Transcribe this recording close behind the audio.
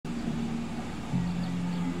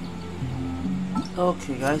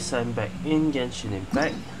Okay guys, I'm back in Genshin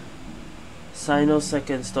Impact. Cyno's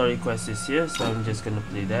second story quest is here, so I'm just gonna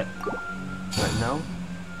play that right now.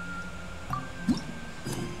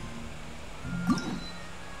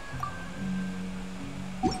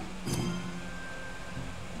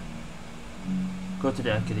 Go to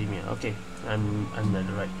the academia. Okay, I'm at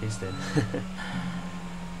the right place then.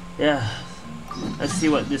 Yeah, let's see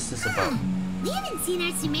what this is about. We haven't seen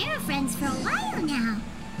our Sumeru friends for a while now.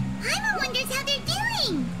 Paimon wonders how they're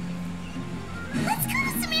doing. Let's go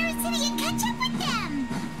to Sumeru City and catch up with them.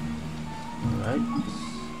 Alright.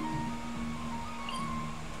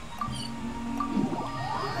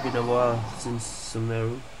 Been a while since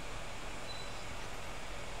Sumeru.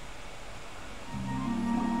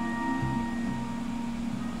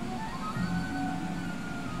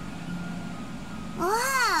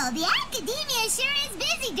 Wow, the academia sure is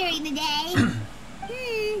busy during the day.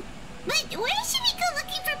 But where should we go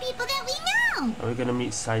looking for people that we know? Are we gonna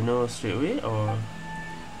meet Cyno straight away or?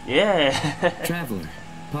 Yeah! Traveler,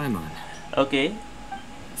 Paimon. Okay.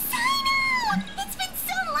 Cyno! It's been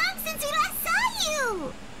so long since we last saw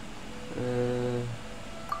you!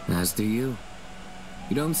 As do you.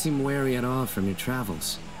 You don't seem wary at all from your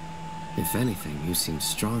travels. If anything, you seem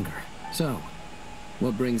stronger. So,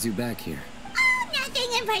 what brings you back here? Oh,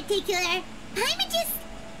 nothing in particular. Paimon just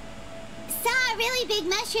saw a really big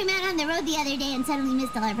mushroom out on the road the other day and suddenly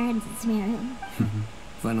missed all our friends in Sumeru.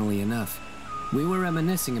 Funnily enough, we were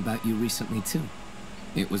reminiscing about you recently too.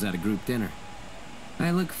 It was at a group dinner.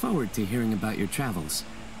 I look forward to hearing about your travels.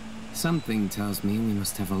 Something tells me we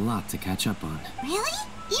must have a lot to catch up on. Really?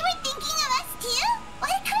 You were thinking of us too? What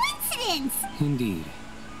a coincidence! Indeed.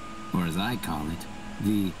 Or as I call it,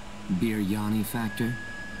 the biryani factor.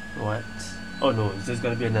 What? Oh no, is this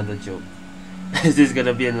gonna be another joke? Is this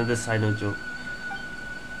gonna be another Cyno joke?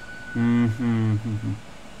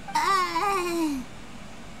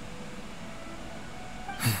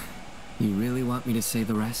 You really want me to say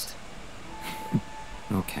the rest?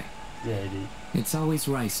 Okay. Yeah, I did. It's always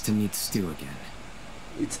rice to meet stew again.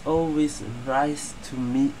 It's always rice to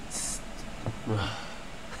meet.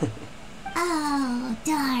 Oh,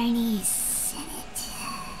 darn, he said it.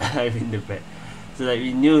 I'm in the bed. So like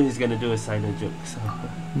we knew he's gonna do a Cyno joke. So.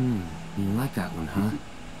 You like that one, huh?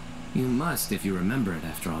 You must if you remember it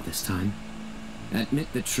after all this time.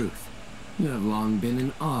 Admit the truth. You have long been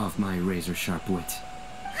in awe of my razor-sharp wit.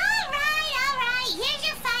 Alright, here's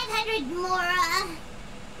your 500 Mora.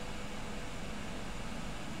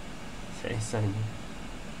 Say Cyno.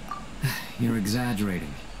 You're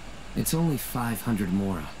exaggerating. It's only 500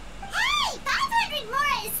 Mora. Hey, 500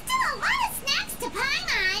 Mora is still a lot of snacks to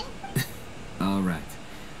Paimon. Alright.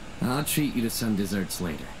 I'll treat you to some desserts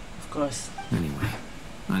later. Of course. Anyway,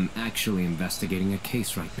 I'm actually investigating a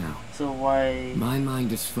case right now. So why? My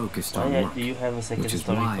mind is focused on work, do you have a second which is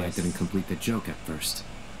story why quest? I didn't complete the joke at first.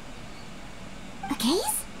 A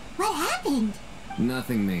case? What happened?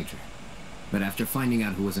 Nothing major. But after finding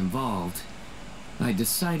out who was involved, I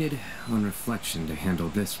decided, on reflection, to handle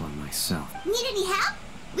this one myself. Need any help?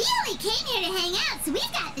 We only came here to hang out, so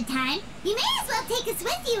we've got the time. You may as well take us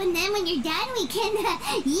with you, and then when you're done, we can,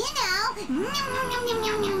 you know, nom, nom,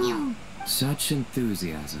 nom, nom, nom. Such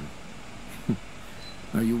enthusiasm.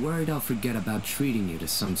 Are you worried I'll forget about treating you to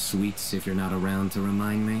some sweets if you're not around to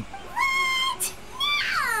remind me? What?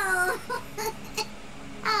 No!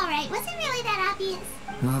 Alright, was it really that obvious?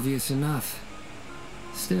 Obvious enough.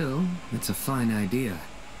 Still, it's a fine idea.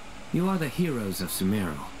 You are the heroes of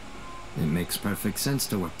Sumeru. It makes perfect sense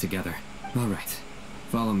to work together. Alright,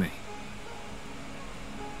 follow me.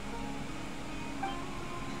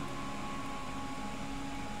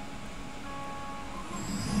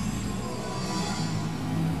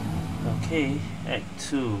 Okay, Act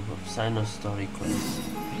 2 of Cyno's story quest.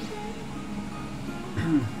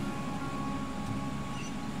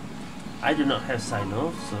 I do not have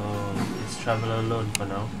Cyno, so let's travel alone for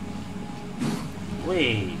now.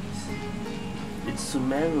 Wait, it's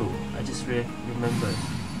Sumeru. I just remembered.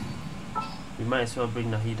 We might as well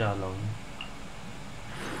bring Nahida along.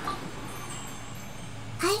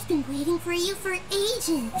 I've been waiting for you for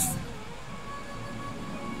ages.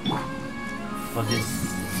 For this.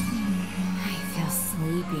 I feel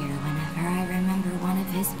sleepier whenever I remember one of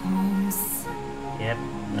his poems. Yep,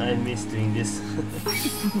 I miss doing this. I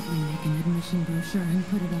should probably make an admission brochure and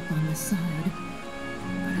put it up on the side.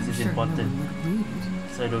 But This I'm is sure important. no one would read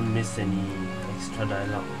it. So I don't miss any extra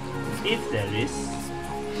dialogue. If there is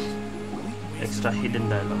extra hidden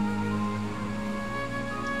dialogue.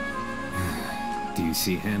 Do you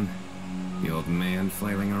see him? The old man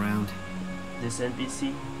flailing around? This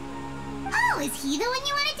NPC? Oh, is he the one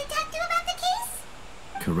you wanted to talk to about the case?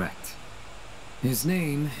 Correct. His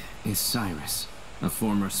name is Cyrus, a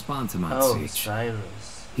former Spontamont Oh, sage.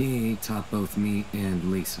 Cyrus. He taught both me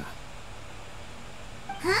and Lisa.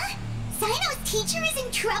 Huh? Cyno's teacher is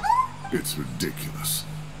in trouble? It's ridiculous.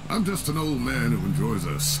 I'm just an old man who enjoys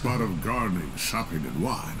a spot of gardening, shopping, and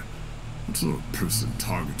wine. What sort of person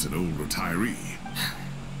targets an old retiree?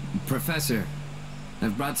 Professor,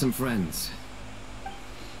 I've brought some friends.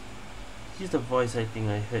 He's the voice I think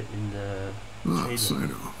I heard in the trailer.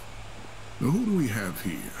 Cyno. Now who do we have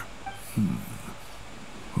here?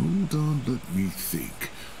 Hold on, let me think.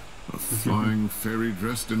 A flying fairy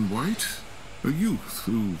dressed in white? A youth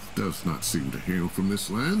who does not seem to hail from this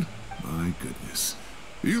land? My goodness.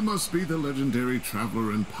 You must be the legendary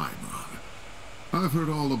traveler in Paimon. I've heard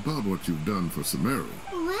all about what you've done for Sumeru.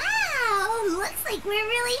 Wow, looks like we're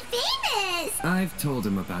really famous. I've told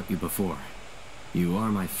him about you before. You are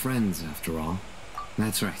my friends, after all.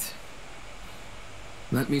 That's right.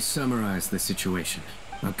 Let me summarize the situation.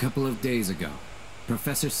 A couple of days ago,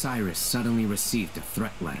 Professor Cyrus suddenly received a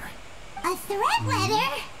threat letter. A threat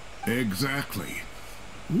letter? Exactly.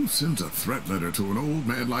 Who sends a threat letter to an old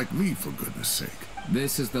man like me, for goodness sake?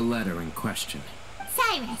 This is the letter in question.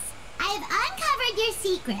 Cyrus, I have uncovered your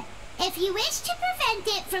secret. If you wish to prevent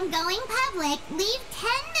it from going public, leave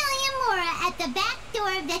 10 million mora at the back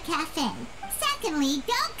door of the cafe. Secondly,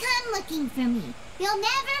 don't come looking for me. You'll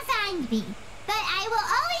never find me. But I will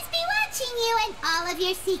always be watching you and all of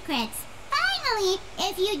your secrets. Finally,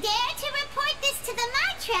 if you dare to report this to the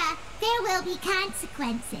mantra, there will be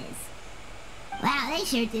consequences. Wow, they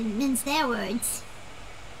sure didn't mince their words.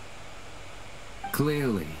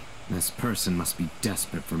 Clearly, this person must be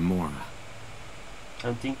desperate for Mora.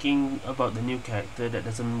 I'm thinking about the new character. That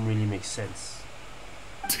doesn't really make sense.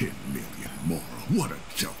 10 million more. What a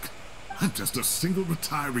joke. I'm just a single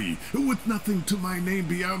retiree with nothing to my name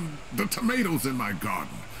beyond the tomatoes in my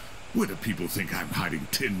garden. Where do people think I'm hiding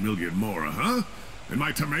 10 million more, huh? In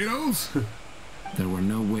my tomatoes? There were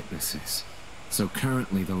no witnesses, so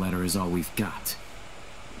currently the letter is all we've got.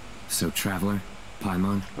 So, Traveler,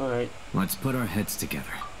 Paimon, Alright. let's put our heads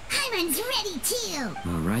together. Paimon's ready too.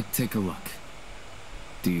 Alright, take a look.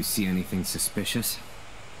 Do you see anything suspicious?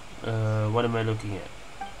 What am I looking at?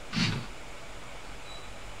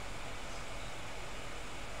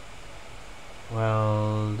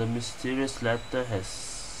 Well, the mysterious letter has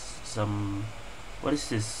some... What is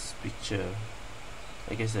this picture?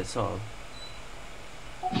 I guess that's all.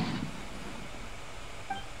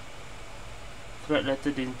 Threat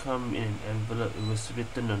letter didn't come in an envelope. It was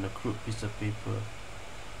written on a crude piece of paper.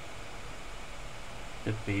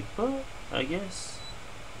 The paper, I guess?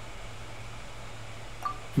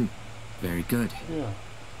 Very good. Yeah.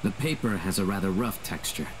 The paper has a rather rough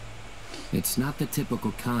texture. It's not the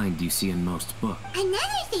typical kind you see in most books.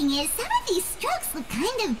 Another thing is, some of these strokes look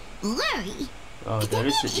kind of blurry. Oh, Could there there be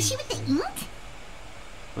is an the issue ink. with the ink?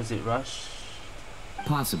 Was it Rush?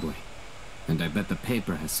 Possibly. And I bet the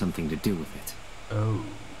paper has something to do with it. Oh.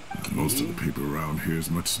 Most of the paper around here is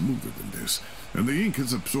much smoother than this, and the ink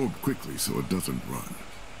is absorbed quickly so it doesn't run.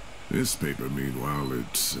 This paper, meanwhile,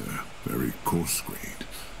 it's very coarse-grained.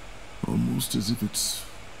 Almost as if it's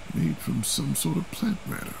made from some sort of plant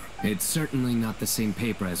matter. It's certainly not the same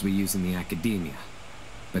paper as we use in the academia,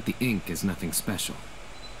 but the ink is nothing special.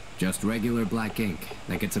 Just regular black ink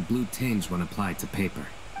that gets a blue tinge when applied to paper.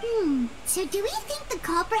 So do we think the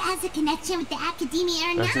culprit has a connection with the academia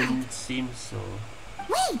or not? Doesn't seem so.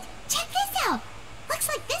 Wait, check this out. Looks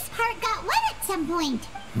like this part got wet at some point.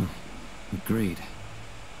 Agreed.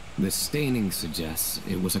 The staining suggests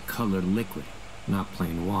it was a colored liquid, not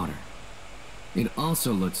plain water. It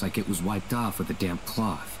also looks like it was wiped off with a damp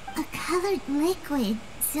cloth. A colored liquid.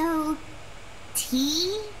 So,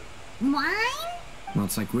 tea? Wine?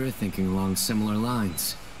 Looks like we're thinking along similar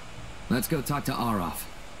lines. Let's go talk to Arof.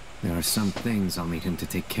 There are some things I'll need him to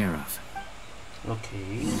take care of.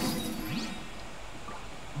 Okay.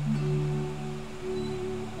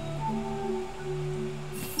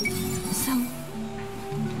 So,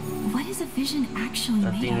 what is a vision actually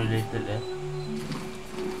Nothing made of? related there.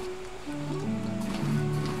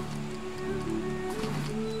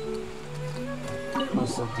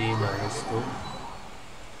 Constantina, let's go.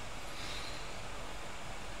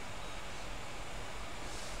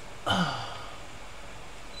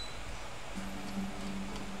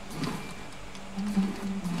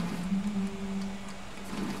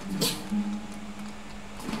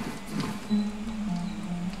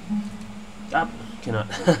 Up, cannot.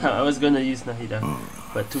 I was gonna use Nahida,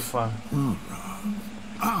 but too far.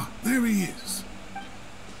 Ah, there he is.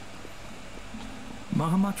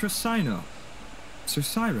 Mahamatra Cyno, Sir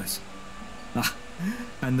Cyrus. Ah,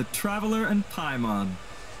 and the Traveler and Paimon.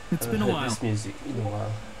 It's been a while. This music in a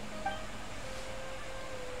while.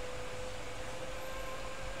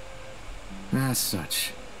 As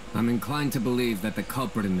such, I'm inclined to believe that the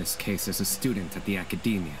culprit in this case is a student at the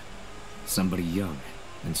academia. Somebody young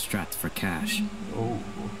and strapped for cash. Oh,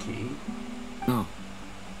 okay. Oh,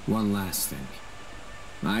 one last thing.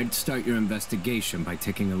 I'd start your investigation by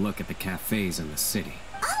taking a look at the cafes in the city.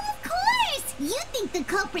 Oh, of course! You think the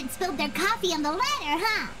culprit spilled their coffee on the ladder,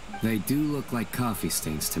 huh? They do look like coffee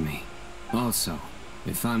stains to me. Also,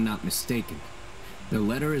 if I'm not mistaken, the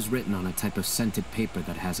letter is written on a type of scented paper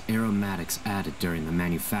that has aromatics added during the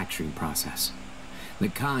manufacturing process. The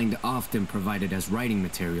kind often provided as writing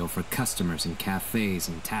material for customers in cafes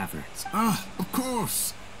and taverns. Ah, of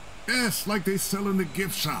course. Yes, like they sell in the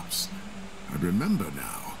gift shops. I remember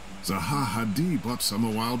now. Zaha Hadi bought some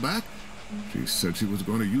a while back. She said she was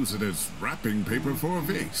going to use it as wrapping paper for a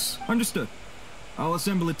vase. Understood. I'll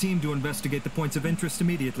assemble a team to investigate the points of interest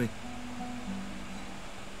immediately.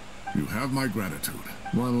 You have my gratitude.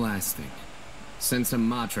 One last thing. Send some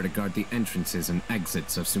Matra to guard the entrances and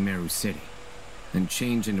exits of Sumeru City. And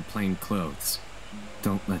change into plain clothes.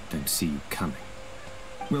 Don't let them see you coming.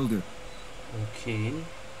 Will do. Okay.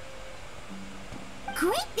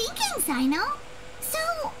 Great thinking, Cyno. So,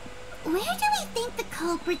 where do we think the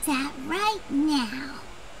culprit's at right now?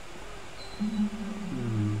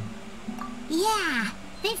 Yeah,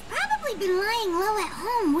 they've probably been lying low at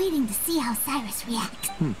home waiting to see how Cyrus reacts.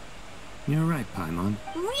 You're right, Paimon.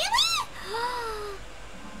 Really?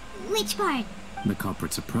 Which part? The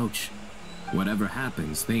culprit's approach. Whatever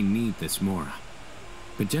happens, they need this Mora.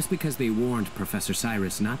 But just because they warned Professor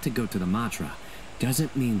Cyrus not to go to the Matra,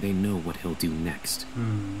 doesn't mean they know what he'll do next.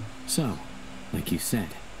 So, like you said,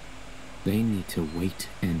 they need to wait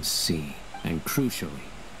and see. And crucially,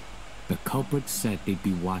 the culprit said they'd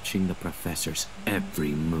be watching the professor's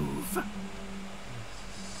every move.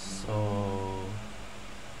 So...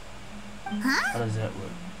 Huh? how does that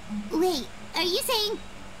work? Wait, are you saying...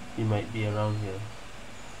 He might be around here.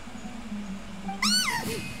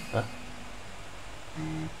 Huh?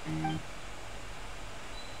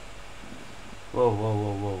 Whoa, whoa,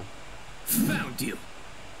 whoa, whoa. Found you!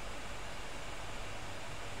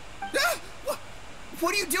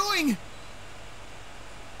 What are you doing?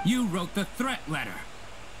 You wrote the threat letter!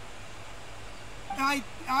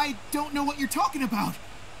 I don't know what you're talking about.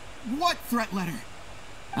 What threat letter?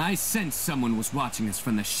 I sensed someone was watching us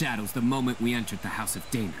from the shadows the moment we entered the House of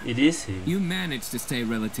Dana. It is him. You managed to stay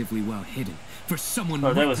relatively well hidden for someone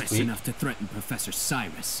Oh, that was reckless quick. enough to threaten Professor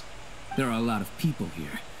Cyrus. There are a lot of people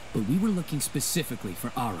here, but we were looking specifically for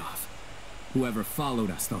Arav. Whoever followed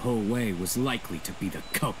us the whole way was likely to be the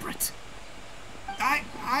culprit.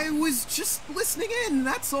 I was just listening in,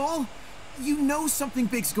 that's all. You know something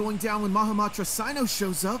big's going down when Mahamatra Cyno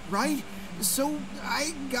shows up, right? So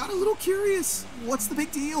I got a little curious. What's the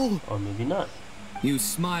big deal? Or maybe not. You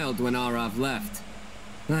smiled when Arav left.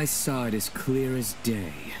 I saw it as clear as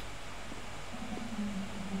day.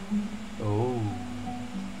 Oh.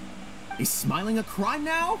 Is smiling a crime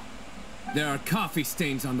now? There are coffee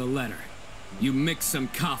stains on the letter. You mix some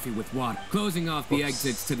coffee with water. Closing off the Oops.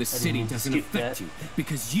 exits to the I didn't city mean to doesn't skip affect that. you,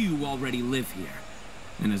 because you already live here.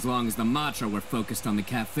 And as long as the Matra were focused on the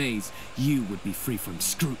cafes, you would be free from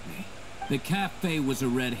scrutiny. The cafe was a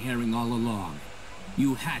red herring all along.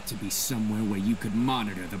 You had to be somewhere where you could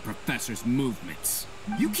monitor the professor's movements.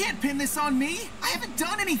 You can't pin this on me. I haven't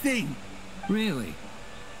done anything. Really?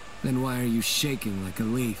 Then why are you shaking like a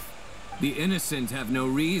leaf? The innocent have no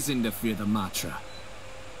reason to fear the Matra.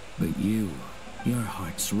 But you, your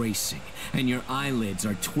heart's racing, and your eyelids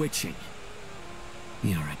are twitching.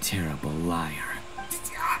 You're a terrible liar.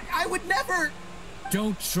 I would never...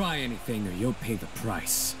 Don't try anything or you'll pay the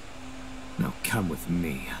price. Now come with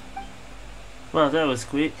me. Well, that was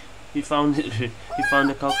quick. He found it. He found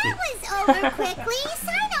the culprit. That was over quickly.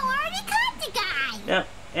 Cyno already caught the guy. Yep.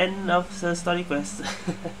 End of the story quest.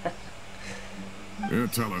 You're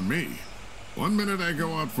telling me. One minute I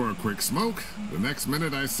go out for a quick smoke, the next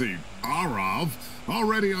minute I see Arav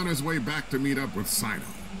already on his way back to meet up with Cyno.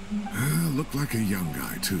 Looked like a young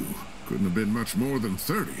guy, too. Couldn't have been much more than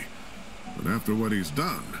 30. But after what he's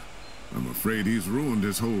done, I'm afraid he's ruined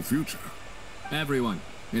his whole future. Everyone,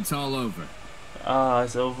 it's all over. Ah,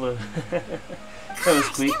 it's over. That was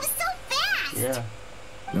Gosh, quick. that was so fast. Yeah.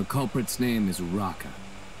 The culprit's name is Raka,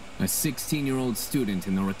 a 16-year-old student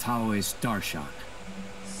in the Ratawe Darshan.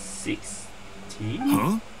 16?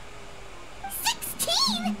 Huh?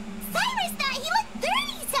 16? Cyrus thought he looked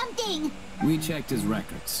 30-something. We checked his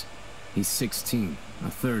records. He's 16, a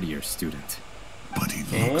third-year student. But he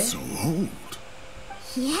looks so old.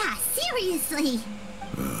 Yeah, seriously.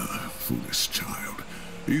 Foolish child.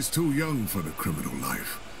 He's too young for the criminal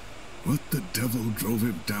life. What the devil drove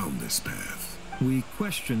him down this path? We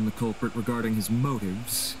questioned the culprit regarding his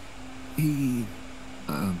motives. He...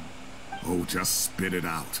 Oh, just spit it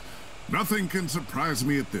out. Nothing can surprise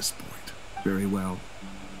me at this point. Very well.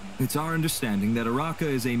 It's our understanding that Araka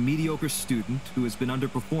is a mediocre student who has been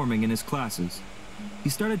underperforming in his classes. He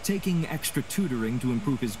started taking extra tutoring to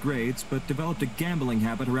improve his grades, but developed a gambling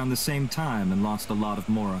habit around the same time and lost a lot of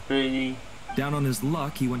mora. Really? Down on his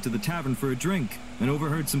luck, he went to the tavern for a drink and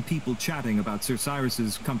overheard some people chatting about Sir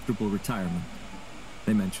Cyrus's comfortable retirement.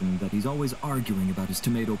 They mentioned that he's always arguing about his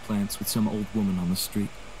tomato plants with some old woman on the street.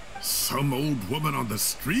 Some old woman on the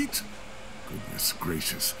street? Goodness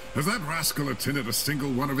gracious. Has that rascal attended a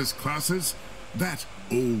single one of his classes? That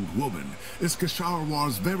old woman is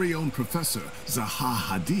Kasharwar's very own professor, Zaha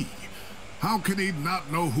Hadid. How can he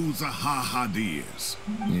not know who Zaha Hadid is?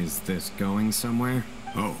 Is this going somewhere?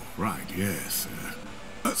 Oh, right, yes.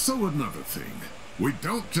 So another thing. We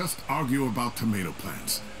don't just argue about tomato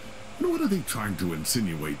plants. What are they trying to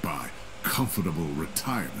insinuate by comfortable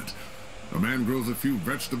retirement? A man grows a few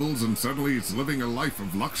vegetables and suddenly he's living a life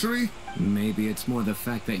of luxury? Maybe it's more the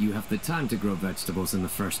fact that you have the time to grow vegetables in the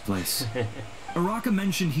first place. Araka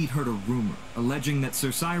mentioned he'd heard a rumor, alleging that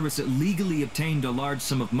Sir Cyrus illegally obtained a large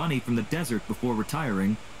sum of money from the desert before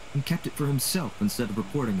retiring, and kept it for himself instead of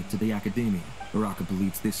reporting it to the academia. Araka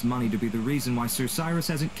believes this money to be the reason why Sir Cyrus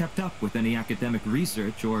hasn't kept up with any academic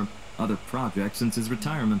research or other projects since his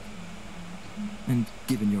retirement. And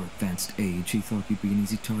given your advanced age, he thought you'd be an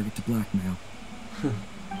easy target to blackmail.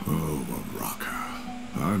 Oh,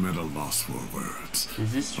 Araka. I'm at a loss for words.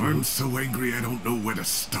 Is this true? I'm so angry I don't know where to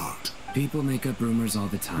start. People make up rumors all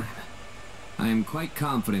the time. I am quite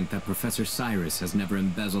confident that Professor Cyrus has never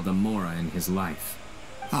embezzled a mora in his life.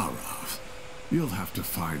 Arav, you'll have to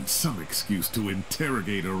find some excuse to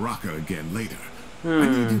interrogate Araka again later. I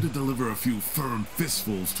need you to deliver a few firm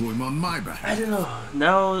fistfuls to him on my behalf. I don't know.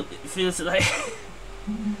 Now it feels like...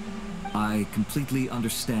 I completely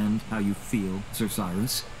understand how you feel, Sir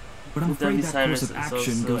Cyrus, but I'm afraid that course of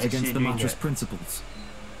action goes against the Matra's principles.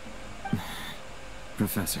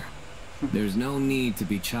 Professor, there's no need to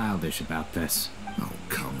be childish about this. Oh,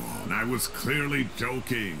 come on. I was clearly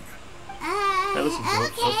joking. That was a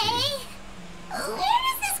joke, Okay. Where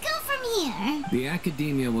does this go from here? The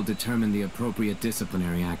academia will determine the appropriate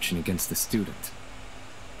disciplinary action against the student.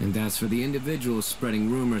 And as for the individual spreading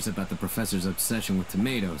rumors about the professor's obsession with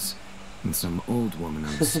tomatoes and some old woman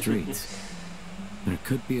on the street, there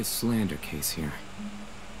could be a slander case here.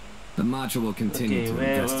 The Matra will continue to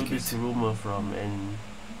where investigate. will this rumor from, and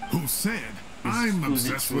Who said? I'm who's it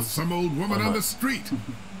obsessed from? with some old woman on the street.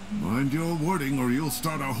 Mind your wording or you'll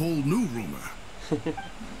start a whole new rumor.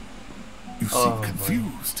 You seem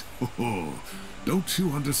confused. Oh, don't you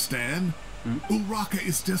understand? Uraka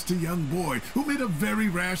is just a young boy who made a very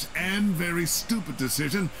rash and very stupid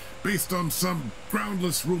decision based on some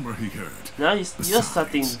groundless rumor he heard. now you're Besides,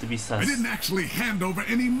 starting to be sus. I didn't actually hand over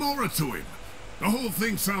any mora to him. The whole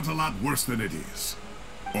thing sounds a lot worse than it is.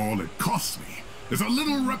 All it costs me is a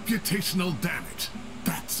little reputational damage.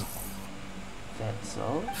 That's all. That's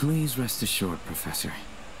all? Please rest assured, Professor,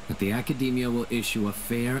 that the academia will issue a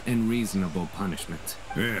fair and reasonable punishment.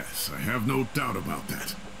 Yes, I have no doubt about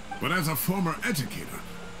that. But as a former educator,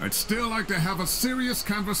 I'd still like to have a serious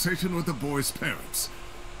conversation with the boy's parents.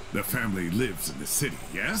 The family lives in the city,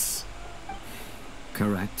 yes?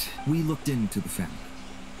 Correct. We looked into the family.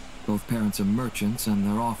 Both parents are merchants and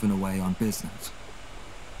they're often away on business.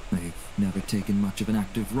 They've never taken much of an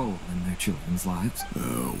active role in their children's lives.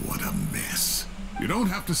 Oh, what a mess. You don't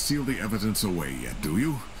have to seal the evidence away yet, do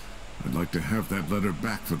you? I'd like to have that letter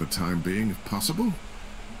back for the time being, if possible.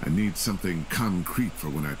 I need something concrete for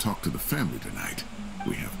when I talk to the family tonight.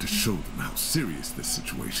 We have to show them how serious this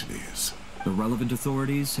situation is. The relevant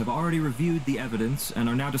authorities have already reviewed the evidence and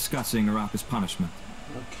are now discussing Araka's punishment.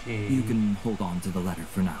 Okay. You can hold on to the letter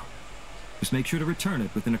for now. Just make sure to return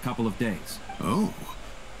it within a couple of days. Oh,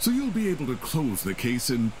 so you'll be able to close the case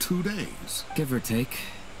in 2 days. Give or take.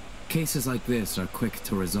 Cases like this are quick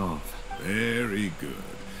to resolve. Very good.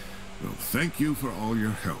 Well, thank you for all your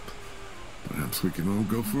help. Perhaps we can all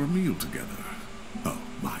go for a meal together. Oh,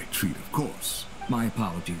 my treat, of course. My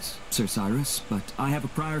apologies, Sir Cyrus, but I have a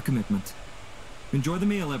prior commitment. Enjoy the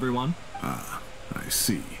meal, everyone. Ah, I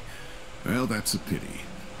see. Well, that's a pity.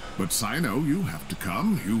 But Cyno, you have to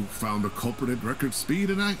come. You found a culprit at record speed,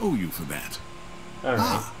 and I owe you for that. Alright.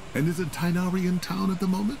 Ah, and isn't Tainari in town at the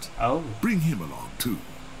moment? Oh. Bring him along, too.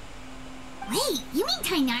 Wait, you mean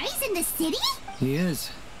Tainari's in the city? He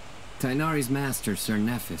is. Tainari's master, Sir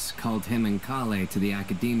Nephis, called him and Kale to the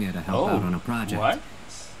academia to help out on a project. What?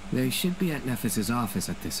 They should be at Nephis' office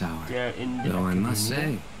at this hour. They are in the Though I must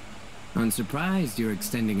academia. say, I'm surprised you're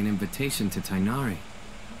extending an invitation to Tighnari.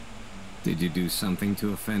 Did you do something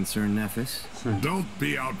to offend Sir Nephis? Don't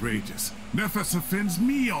be outrageous. Nephis offends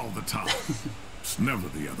me all the time. It's never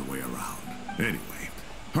the other way around. Anyway,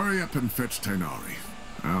 hurry up and fetch Tighnari.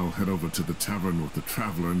 I'll head over to the tavern with the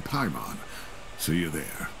Traveler and Paimon. See you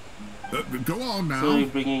there. Go on now. So you're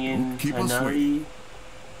bringing in Don't keep us Tighnari,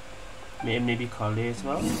 waiting. maybe Kale as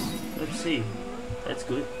well? Let's see. That's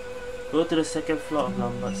good. Go to the second floor of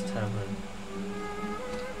Lombard's Tavern.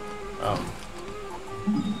 Oh.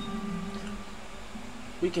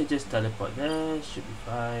 We can just teleport there, should be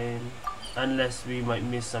fine. Unless we might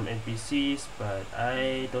miss some NPCs, but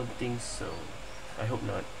I don't think so. I hope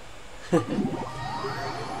not.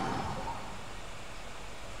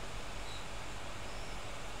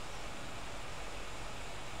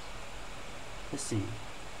 Let's see.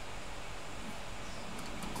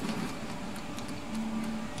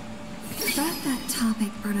 About that topic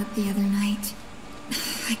brought up the other night.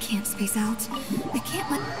 I can't space out. I can't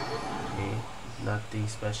let... Okay, nothing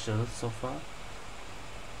special so far.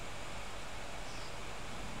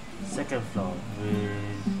 Second floor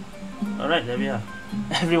with... Alright, there we are.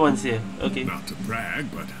 Everyone's here. Okay. Not to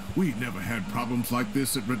brag, but we never had problems like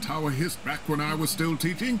this at Ratawa Hist back when I was still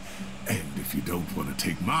teaching. And if you don't want to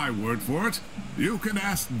take my word for it, you can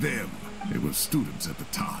ask them. They were students at the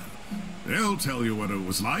time. They'll tell you what it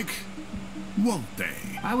was like, won't they?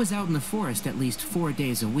 I was out in the forest at least 4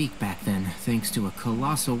 days a week back then, thanks to a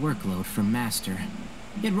colossal workload from Master.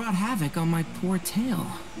 It wrought havoc on my poor tail,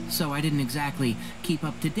 so I didn't exactly keep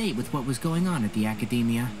up to date with what was going on at the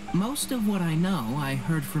Academia. Most of what I know, I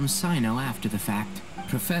heard from Cyno after the fact.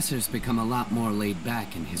 Professor's become a lot more laid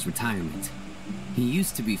back in his retirement. He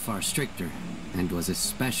used to be far stricter, and was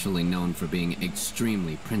especially known for being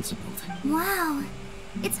extremely principled. Wow.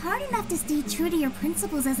 It's hard enough to stay true to your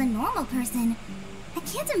principles as a normal person. I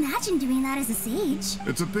can't imagine doing that as a sage.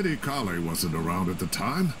 It's a pity Kale wasn't around at the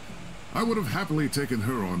time. I would have happily taken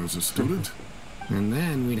her on as a student. And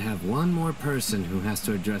then we'd have one more person who has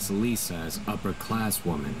to address Lisa as upper-class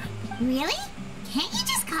woman. Really? Can't you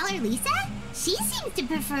just call her Lisa? She seems to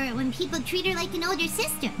prefer it when people treat her like an older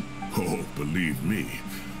sister. Oh, believe me,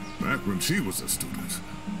 back when she was a student,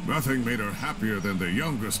 nothing made her happier than the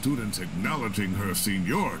younger students acknowledging her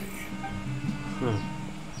seniority.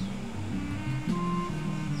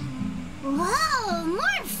 Whoa,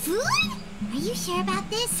 more food? Are you sure about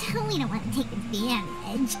this? We don't want to take it to the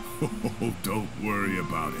edge. Oh, don't worry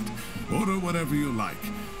about it. Order whatever you like.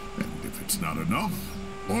 And if it's not enough,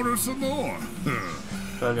 order some more.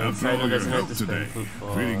 Well, then After all Cyno your doesn't have help to spend today, food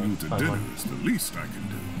for treating you to Paimon. dinner is the least I can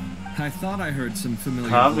do. I thought I heard some familiar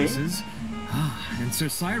Kave? voices. Ah, and Sir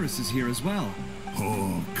Cyrus is here as well.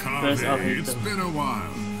 Oh, Where's Kave, al-haitham? it's been a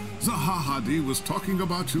while. Zahahadi was talking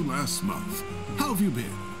about you last month. How have you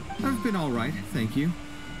been? I've been all right, thank you.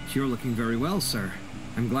 You're looking very well, sir.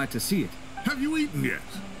 I'm glad to see it. Have you eaten yet?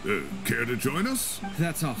 Care to join us?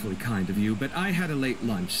 That's awfully kind of you, but I had a late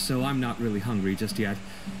lunch, so I'm not really hungry just yet.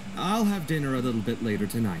 I'll have dinner a little bit later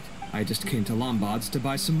tonight. I just came to Lombard's to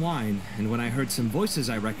buy some wine, and when I heard some voices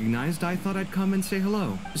I recognized, I thought I'd come and say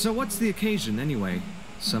hello. So what's the occasion, anyway?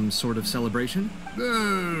 Some sort of celebration?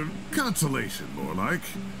 Consolation, more like.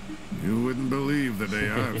 You wouldn't believe the day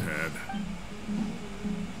I've had.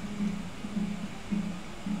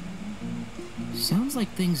 Sounds like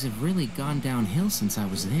things have really gone downhill since I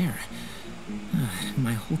was there.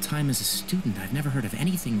 My whole time as a student, I've never heard of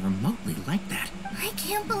anything remotely like that. I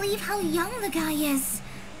can't believe how young the guy is.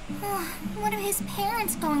 What are his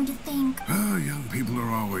parents going to think? Young people are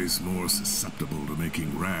always more susceptible to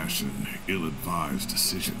making rash and ill-advised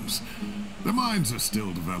decisions. Their minds are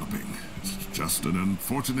still developing. It's just an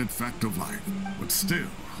unfortunate fact of life. But still,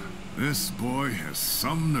 this boy has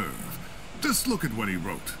some nerve. Just look at what he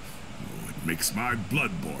wrote. Oh, it makes my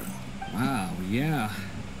blood boil. Wow, yeah.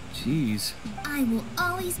 Jeez. I will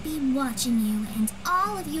always be watching you and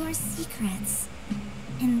all of your secrets.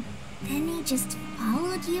 And then he just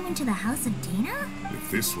followed you into the house of Dana?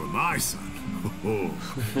 If this were my son,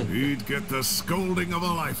 he'd get the scolding of a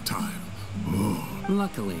lifetime. Oh.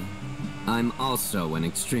 Luckily, I'm also an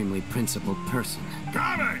extremely principled person.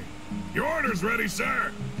 Kave! Your order's ready,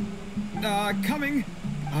 sir! Coming.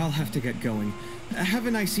 I'll have to get going. Have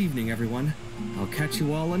a nice evening, everyone. I'll catch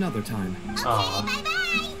you all another time. Okay, Aw.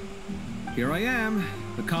 bye-bye! Here I am.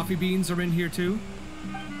 The coffee beans are in here too.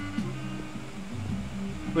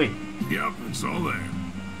 Wait, Yep, it's all there.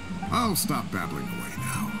 I'll stop babbling away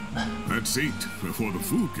now. Let's eat before the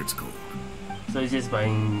food gets cold. so he's just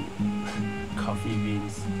buying coffee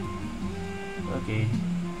beans. Okay.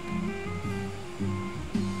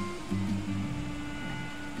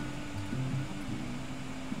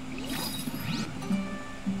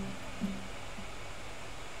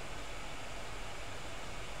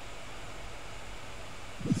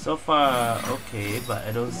 So far, okay, but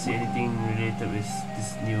I don't see anything related with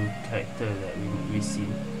this new character that we've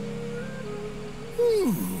seen.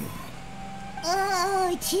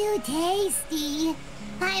 Oh, too tasty.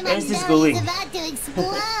 My Where's this belly's going? about to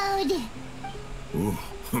explode. Oh,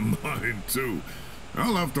 mine too.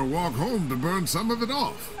 I'll have to walk home to burn some of it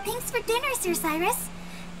off. Thanks for dinner, Sir Cyrus.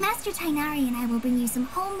 Master Tainari and I will bring you some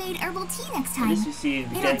homemade herbal tea next At time. least you see the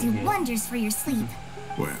It'll gang do here. wonders for your sleep.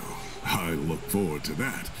 Well, I look forward to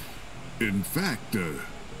that. In fact,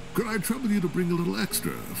 could I trouble you to bring a little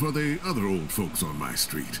extra for the other old folks on my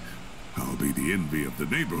street? I'll be the envy of the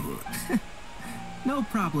neighborhood. No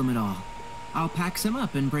problem at all. I'll pack some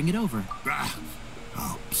up and bring it over. Ah,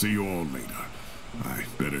 I'll see you all later. I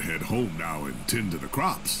better head home now and tend to the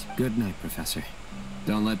crops. Good night, Professor.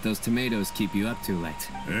 Don't let those tomatoes keep you up too late.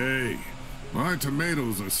 Hey, my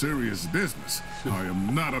tomatoes are serious business. I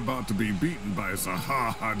am not about to be beaten by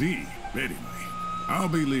Zaha Hadid. Anyway, I'll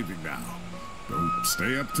be leaving now. Don't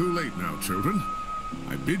stay up too late now, children.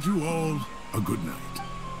 I bid you all a good night.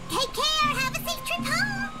 Take care. Have a safe trip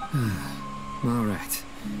home. All right.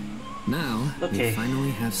 Now, Okay. we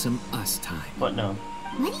finally have some us time. What now?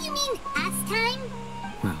 What do you mean, us time?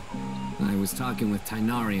 Well, I was talking with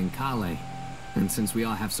Tainari and Kale, and since we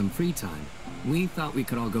all have some free time, we thought we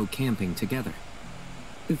could all go camping together.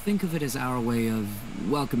 Think of it as our way of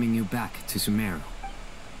welcoming you back to Sumeru.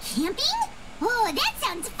 Camping? Oh, that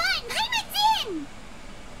sounds fun. I'm in.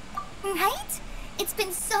 Right? It's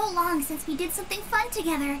been so long since we did something fun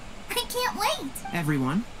together. I can't wait.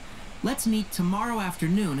 Everyone, let's meet tomorrow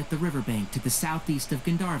afternoon at the riverbank to the southeast of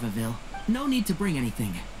Gandharvaville. No need to bring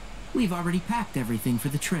anything. We've already packed everything for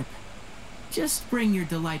the trip. Just bring your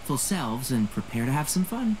delightful selves and prepare to have some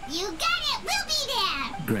fun. You got it. We'll be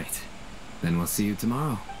there. Great. Then we'll see you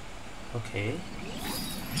tomorrow. Okay.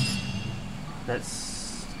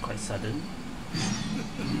 That's quite sudden.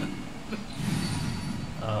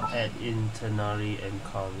 Add in Tanari and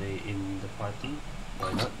Kale in the party.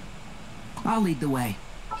 Why not? I'll lead the way.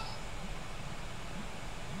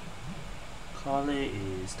 Kale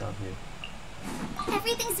is down here.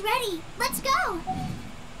 Everything's ready. Let's go.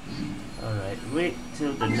 Alright, wait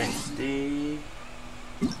till the next day.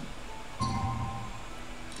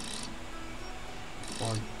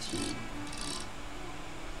 14.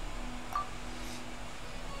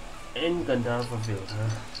 In Gandharvaville, huh?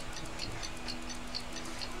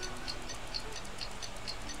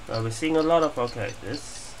 We're seeing a lot of our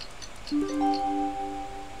characters.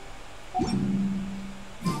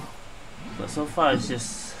 But so far it's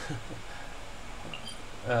just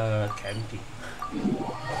camping.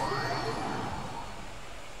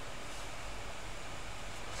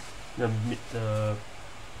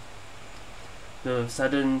 The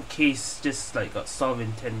sudden case just like got solved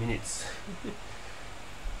in 10 minutes.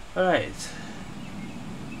 Alright.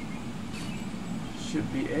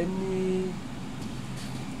 Should be any...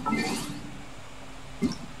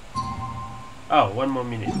 Oh, 1 more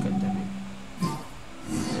minute, goddammit.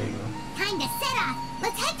 There you go. Time to set off.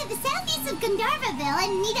 Let's head to the southeast of Gandharvaville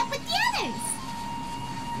and meet up with the others.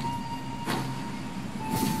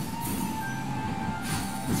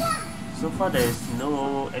 So far there's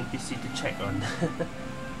no NPC to check on.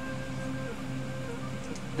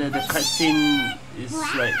 the cutscene is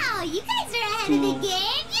like Wow, you guys are ahead of the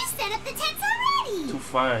game. You set up the tents already. too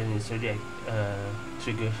far and it's already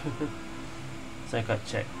trigger. So I got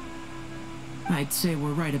check. I'd say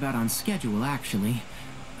we're right about on schedule, actually.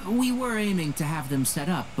 We were aiming to have them set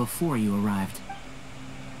up before you arrived.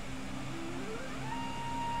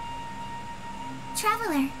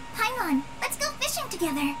 Traveler, Paimon, let's go fishing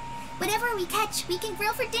together. Whatever we catch, we can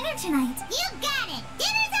grill for dinner tonight. You got it.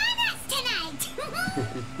 Dinner's on us tonight.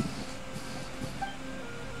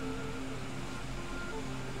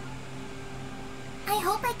 I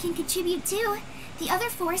hope I can contribute too. The other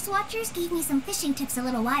forest watchers gave me some fishing tips a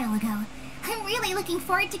little while ago. I'm really looking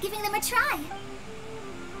forward to giving them a try.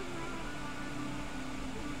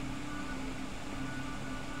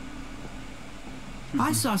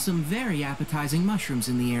 I saw some very appetizing mushrooms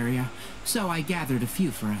in the area, so I gathered a few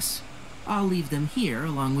for us. I'll leave them here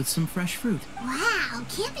along with some fresh fruit. Wow,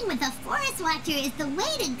 camping with a forest watcher is the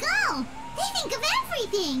way to go. They think of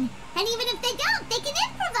everything. And even if they don't, they can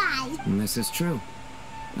improvise. And this is true.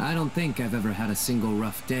 I don't think I've ever had a single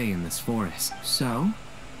rough day in this forest. So,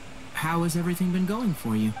 how has everything been going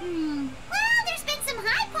for you? Well, there's been some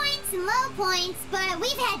high points and low points, but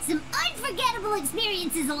we've had some unforgettable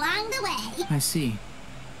experiences along the way. I see.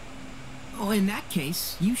 Oh, in that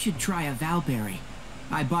case, you should try a valberry.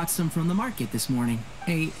 I bought some from the market this morning.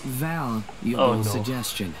 A valuable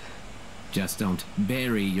suggestion. Just don't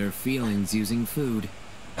bury your feelings using food.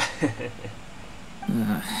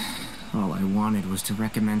 All I wanted was to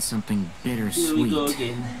recommend something Here we bittersweet. go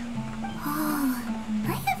again. Oh,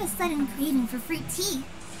 I have a sudden craving for fruit tea.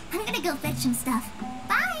 I'm gonna go fetch some stuff.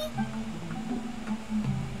 Bye!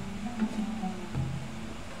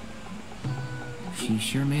 She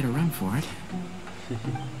sure made a run for it.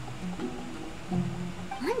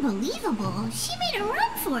 Unbelievable. She made a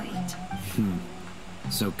run for it.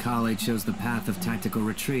 So Kale chose the path of tactical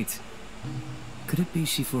retreat. Could it be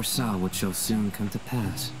she foresaw what shall soon come to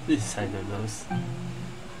pass? This I don't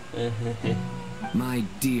know. My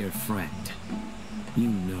dear friend, you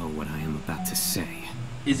know what I am about to say.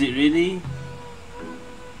 Is it really?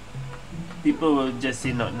 People will just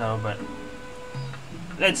say not now, but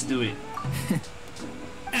let's do it.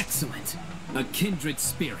 Excellent. A kindred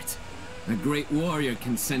spirit. A great warrior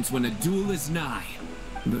can sense when a duel is nigh.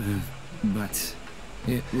 But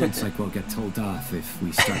it looks like we'll get told off if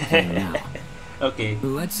we start playing now. Okay.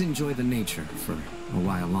 Let's enjoy the nature for a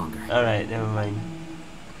while longer. Alright, never mind.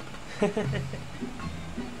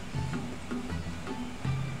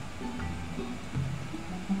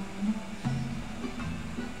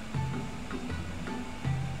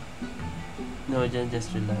 No,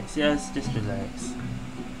 just relax. Yes, just relax.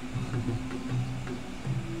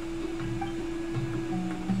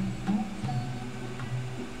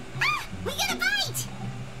 We get a bite!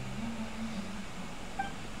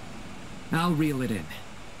 I'll reel it in.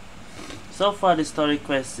 So far, the story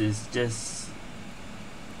quest is just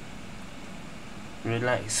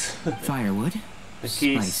relax. Firewood, The case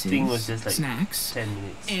spices, thing was just like snacks, 10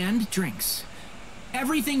 minutes. and drinks.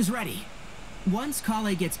 Everything's ready. Once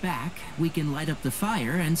Kale gets back, we can light up the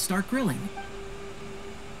fire and start grilling.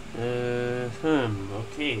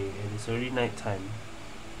 Okay, and it's already night time.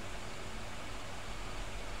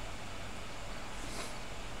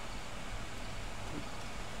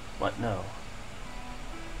 What now?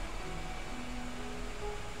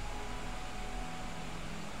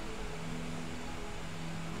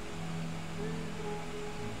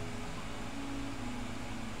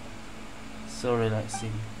 So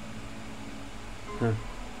relaxing.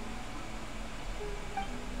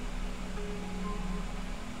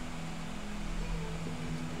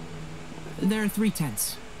 There are 3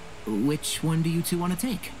 tents. Which one do you two want to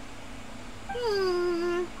take? How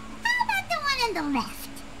about the one on the left?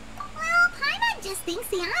 Well, Paimon just thinks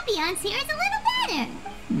the ambiance here is a little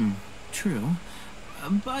better. True.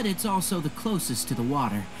 But it's also the closest to the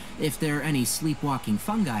water. If there are any sleepwalking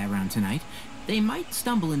fungi around tonight, they might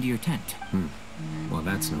stumble into your tent. Well,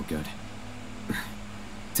 that's no good.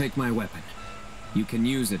 Take my weapon. You can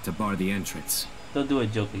use it to bar the entrance. Don't do a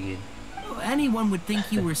joke again. Anyone would think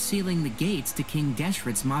you were sealing the gates to King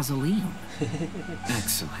Deshret's mausoleum.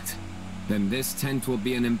 Excellent. Then this tent will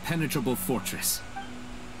be an impenetrable fortress.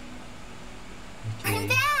 I'm Okay.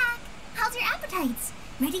 back! How's your appetites?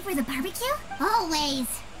 Ready for the barbecue? Always.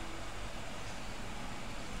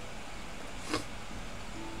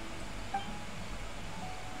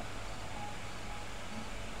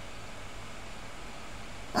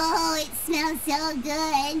 Oh, it smells so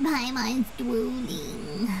good. Paimon's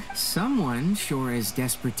drooling. Someone sure is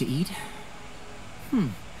desperate to eat.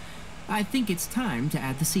 I think it's time to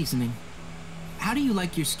add the seasoning. How do you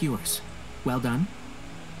like your skewers? Well done?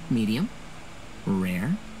 Medium?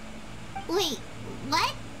 Rare? Wait,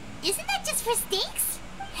 what? Isn't that just for steaks?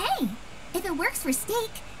 Hey, if it works for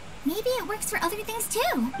steak, maybe it works for other things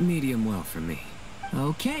too. Medium well for me.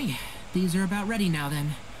 Okay, these are about ready now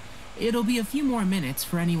then. It'll be a few more minutes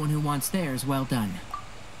for anyone who wants theirs well done.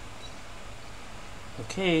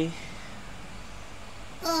 Okay.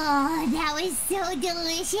 Oh, that was so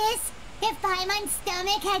delicious. If Paimon's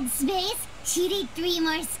stomach had space, she'd eat 3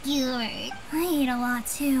 more skewers. I ate a lot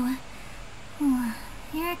too.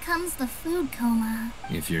 Here comes the food coma.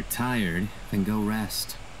 If you're tired, then go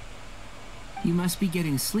rest. You must be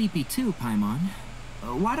getting sleepy too, Paimon.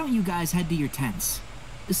 Why don't you guys head to your tents?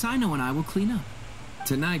 Cyno and I will clean up.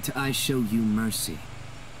 Tonight I show you mercy.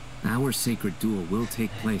 Our sacred duel will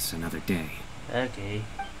take place another day. Okay.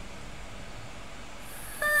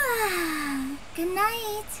 Good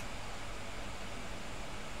night.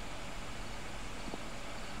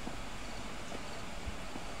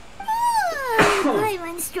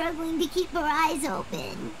 Paimon's struggling to keep her eyes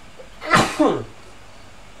open.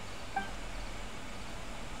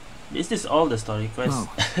 Is this all the story quest? Oh,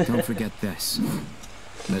 don't forget this.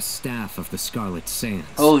 The staff of the Scarlet Sands.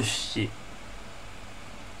 Oh shit.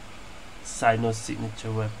 Cyno's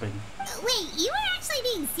signature weapon. Wait, you were actually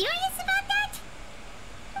being serious about that?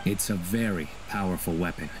 It's a very powerful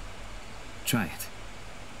weapon. Try it.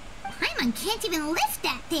 Paimon Paimon can't even lift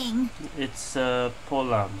that thing. It's a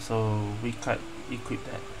polearm, so we can't equip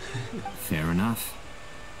that. Fair enough.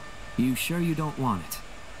 You sure you don't want it?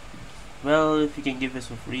 Well, if you can give us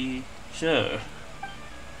for free, sure.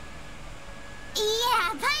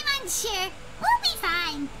 Yeah, Paimon, sure. We'll be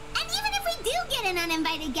fine. And even if we do get an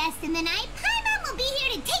uninvited guest in the night, Paimon will be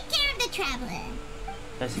here to take care of the traveler.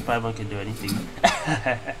 Let's see if Paimon can do anything.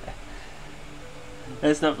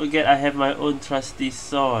 Let's not forget I have my own trusty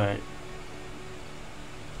sword.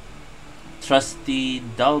 Trusty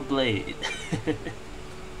dull blade.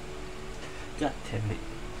 God damn it.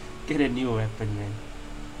 Get a new weapon, man.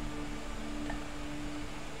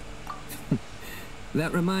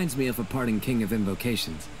 That reminds me of a parting king of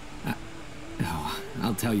invocations.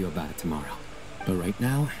 I'll tell you about it tomorrow. But right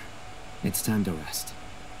now, it's time to rest.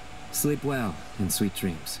 Sleep well and sweet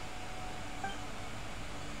dreams.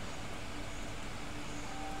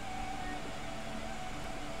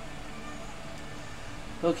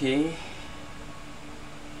 Okay.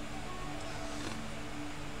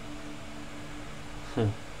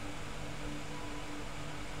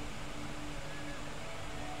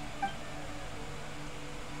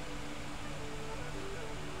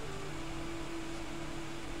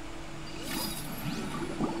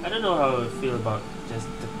 I don't know how I feel about just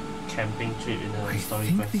the camping trip in a story I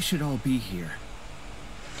think quest. they should all be here.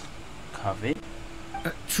 Kaveh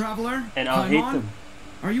Traveler? and Paimon? al-haitham.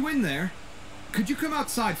 Are you in there? Could you come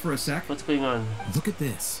outside for a sec? What's going on? Look at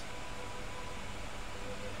this.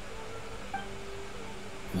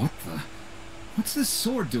 What the? What's this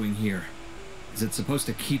sword doing here? Is it supposed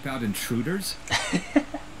to keep out intruders?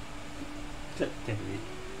 God damn it.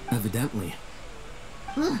 Evidently.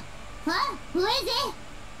 What? Who is it?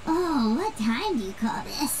 Oh, what time do you call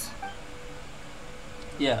this?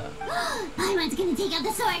 Yeah. Paimon's gonna take out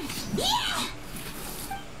the sword. Yeah!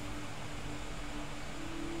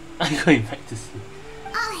 I'm going back to sleep.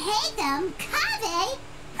 Al-haitham, Kaveh?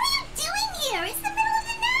 What are you doing here? It's the middle of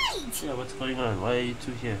the night! Yeah, what's going on? Why are you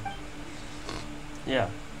two here? Yeah.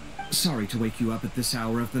 Sorry to wake you up at this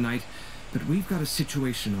hour of the night, but we've got a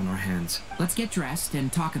situation on our hands. Let's get dressed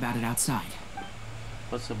and talk about it outside.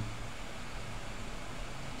 What's up?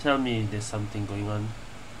 Tell me there's something going on.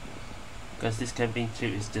 Because this camping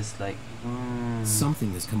trip is just like,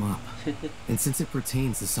 Something has come up. And since it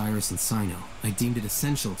pertains to Cyrus and Cyno, I deemed it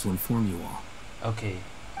essential to inform you all. Okay.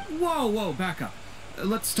 Whoa, back up.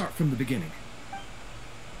 Let's start from the beginning.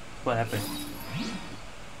 What happened?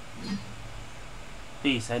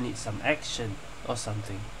 Please, I need some action or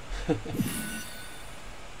something.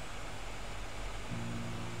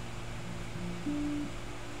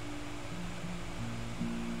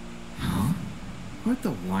 Where'd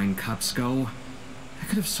the wine cups go? I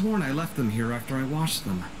could have sworn I left them here after I washed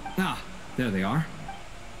them. Ah, there they are.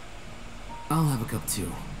 I'll have a cup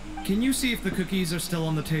too. Can you see if the cookies are still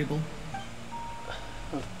on the table?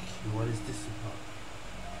 Okay, what is this about?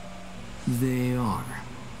 They are.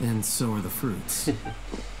 And so are the fruits.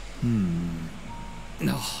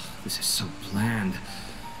 Oh, this is so bland.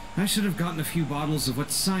 I should have gotten a few bottles of what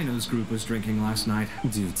Cyno's group was drinking last night.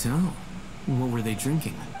 Do tell. What were they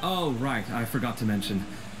drinking? Oh, right, I forgot to mention.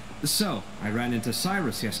 So, I ran into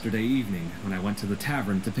Cyrus yesterday evening when I went to the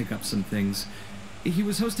tavern to pick up some things. He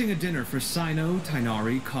was hosting a dinner for Cyno,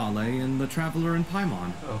 Tighnari, Kale, and the Traveler and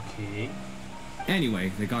Paimon. Okay.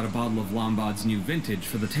 Anyway, they got a bottle of Lombard's new vintage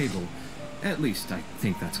for the table. At least, I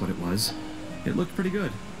think that's what it was. It looked pretty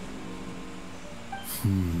good.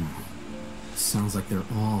 Sounds like they're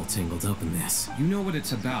all tangled up in this. You know what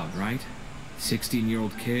it's about, right?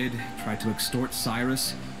 16-year-old kid tried to extort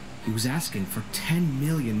Cyrus. He was asking for 10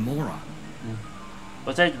 million mora.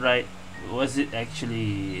 Was that right? Was it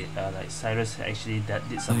actually like Cyrus actually that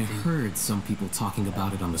did I something? heard some people talking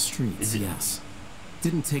about it on the streets, Is it- yes.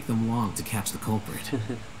 Didn't take them long to catch the culprit.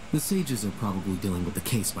 The sages are probably dealing with the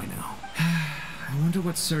case by now. I wonder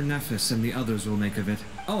what Sir Nephis and the others will make of it.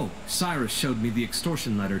 Oh, Cyrus showed me the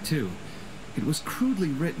extortion letter too. It was crudely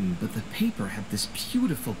written, but the paper had this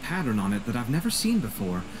beautiful pattern on it that I've never seen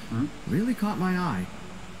before. Really caught my eye.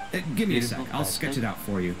 Give me a Beautiful sec, I'll sketch pattern? it out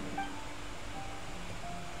for you.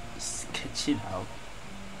 Sketch it out.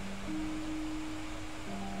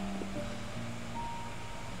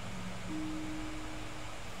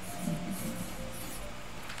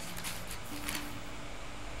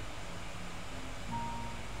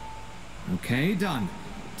 Okay, done.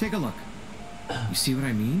 Take a look. You see what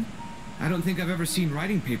I mean? I don't think I've ever seen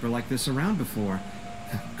writing paper like this around before.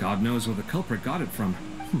 God knows where the culprit got it from.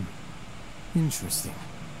 Interesting.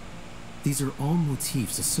 These are all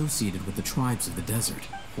motifs associated with the tribes of the desert.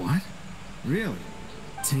 What? Really?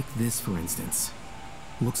 Take this, for instance.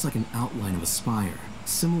 Looks like an outline of a spire,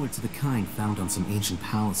 similar to the kind found on some ancient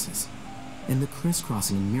palaces. And the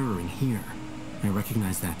crisscrossing and mirroring here, I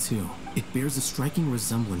recognize that too. It bears a striking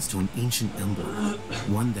resemblance to an ancient emblem,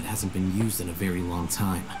 one that hasn't been used in a very long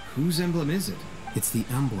time. Whose emblem is it? It's the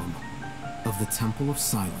emblem of the Temple of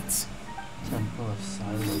Silence. Temple of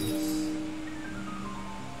Silence.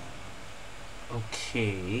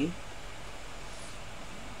 Okay.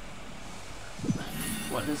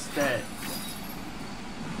 What is that?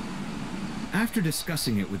 After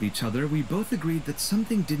discussing it with each other, we both agreed that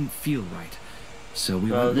something didn't feel right. So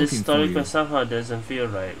we Well, went this looking for you. historical somehow doesn't feel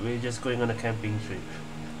right. We're just going on a camping trip.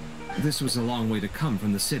 This was a long way to come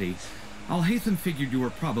from the city. Al-Haitham figured you were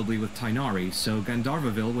probably with Tainari, so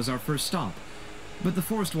Gandharvaville was our first stop. But the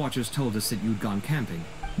Forest Watchers told us that you'd gone camping.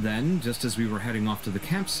 Then, just as we were heading off to the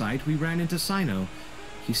campsite, we ran into Cyno.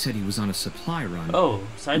 He said he was on a supply run. Oh, We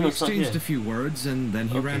Cyno's not exchanged here. a few words, and then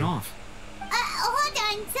he ran off. Hold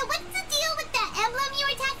on. So what's the deal with that emblem you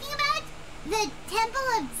were talking about? The Temple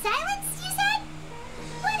of Silence, you said?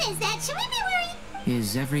 What is that? Should we be worried?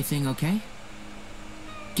 Is everything okay?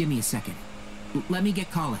 Give me a second. Let me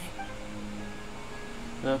get Kale.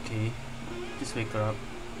 Okay. Just wake her up.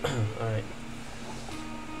 Alright.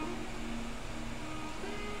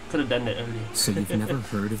 Could have done that earlier. So you've never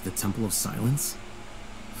heard of the Temple of Silence?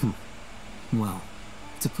 Well,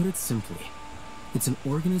 to put it simply, it's an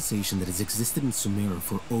organization that has existed in Sumeru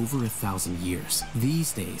for over 1,000 years.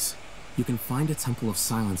 These days, you can find a Temple of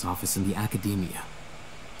Silence office in the academia.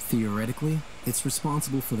 Theoretically, it's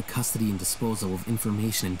responsible for the custody and disposal of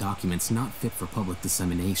information and documents not fit for public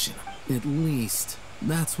dissemination. At least,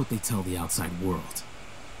 that's what they tell the outside world.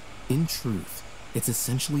 In truth, it's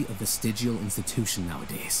essentially a vestigial institution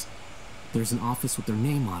nowadays. There's an office with their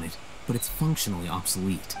name on it, but it's functionally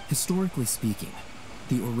obsolete. Historically speaking,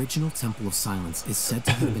 the original Temple of Silence is said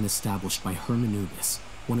to have been established by Hermanubis,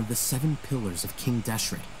 one of the 7 pillars of King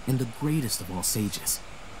Deshret, and the greatest of all sages.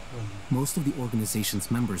 Most of the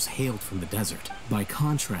organization's members hailed from the desert. By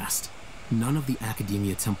contrast, none of the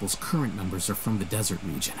Academia Temple's current members are from the desert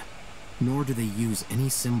region, nor do they use any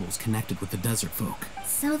symbols connected with the desert folk.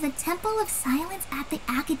 So the Temple of Silence at the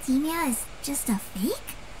Academia is just a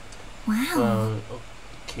fake? Wow. Well,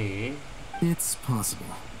 okay. It's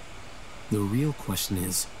possible. The real question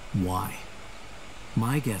is, why?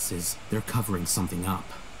 My guess is they're covering something up.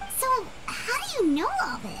 So, how do you know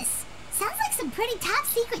all this? Sounds like some pretty top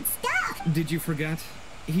secret stuff. Did you forget?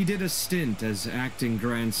 He did a stint as acting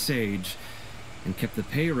Grand Sage, and kept the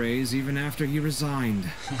pay raise even after he resigned.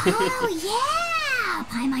 Oh, yeah!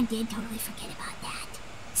 Paimon did totally forget about that.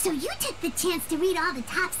 So you took the chance to read all the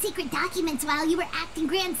top secret documents while you were acting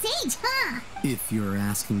Grand Sage, huh? If you're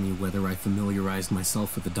asking me whether I familiarized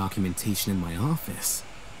myself with the documentation in my office,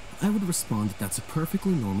 I would respond that that's a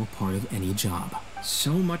perfectly normal part of any job.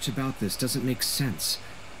 So much about this doesn't make sense.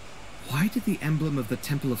 Why did the emblem of the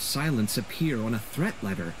Temple of Silence appear on a threat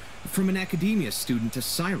letter from an Academia student to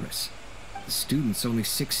Cyrus? The student's only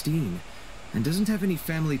 16, and doesn't have any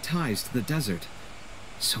family ties to the desert.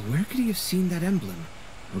 So where could he have seen that emblem?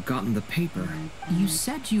 Or gotten the paper? You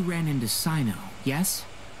said you ran into Cyno, yes?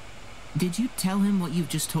 Did you tell him what you've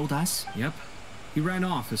just told us? Yep. He ran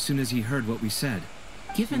off as soon as he heard what we said.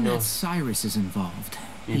 Given No. that Cyrus is involved,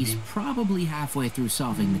 he's probably halfway through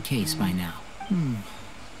solving the case by now.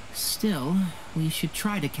 Still, we should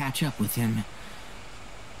try to catch up with him.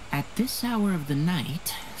 At this hour of the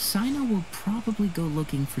night, Cyno will probably go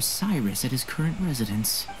looking for Cyrus at his current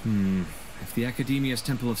residence. If the Academia's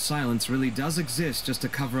Temple of Silence really does exist just to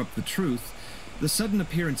cover up the truth, the sudden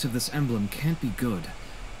appearance of this emblem can't be good.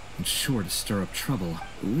 It's sure to stir up trouble.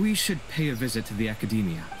 We should pay a visit to the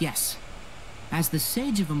Academia. Yes. As the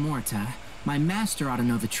Sage of Amorta, my master ought to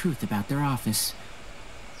know the truth about their office.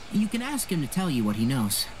 You can ask him to tell you what he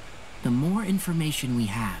knows. The more information we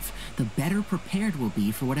have, the better prepared we'll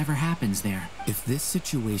be for whatever happens there. If this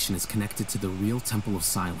situation is connected to the real Temple of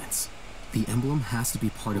Silence, the emblem has to be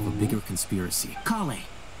part of a bigger conspiracy. Kale,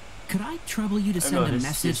 could I trouble you to I know, send a this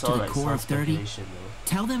message is to all the like core of some 30? speculation, though.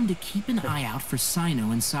 Tell them to keep an eye out for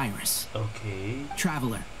Cyno and Cyrus. Okay.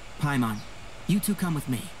 Traveler, Paimon, you two come with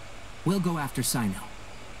me. We'll go after Cyno.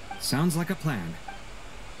 Sounds like a plan.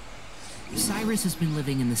 Cyrus has been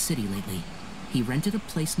living in the city lately. He rented a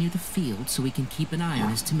place near the field so we can keep an eye on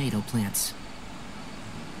his tomato plants.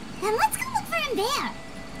 Then let's go look for him there.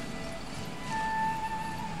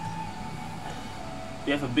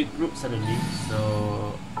 We have a big group suddenly,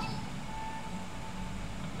 so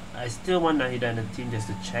I still want Nahida and the team just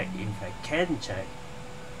to check if I can check.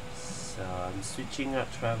 So I'm switching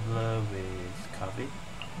out Traveler with Kabe.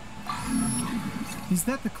 Is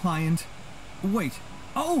that the client? Wait.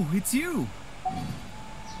 Oh, it's you!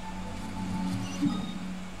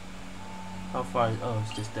 How far is, oh,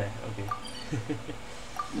 it's just there, okay.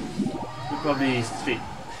 We're probably straight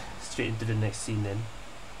into the next scene then.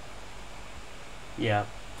 Yeah.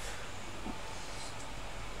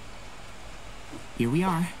 Here we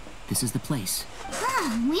are. This is the place.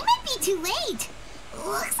 We might be too late.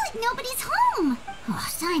 Looks like nobody's home. Oh,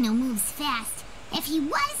 Cyno moves fast. If he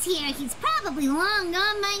was here, he's probably long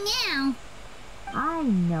gone by now. I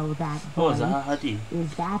know that Oh, voice. Zaha Hadid.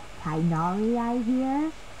 Is that Kainari I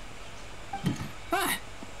hear? Ah!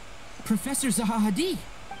 Professor Zaha Hadid!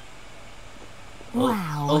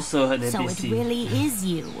 Wow. Also an So NPC. it really is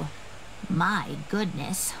you. My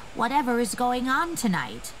goodness. Whatever is going on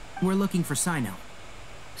tonight? We're looking for Cyno.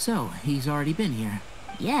 So, he's already been here.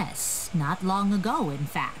 Yes, not long ago, in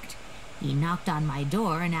fact. He knocked on my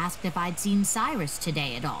door and asked if I'd seen Cyrus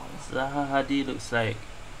today at all. Zaha Hadid looks like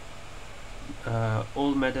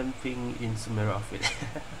old Madam Ping in Sumeru outfit.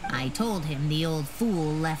 I told him the old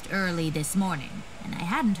fool left early this morning, and I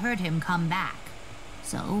hadn't heard him come back.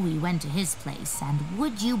 So we went to his place, and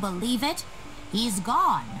would you believe it? He's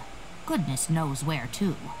gone. Goodness knows where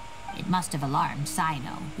to. It must have alarmed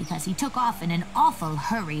Cyno, because he took off in an awful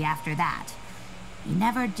hurry after that. He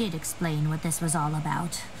never did explain what this was all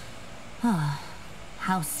about.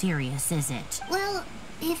 How serious is it? Well,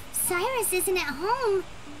 if Cyrus isn't at home...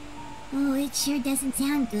 Oh, it sure doesn't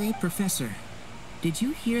sound good. Professor, did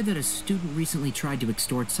you hear that a student recently tried to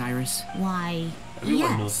extort Cyrus? Why,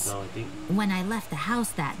 Everyone knows yes. now, I think. When I left the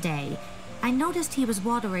house that day, I noticed he was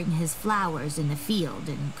watering his flowers in the field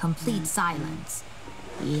in complete silence.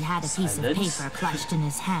 He had a piece of Silence? paper clutched in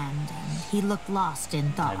his hand, and he looked lost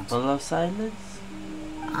in thought. Temple of Silence?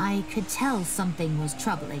 I could tell something was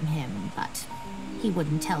troubling him, but he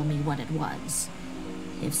wouldn't tell me what it was.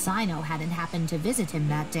 If Cyno hadn't happened to visit him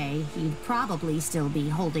that day, he'd probably still be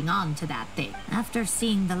holding on to that thing. After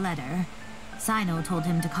seeing the letter, Cyno told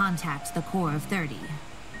him to contact the Corps of 30,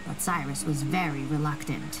 but Cyrus was very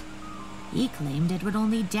reluctant. He claimed it would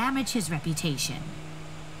only damage his reputation.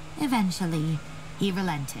 Eventually, he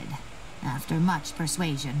relented, after much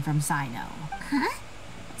persuasion from Cyno. Huh?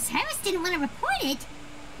 Cyrus didn't want to report it?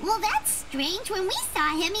 Well, that's strange. When we saw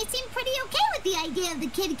him, he seemed pretty okay with the idea of the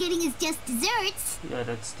kid getting his just desserts. Yeah,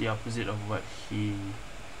 that's the opposite of what he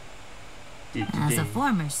did today. As a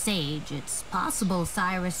former sage, it's possible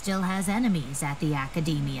Cyrus still has enemies at the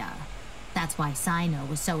Academia. That's why Cyno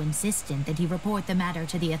was so insistent that he report the matter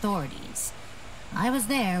to the authorities. I was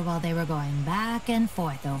there while they were going back and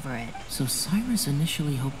forth over it. So Cyrus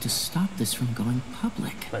initially hoped to stop this from going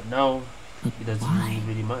public. But now, But he doesn't why?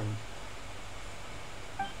 really mind.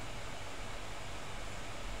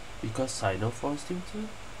 Because Cyno forced him to?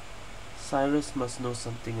 Cyrus must know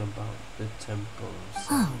something about the Temple of Oh,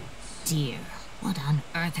 Silence. dear. What on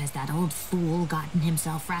earth has that old fool gotten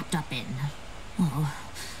himself wrapped up in? Oh,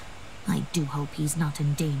 I do hope he's not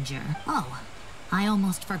in danger. Oh, I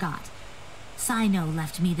almost forgot. Cyno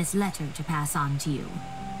left me this letter to pass on to you.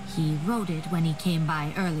 He wrote it when he came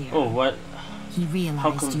by earlier. Oh, what? He realized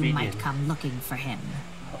you convenient. might come looking for him.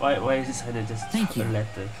 Why is this Cyno just Thank you. a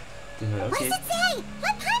letter to her? What's Okay. it say?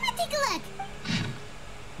 Let Paimon take a look.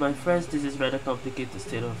 My friends, this is rather complicated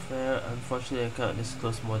state of affair. Unfortunately, I cannot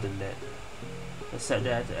disclose more than that. Except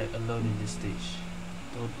that I have to act alone in this stage.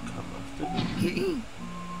 Don't come after me.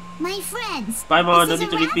 My friends. Paimon, this don't is need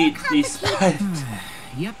to a rather repeat, please. complicated-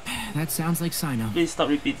 Yep, that sounds like Cyno. Please stop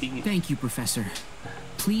repeating it. Thank you, Professor.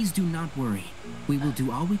 Please do not worry. We will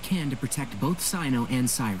do all we can to protect both Cyno and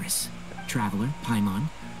Cyrus. Traveler, Paimon,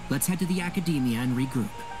 let's head to the Academia and regroup.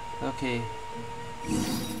 Okay.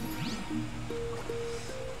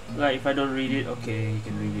 Like, if I don't read it, okay, you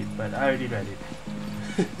can read it, but I already read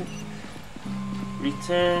it.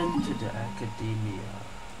 Return to the Academia.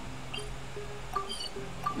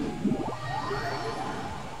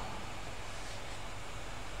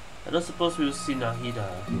 I don't suppose we'll see Nahida.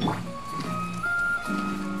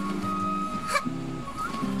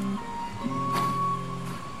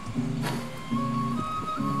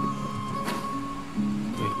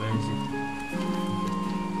 Wait, where is it?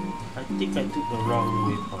 I think I took the wrong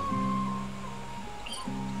waypoint.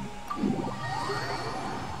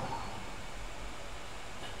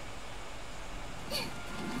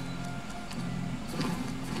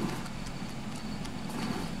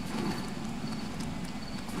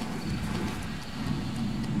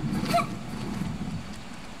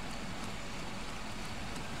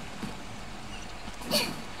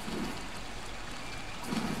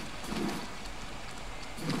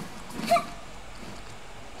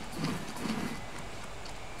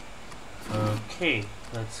 Okay,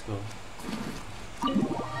 let's go.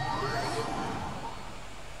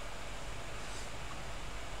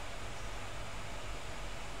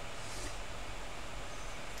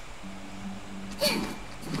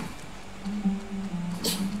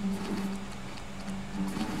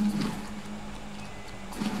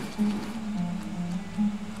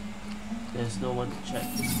 there's no one to check.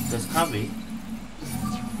 There's Kami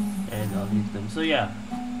and al-haitham. So yeah,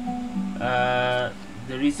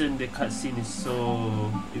 the reason the cutscene is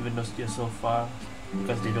so, even though you're so far,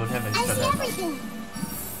 because they don't have extra dialogue.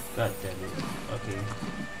 God damn it. Okay.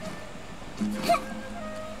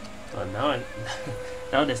 Well,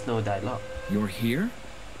 now there's no dialogue. You're here?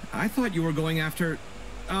 I thought you were going after...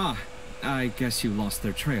 Ah, I guess you lost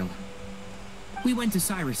their trail. We went to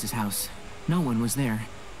Cyrus's house. No one was there.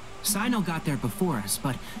 Cyno got there before us,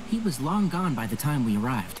 but he was long gone by the time we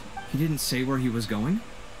arrived. He didn't say where he was going?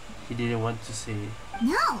 He didn't want to say.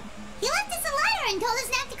 No! He left us a letter and told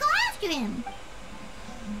us not to go after him!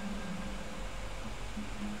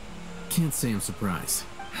 Can't say I'm surprised.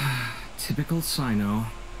 Typical Cyno.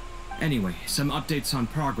 Anyway, some updates on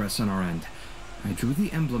progress on our end. I drew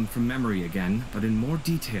the emblem from memory again, but in more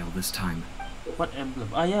detail this time. What emblem?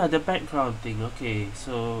 Ah yeah, the background thing. Okay,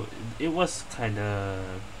 so it was kinda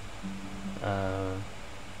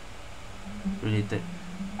related.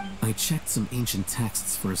 I checked some ancient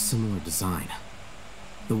texts for a similar design.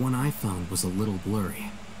 The one I found was a little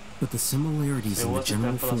blurry, but the similarities in the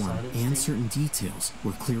general form and certain details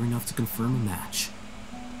were clear enough to confirm a match.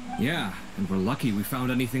 Yeah, and we're lucky we found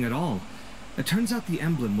anything at all. It turns out the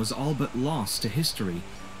emblem was all but lost to history.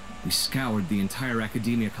 We scoured the entire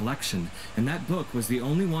Academia collection, and that book was the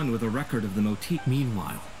only one with a record of the motif.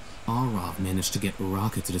 Meanwhile, Arav managed to get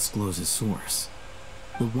Uraka to disclose his source.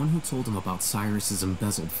 The one who told him about Cyrus's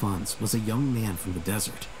embezzled funds was a young man from the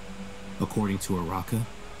desert. According to Uraka,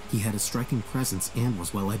 he had a striking presence and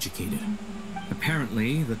was well educated.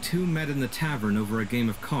 Apparently, the two met in the tavern over a game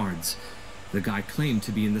of cards. The guy claimed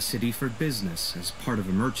to be in the city for business, as part of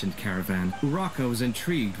a merchant caravan. Uraka was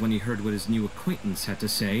intrigued when he heard what his new acquaintance had to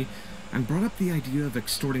say, and brought up the idea of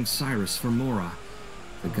extorting Cyrus for Mora.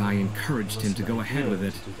 The guy encouraged him to go ahead with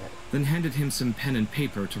it, then handed him some pen and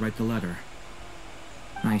paper to write the letter.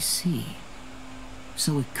 I see.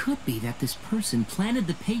 So it could be that this person planted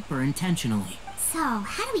the paper intentionally. So,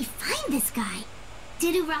 how do we find this guy?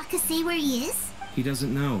 Did Uraka say where he is? He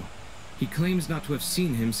doesn't know. He claims not to have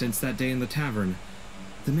seen him since that day in the tavern.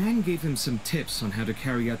 The man gave him some tips on how to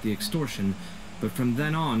carry out the extortion, but from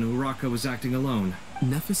then on, Uraka was acting alone.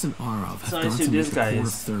 Nephis and Arav have gone to meet the Core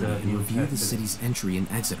of 30 and review the city's entry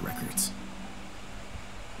and exit records.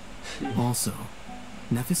 Also,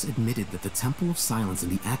 Nephis admitted that the Temple of Silence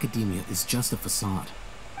in the Academia is just a facade.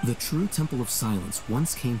 The true Temple of Silence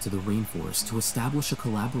once came to the rainforest to establish a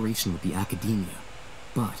collaboration with the Academia,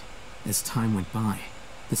 but as time went by,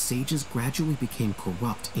 the sages gradually became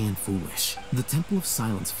corrupt and foolish. The Temple of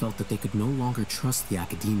Silence felt that they could no longer trust the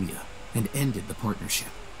Academia and ended the partnership.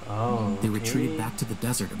 Oh, They retreated back to the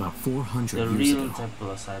desert about 400 the years real ago.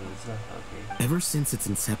 Temple of Silence. Okay. Ever since its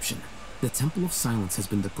inception, the Temple of Silence has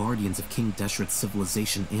been the guardians of King Deshret's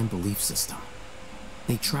civilization and belief system.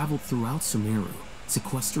 They traveled throughout Sumeru,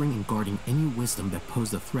 sequestering and guarding any wisdom that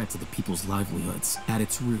posed a threat to the people's livelihoods. At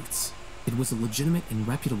its roots, it was a legitimate and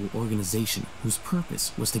reputable organization whose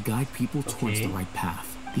purpose was to guide people towards the right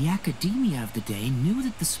path. The Academia of the day knew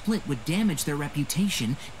that the split would damage their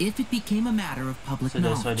reputation if it became a matter of public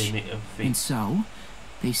knowledge. That's why they make a fake. And so,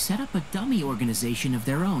 they set up a dummy organization of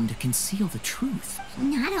their own to conceal the truth.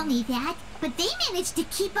 Not only that, but they managed to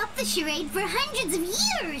keep up the charade for hundreds of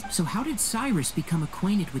years! So how did Cyrus become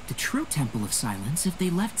acquainted with the true Temple of Silence if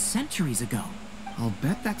they left centuries ago? I'll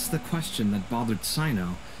bet that's the question that bothered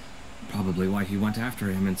Cyno. Probably why he went after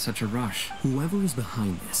him in such a rush. Whoever is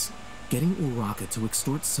behind this, getting Uraka to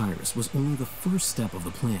extort Cyrus was only the first step of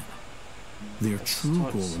the plan. Their true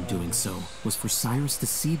goal in doing so was for Cyrus to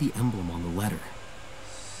see the emblem on the letter.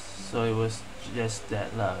 So it was just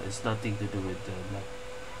that lah. It's nothing to do with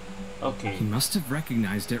the okay. He must have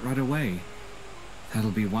recognized it right away.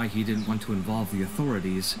 That'll be why he didn't want to involve the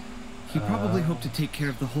authorities. He probably hoped to take care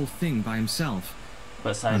of the whole thing by himself.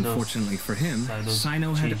 But unfortunately for him,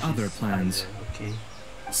 Cyno had other plans. Okay.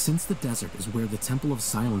 Since the desert is where the Temple of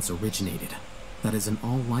Silence originated, that is in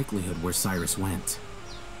all likelihood where Cyrus went.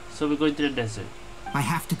 So we're going to the desert. I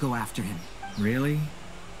have to go after him. Really?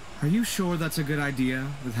 Are you sure that's a good idea,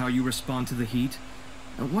 with how you respond to the heat?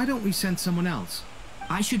 Why don't we send someone else?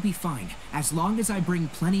 I should be fine, as long as I bring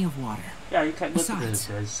plenty of water. Yeah, you can't go to the Besides,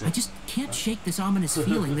 desert. I just can't shake this ominous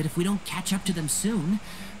feeling that if we don't catch up to them soon...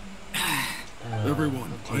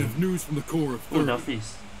 Everyone, I have news from the Core of 30.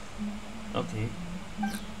 Nafis. Okay.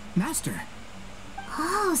 Master.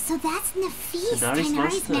 Oh, so that's Nafis,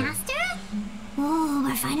 Tighnari's master? Oh,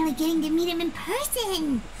 we're finally getting to meet him in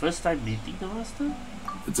person! First time meeting the master?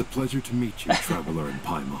 It's a pleasure to meet you, traveler in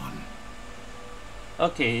Paimon.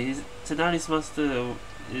 Okay, Tighnari's master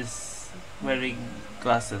is wearing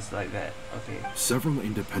glasses like that. Okay. Several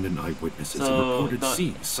independent eyewitnesses So, have reported not-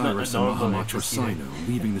 seeing not Cyrus a and normal Mahamatra NPC then. Cyno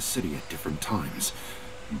leaving the city at different times.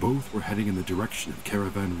 Both were heading in the direction of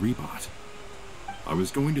Caravan Rebat. I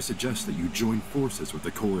was going to suggest that you join forces with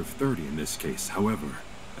the Corps of 30 in this case. However,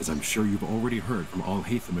 as I'm sure you've already heard from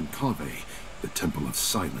al-haitham and Kaveh, the Temple of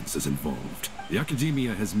Silence is involved. The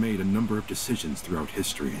Academia has made a number of decisions throughout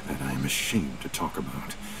history that I am ashamed to talk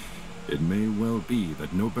about. It may well be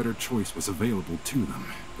that no better choice was available to them,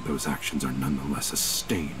 but those actions are nonetheless a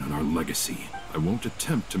stain on our legacy. I won't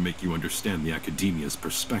attempt to make you understand the Academia's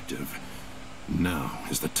perspective. Now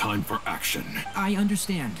is the time for action. I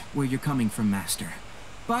understand where you're coming from, Master.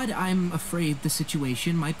 But I'm afraid the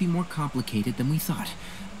situation might be more complicated than we thought.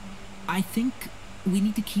 I think we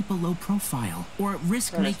need to keep a low profile, or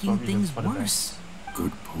risk That is making probably things for the worse. best.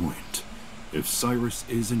 Good point. If Cyrus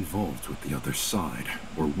is involved with the other side,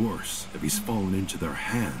 or worse, if he's fallen into their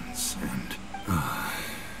hands, and...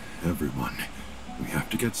 everyone, we have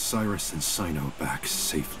to get Cyrus and Cyno back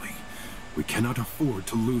safely. We cannot afford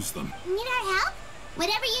to lose them. Need our help?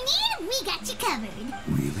 Whatever you need, we got you covered.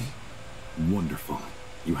 Really? Wonderful.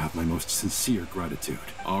 You have my most sincere gratitude.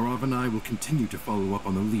 Arav and I will continue to follow up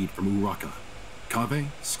on the lead from Uraka. Kaveh,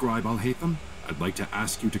 Scribe al-haitham, I'd like to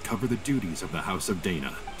ask you to cover the duties of the House of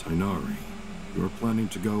Dana. Tainari, you're planning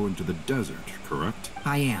to go into the desert, correct?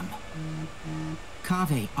 I am.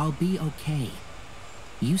 Kaveh, I'll be okay.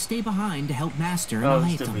 You stay behind to help Master and Oh,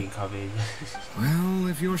 still al-haitham. being covered. Well,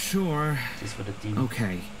 if you're sure. Just for the team.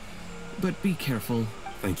 Okay. But be careful.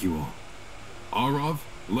 Thank you all. Arav,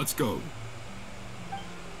 let's go.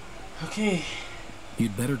 Okay.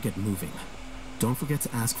 You'd better get moving. Don't forget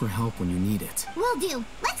to ask for help when you need it. Will do.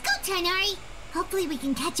 Let's go, Tainari. Hopefully we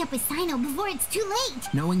can catch up with Cyno before it's too late.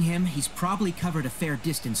 Knowing him, he's probably covered a fair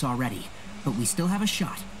distance already. But we still have a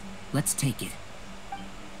shot. Let's take it.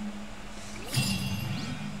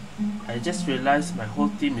 I just realized my whole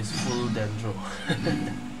team is full Dendro.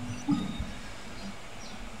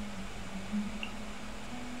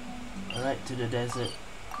 Alright, to the desert.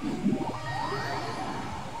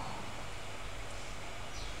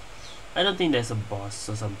 I don't think there's a boss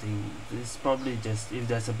or something. It's probably just, if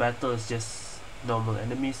there's a battle, it's just normal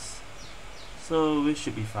enemies. So we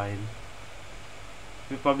should be fine.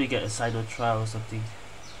 We'll probably get a Cyno trial or something.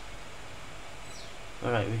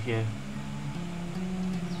 Alright, we're here.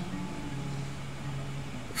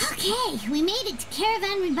 Okay, we made it to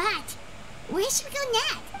Caravan Rebat. Where should we go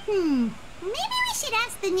next? Maybe we should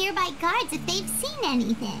ask the nearby guards if they've seen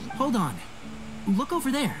anything. Hold on. Look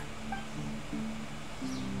over there.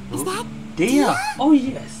 Is that Dea? Oh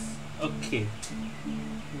yes. Okay.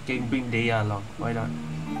 We can bring Dea along. Why not?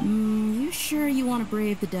 You sure you want to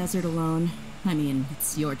brave the desert alone? I mean,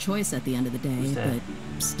 it's your choice at the end of the day, Who's that?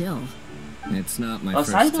 but still. It's not my Oh,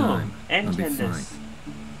 first Cyno time. and I'll be fine. Candace.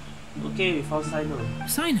 Okay, we found Cyno.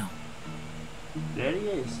 Cyno. There he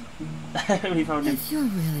is. We found him. If you're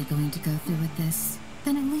really going to go through with this,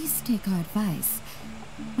 then at least take our advice.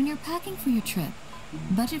 When you're packing for your trip,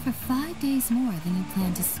 budget for 5 days more than you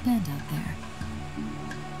plan to spend out there.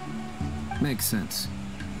 Makes sense.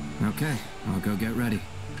 Okay, I'll go get ready.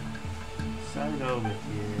 Cyno over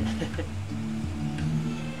here.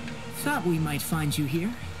 Thought we might find you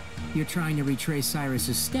here. You're trying to retrace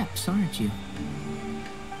Cyrus's steps, aren't you?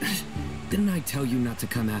 Didn't I tell you not to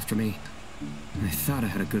come after me? I thought I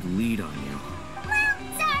had a good lead on you. Well,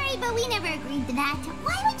 sorry, but we never agreed to that.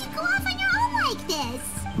 Why would you go off on your own like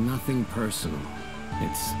this? Nothing personal.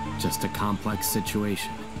 It's just a complex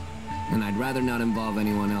situation. And I'd rather not involve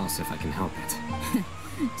anyone else if I can help it.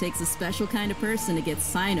 Takes a special kind of person to get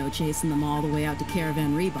Cyno chasing them all the way out to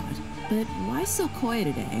Caravan Rebat. But why so coy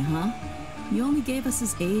today, huh? You only gave us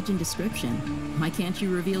his age and description. Why can't you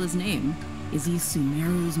reveal his name? Is he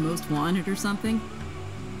Sumeru's most wanted or something?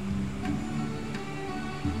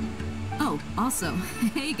 Oh, also,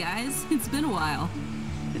 hey guys, it's been a while.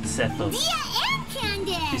 It's Sethos. Dia and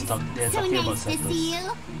Candace! They're So talking about nice to Sethos. see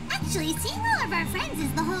you. Actually, seeing all of our friends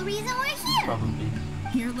is the whole reason we're here. Probably.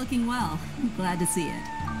 You're looking well. Glad to see it.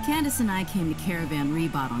 Candace and I came to Caravan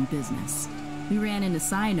Rebat on business. We ran into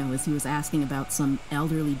Cyno as he was asking about some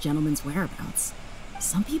elderly gentleman's whereabouts.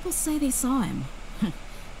 Some people say they saw him.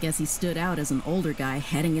 Guess he stood out as an older guy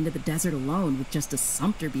heading into the desert alone with just a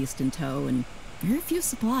sumpter beast in tow and very few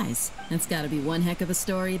supplies. That's gotta be one heck of a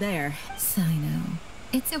story there. Cyno,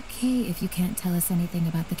 it's okay if you can't tell us anything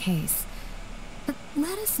about the case. But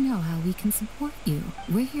let us know how we can support you.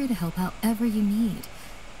 We're here to help however you need.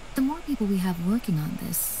 The more people we have working on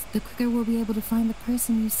this, the quicker we'll be able to find the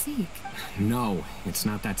person you seek. No, it's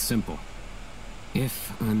not that simple.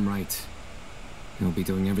 If I'm right, He'll be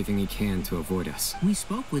doing everything he can to avoid us. We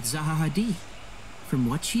spoke with Zaha Hadid. From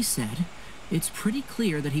what she said, it's pretty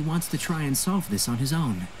clear that he wants to try and solve this on his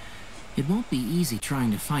own. It won't be easy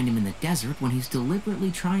trying to find him in the desert when he's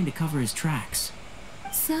deliberately trying to cover his tracks.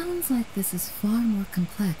 Sounds like this is far more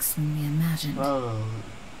complex than we imagined. Oh.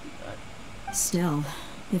 Still,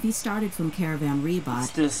 if he started from Caravan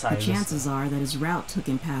Rebot, the chances are that his route took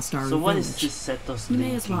him past our So what is village. this Sethos You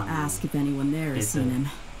may as well linking ask if anyone there has seen him.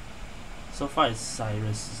 So far it's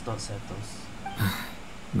Cyrus, it's not Sethos.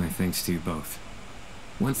 My thanks to you both.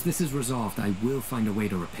 Once this is resolved, I will find a way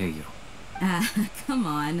to repay you. Come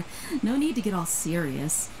on. No need to get all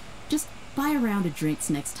serious. Just buy a round of drinks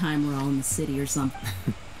next time we're all in the city or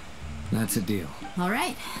something. That's a deal. All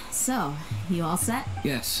right. So, you all set?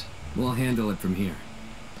 Yes, we'll handle it from here.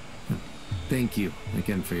 Thank you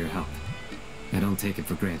again for your help. I don't take it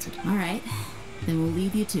for granted. All right. Then we'll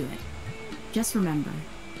leave you to it. Just remember,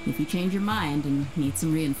 if you change your mind and need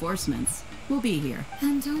some reinforcements, we'll be here.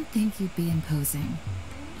 And don't think you'd be imposing.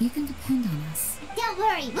 You can depend on us. Don't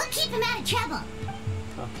worry, we'll keep him out of trouble.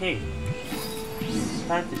 Okay.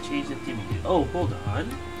 Time to change the team. Oh, hold on.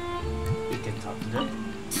 We can talk to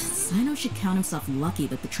them. Cyno should count himself lucky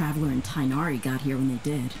that the Traveler and Tainari got here when they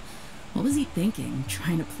did. What was he thinking,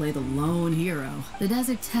 trying to play the lone hero? The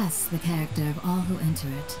desert tests the character of all who enter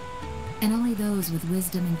it, and only those with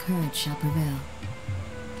wisdom and courage shall prevail.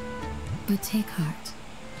 But take heart.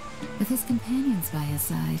 With his companions by his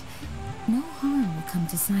side, no harm will come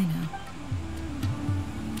to Cyno.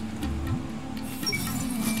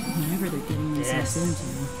 Whatever they're getting themselves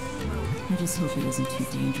into, I just hope it isn't too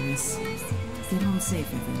dangerous. Get home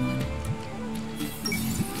safe, everyone.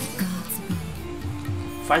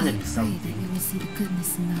 Finally I pray something. that you will see the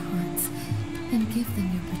goodness in their hearts and give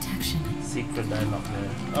them your protection. Secret dialogue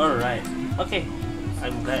there. Alright. Okay.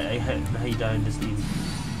 I'm glad I had Nahida in this team.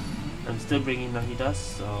 I'm still bringing Nahida,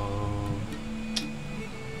 so...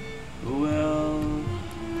 Well...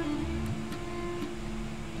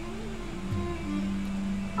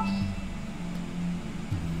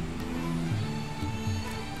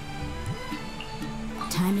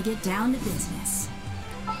 Time to get down to business.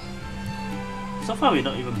 So far we're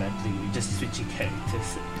not even battling, we're just switching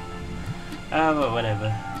characters. But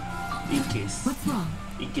whatever. In case. What's wrong?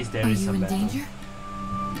 In case there Are is you some in battle. danger?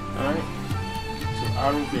 Alright. So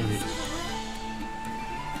our village.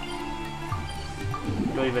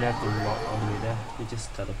 You don't even have to walk all the way there. You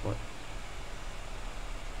just teleport.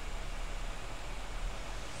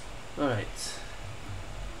 Alright.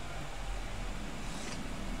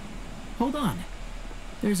 Hold on.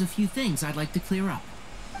 There's a few things I'd like to clear up.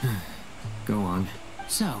 Go on.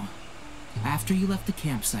 So, after you left the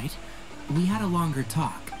campsite, we had a longer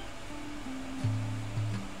talk.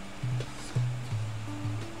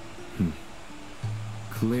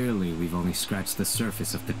 Clearly, we've only scratched the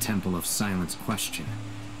surface of the Temple of Silence question.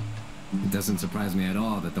 It doesn't surprise me at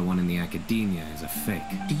all that the one in the Academia is a fake.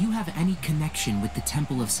 Do you have any connection with the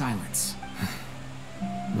Temple of Silence?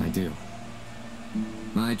 I do.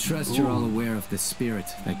 I trust you're all aware of the spirit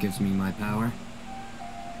that gives me my power.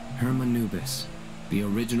 Hermanubis, the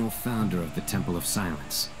original founder of the Temple of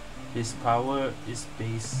Silence. His power is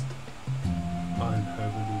based on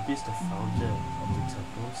Hermanubis, the founder of the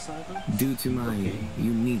Temple of Cyno? Due to my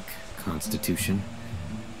unique constitution,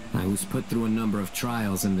 I was put through a number of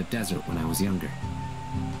trials in the desert when I was younger.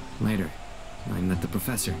 Later, I met the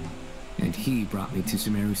professor, and he brought me to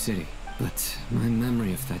Sumeru City. But my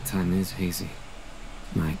memory of that time is hazy.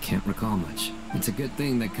 I can't recall much. It's a good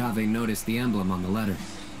thing that Kaveh noticed the emblem on the letter.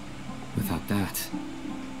 Without that,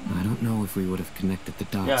 I don't know if we would have connected the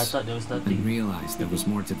dots. Yeah, I thought there was nothing. And realized there was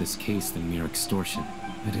more to this case than mere extortion.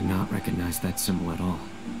 I did not recognize that symbol at all.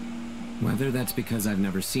 Whether that's because I've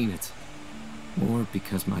never seen it, or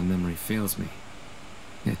because my memory fails me,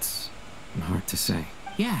 it's hard to say.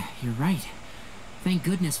 Yeah, you're right. Thank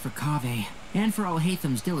goodness for Kaveh, and for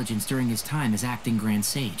al-Haytham's diligence during his time as acting Grand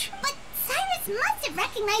Sage. But Cyrus must have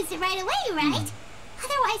recognized it right away, right?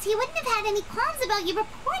 Otherwise, he wouldn't have had any qualms about you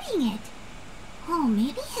reporting it. Oh,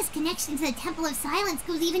 maybe his connection to the Temple of Silence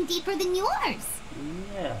goes even deeper than yours.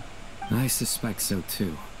 Yeah. I suspect so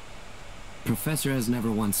too. Professor has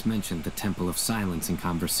never once mentioned the Temple of Silence in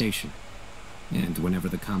conversation. And whenever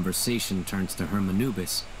the conversation turns to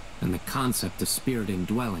Hermanubis and the concept of spirit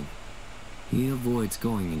indwelling, he avoids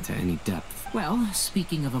going into any depth. Well,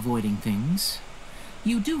 speaking of avoiding things,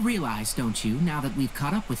 you do realize, don't you, now that we've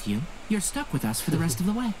caught up with you, you're stuck with us for the rest of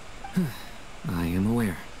the way. I am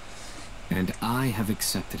aware. And I have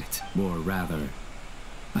accepted it. Or rather,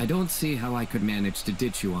 I don't see how I could manage to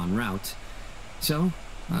ditch you en route. So,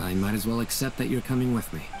 I might as well accept that you're coming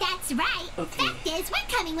with me. That's right. Okay. Fact is, we're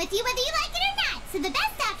coming with you whether you like it or not, so the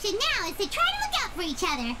best option now is to try to look out for each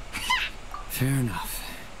other. Fair enough.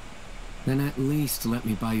 Then at least let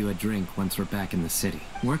me buy you a drink once we're back in the city.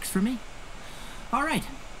 Works for me. All right,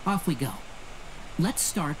 off we go. Let's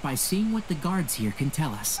start by seeing what the guards here can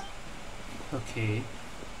tell us. Okay.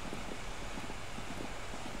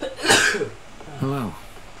 Hello.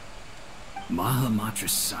 Mahamatra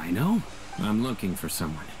Cyno? I'm looking for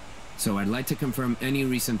someone. So I'd like to confirm any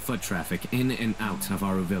recent foot traffic in and out of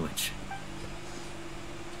Aru village.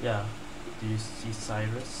 Yeah. Do you see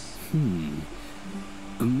Cyrus?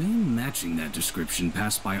 A man matching that description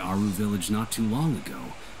passed by Aru village not too long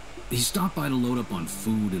ago. He stopped by to load up on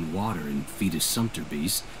food and water and feed his sumpter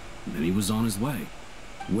beast, and then he was on his way.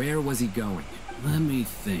 Where was he going? Let me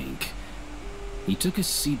think. He took a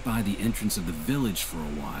seat by the entrance of the village for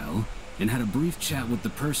a while, and had a brief chat with the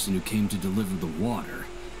person who came to deliver the water.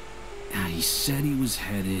 He said he was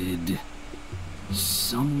headed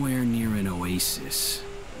somewhere near an oasis,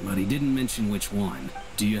 but he didn't mention which one.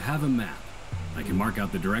 Do you have a map? I can mark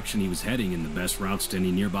out the direction he was heading and the best routes to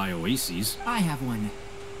any nearby oases. I have one.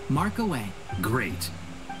 Mark away. Great.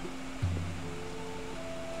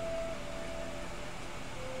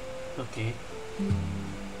 Okay.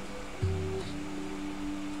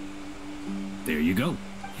 There you go.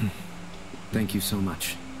 Thank you so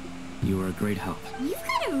much. You are a great help. You've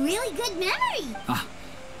got a really good memory.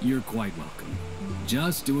 You're quite welcome.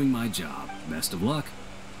 Just doing my job. Best of luck.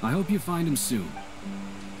 I hope you find him soon.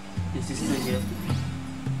 Is he still here?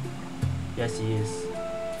 Yes, he is.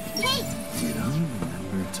 Hey! Did I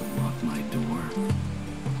remember to lock my door?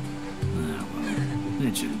 Well,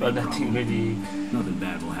 it shouldn't be a nothing problem. really. Nothing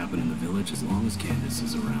bad will happen in the village as long as Candace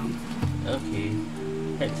is around. Okay.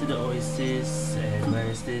 Head to the oasis, and where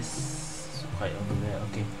is this? Quite over there.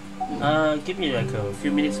 Okay. Give me like a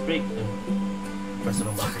few minutes break. Press the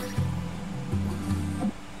wrong button.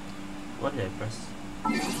 What did I press?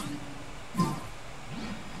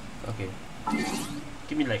 Okay.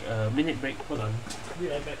 Give me like a minute break. Hold on. Be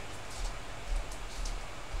right back.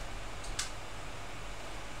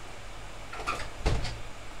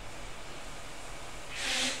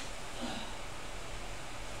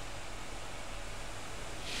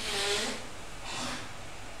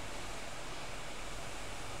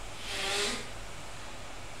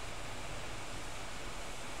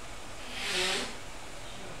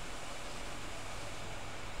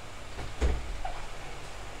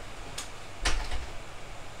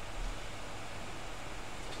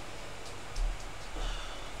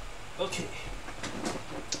 Okay.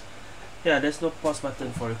 Yeah, there's no pause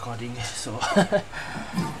button for recording, so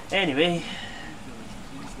anyway,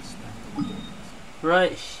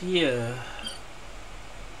 right here.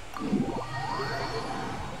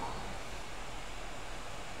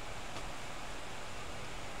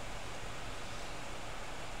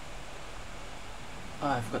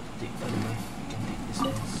 I forgot to take. Anyway, we can take this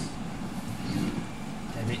one.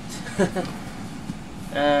 Damn it.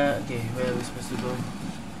 Okay, where are we supposed to go?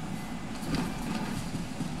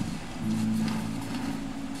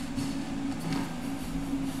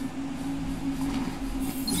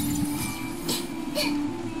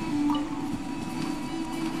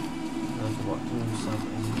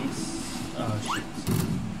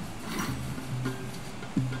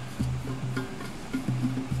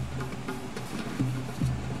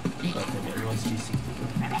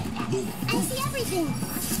 I see everything.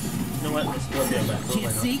 You know what? Let's go there back.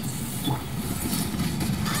 Can't see.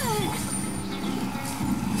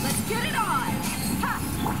 Let's get it on. Ha!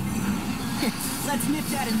 Let's nip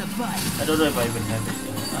that in the bud. I don't know if I even have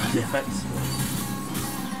artifacts.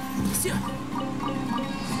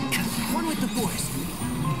 One with the force.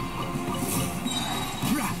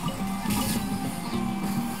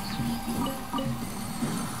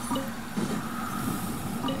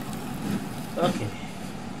 Okay.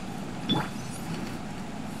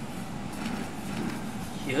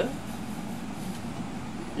 Here?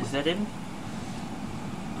 Is that him?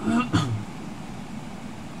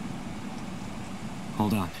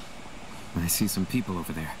 Hold on. I see some people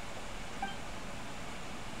over there.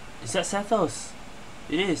 Is that Sethos?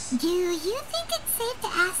 It is. Do you think it's safe to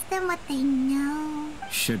ask them what they know?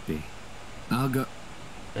 Should be. I'll go.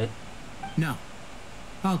 Eh? No.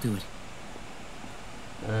 I'll do it.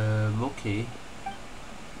 Okay.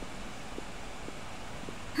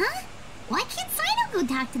 Huh? Why can't Cyno go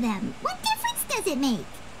talk to them? What difference does it make?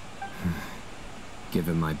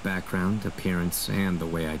 Given my background, appearance, and the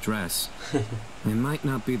way I dress, I might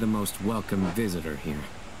not be the most welcome visitor here.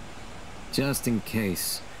 Just in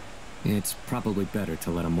case, it's probably better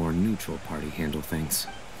to let a more neutral party handle things.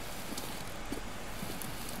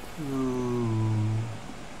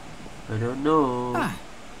 I don't know. Ah,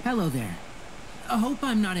 hello there. I hope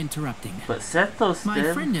I'm not interrupting. But Sethos, My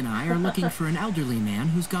friend and I are looking for an elderly man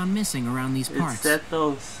who's gone missing around these parts. It's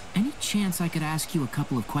Sethos. Any chance I could ask you a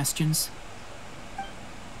couple of questions?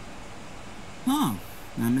 Oh,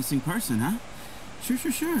 a missing person, huh? Sure.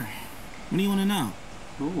 What do you want to know?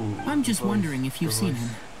 Ooh, I'm just wondering if you've seen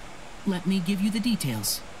him. Let me give you the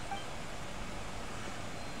details.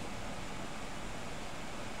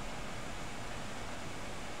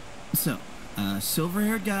 So, a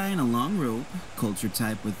silver-haired guy in a long robe, culture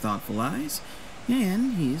type with thoughtful eyes,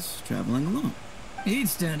 and he's traveling alone. He'd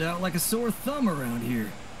stand out like a sore thumb around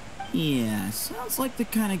here. Yeah, sounds like the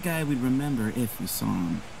kind of guy we'd remember if we saw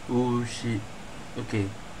him. Oh shit. Okay.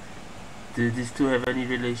 Do these two have any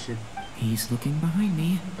relation? He's looking behind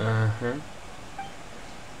me. Uh-huh.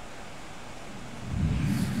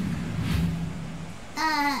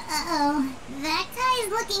 Uh-oh. That guy's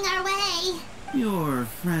looking our way. Your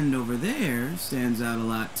friend over there stands out a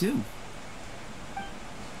lot, too.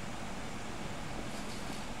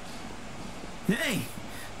 Hey,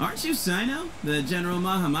 aren't you Cyno, the General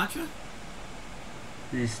Mahamatra?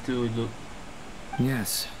 These two look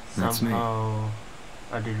Yes, that's me. somehow...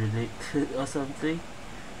 Are they related or something?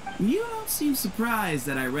 You don't seem surprised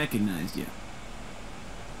that I recognized you.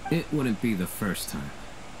 It wouldn't be the first time.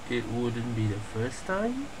 It wouldn't be the first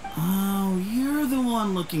time? Oh, you're the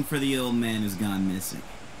one looking for the old man who's gone missing,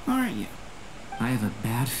 aren't you? I have a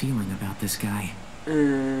bad feeling about this guy.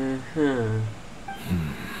 Uh-huh.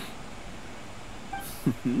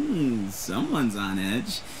 Someone's on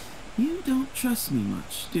edge. You don't trust me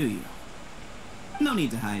much, do you? No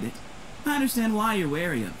need to hide it. I understand why you're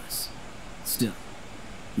wary of us. Still,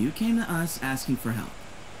 you came to us asking for help.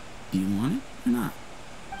 Do you want it or not?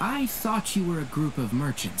 I thought you were a group of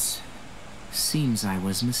merchants. Seems I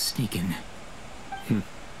was mistaken.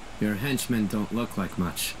 Your henchmen don't look like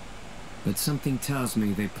much, but something tells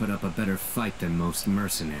me they put up a better fight than most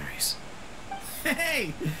mercenaries.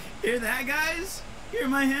 Hey! Hear that, guys? You're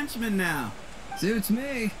my henchmen now. Suits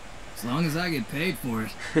me, as long as I get paid for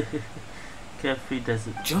it. Carefree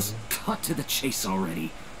doesn't... Just cut to the chase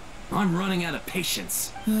already. I'm running out of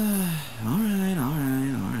patience.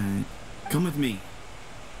 Alright. Come with me.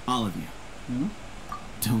 All of you. Hmm?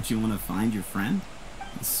 Don't you want to find your friend?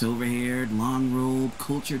 A silver-haired, long-robed,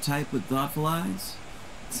 culture type with thoughtful eyes?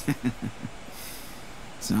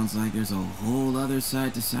 Sounds like there's a whole other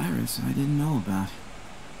side to Cyrus I didn't know about.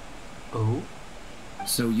 Oh?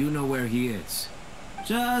 So you know where he is?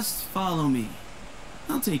 Just follow me.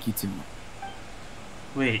 I'll take you to him.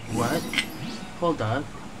 Wait, what? Hold on.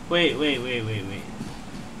 Wait. I mean...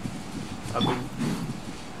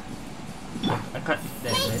 I can't...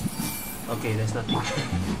 That, right? Okay, there's nothing.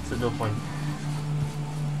 So no point.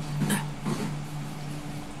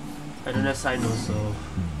 I don't have Cyno, so...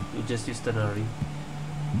 We'll just use Tanari.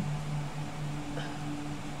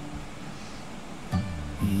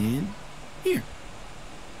 And... here.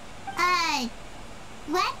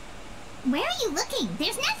 What? Where are you looking?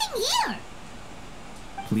 There's nothing here!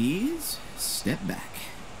 Please, step back.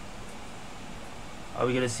 Are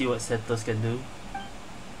we gonna see what Sethos can do?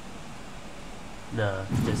 Nah,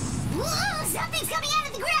 just... Whoa! Something's coming out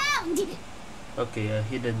of the ground! Okay, a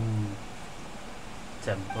hidden...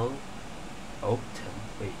 temple? Oh,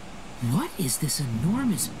 wait. What is this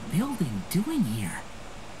enormous building doing here?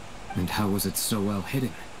 And how was it so well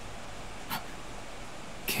hidden?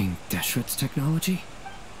 King Deshret's technology?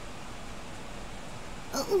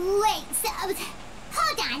 Wait, so...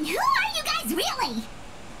 Hold on, who are you guys really?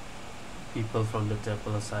 People from the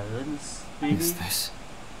Temple of Silence, maybe? Is this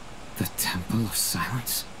the Temple of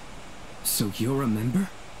Silence? So you're a member?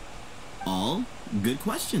 All good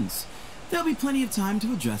questions. There'll be plenty of time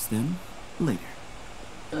to address them later.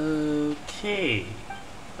 Okay.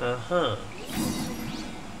 Uh-huh.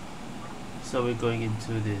 So we're going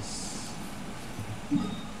into this...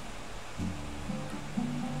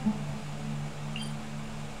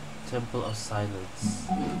 Temple of Silence.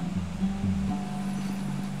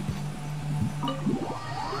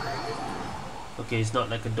 Okay, it's not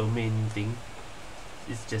like a domain thing.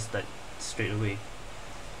 It's just like straight away.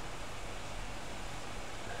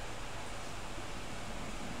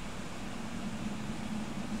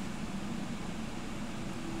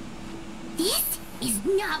 This is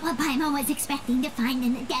not what Paimon was expecting to find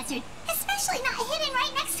in the desert, especially not hidden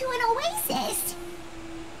right next to an oasis.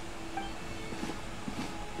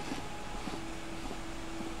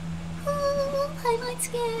 Oh, Paimon's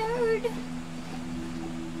scared.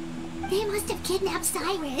 They must have kidnapped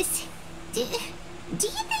Cyrus. Do you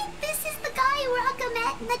think this is the guy Raka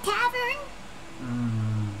met in the tavern?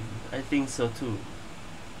 I think so too.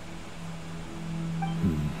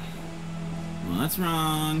 What's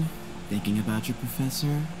wrong? thinking about your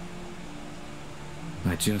professor?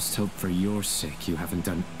 I just hope for your sake you haven't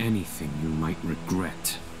done anything you might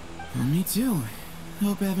regret. Well, me too.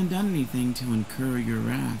 Hope I haven't done anything to incur your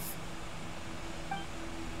wrath.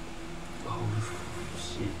 Oh,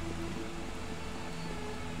 shit.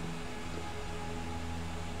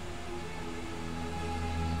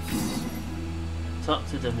 Talk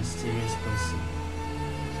to the mysterious person.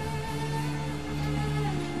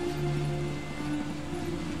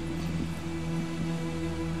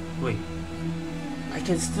 Wait, I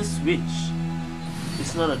can still switch.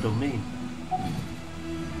 It's not a domain.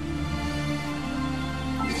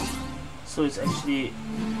 So it's actually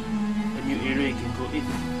a new area you can go in.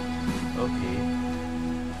 Okay.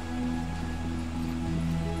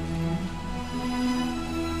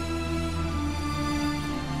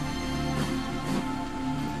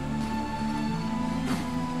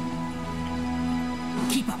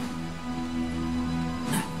 Keep up.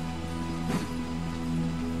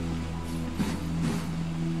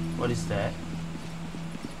 What is that?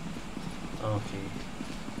 Okay.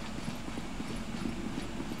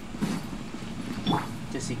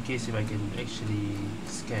 Just in case if I can actually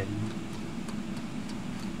scan.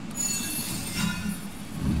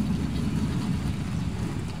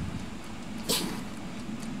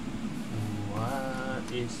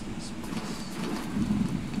 What is this place?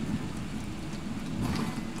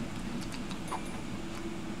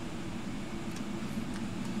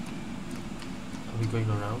 Are we going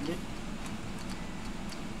around it?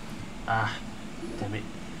 Ah, damn it.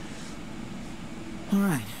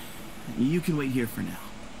 Alright, you can wait here for now.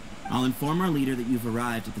 I'll inform our leader that you've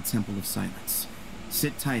arrived at the Temple of Silence.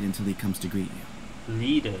 Sit tight until he comes to greet you.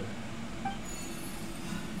 Leader?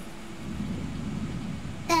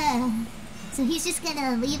 So he's just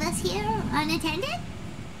gonna leave us here unattended?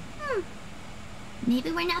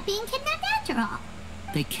 Maybe we're not being kidnapped after all.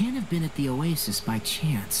 They can't have been at the oasis by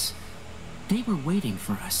chance. They were waiting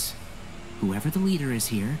for us. Whoever the leader is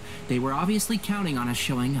here, they were obviously counting on us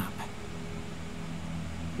showing up.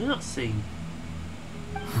 You're not saying.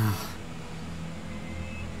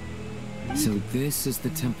 So this is the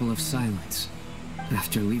Temple of Silence.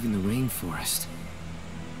 After leaving the rainforest,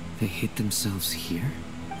 they hid themselves here?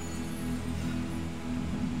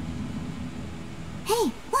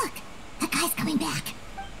 Hey, look! That guy's coming back.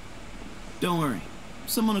 Don't worry.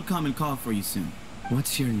 Someone will come and call for you soon.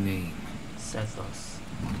 What's your name? Sethos.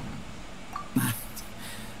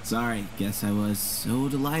 Sorry, guess I was so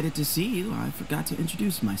delighted to see you, I forgot to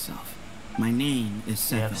introduce myself. My name is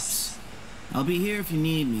Sethos. Yes. I'll be here if you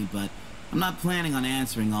need me, but I'm not planning on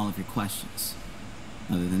answering all of your questions.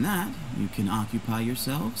 Other than that, you can occupy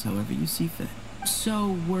yourselves however you see fit.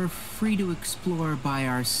 So we're free to explore by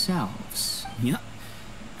ourselves? Yep.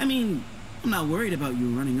 I mean, I'm not worried about you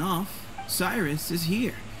running off. Cyrus is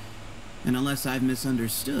here. And unless I've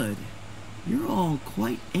misunderstood, you're all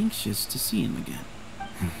quite anxious to see him again.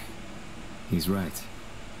 He's right.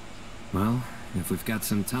 Well, if we've got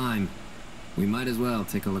some time, we might as well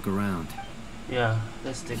take a look around. Yeah,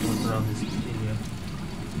 let's take a look around this area.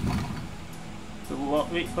 So we'll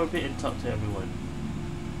wait for a bit and talk to everyone.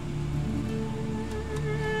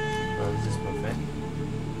 Oh, this is perfect.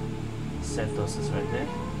 Sethos is right there.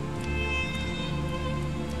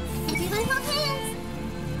 Everyone hold hands!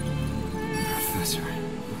 Professor.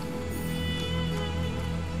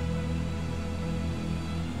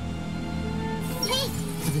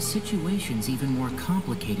 The situation's even more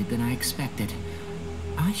complicated than I expected.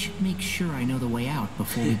 I should make sure I know the way out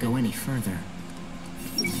before we go any further.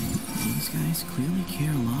 These guys clearly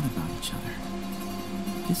care a lot about each other.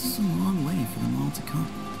 This is a long way for them all to come.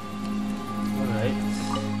 Alright.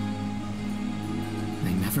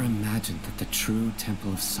 I never imagined that the true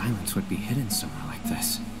Temple of Silence would be hidden somewhere like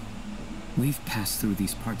this. We've passed through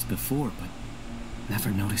these parts before, but never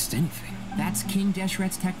noticed anything. That's King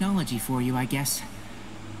Deshret's technology for you, I guess.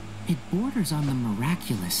 It borders on the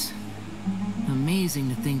miraculous. Amazing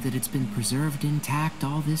to think that it's been preserved intact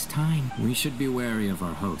all this time. We should be wary of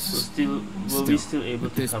our hosts. Will we still able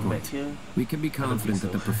at to this come point, back here? we can be confident so.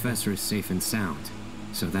 that the professor is safe and sound.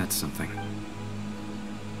 So that's something.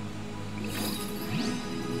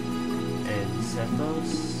 And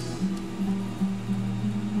Sethos?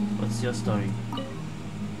 What's your story?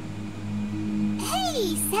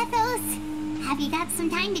 Hey, Sethos! Have you got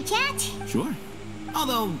some time to chat? Sure.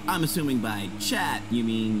 Although, I'm assuming by chat, you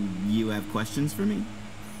mean you have questions for me?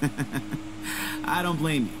 I don't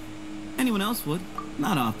blame you. Anyone else would.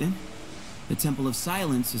 Not often. The Temple of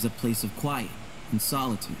Silence is a place of quiet and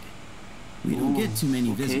solitude. We don't get too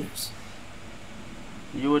many visitors.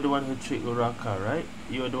 You were the one who tricked Uraka, right?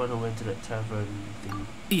 You were the one who went to that tavern thing.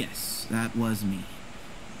 Yes, that was me.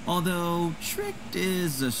 Although, tricked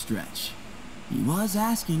is a stretch. He was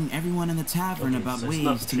asking everyone in the tavern about so it's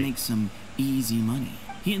not ways to trick. make some easy money.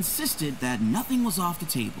 He insisted that nothing was off the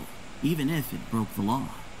table, even if it broke the law.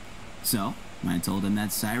 So, I told him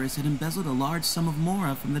that Cyrus had embezzled a large sum of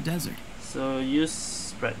mora from the desert. So you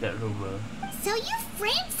spread that rumor. So you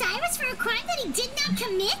framed Cyrus for a crime that he did not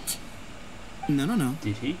commit? No.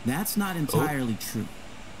 Did he? That's not entirely true.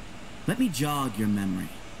 Let me jog your memory.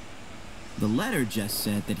 The letter just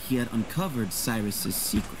said that he had uncovered Cyrus's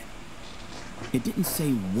secret. It didn't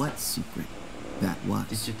say what secret that was.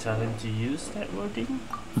 Did you tell him to use that wording?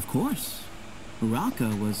 Of course.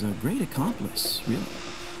 Uraka was a great accomplice, really.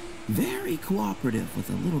 Very cooperative with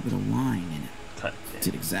a little bit of wine in it.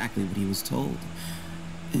 Did exactly what he was told.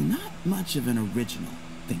 And not much of an original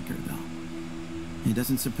thinker, though. It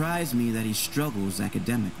doesn't surprise me that he struggles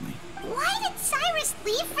academically. Why did Cyrus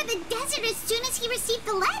leave for the desert as soon as he received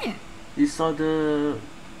the letter? You saw the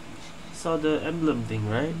emblem thing,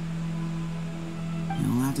 right?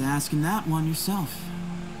 You'll have to ask him that one yourself.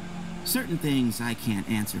 Certain things I can't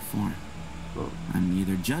answer for him. Oh. I'm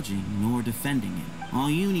neither judging nor defending him. All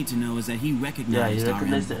you need to know is that he recognized he our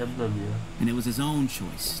recognized emblem, the emblem, yeah. and it was his own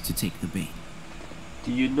choice to take the bait.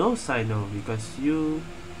 Do you know Cyno? Because you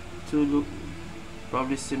two look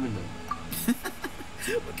probably similar.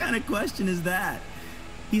 What kind of question is that?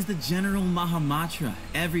 He's the General Mahamatra.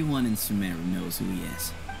 Everyone in Sumeru knows who he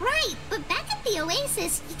is. Right, but back at the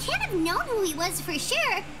Oasis, you can't have known who he was for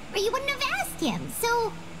sure, or you wouldn't have asked him.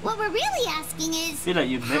 So, what we're really asking is, Feel like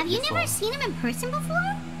you've met have you before. never seen him in person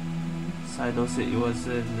before? Cyno said it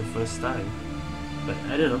wasn't the first time. But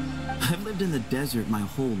I don't know. I've lived in the desert my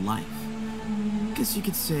whole life. Guess you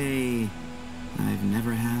could say I've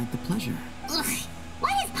never had the pleasure. Ugh,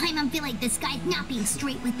 why does Paimon feel like this guy's not being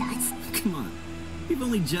straight with us? Come on, we've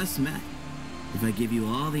only just met. If I give you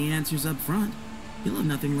all the answers up front, you'll have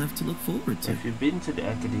nothing left to look forward to. Have you been to the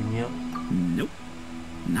academia? Nope,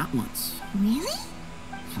 not once. Really?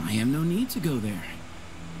 I have no need to go there.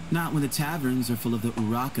 Not when the taverns are full of the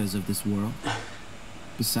Urakas of this world.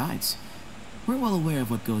 Besides, we're well aware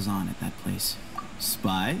of what goes on at that place.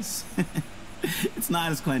 Spies? It's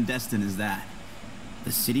not as clandestine as that.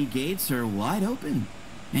 The city gates are wide open.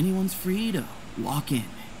 Anyone's free to walk in.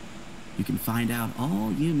 You can find out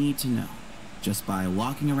all you need to know just by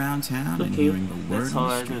walking around town and hearing the word that's all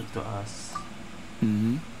on I the street. need to ask.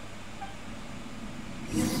 Mm-hmm.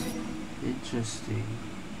 Interesting.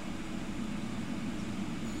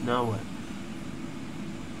 Now what?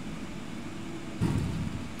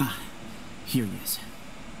 Ah, here he is.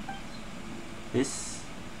 This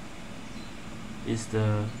is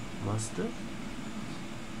the master?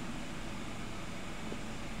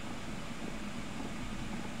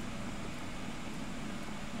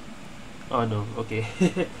 Oh no, okay.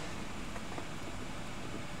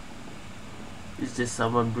 It's just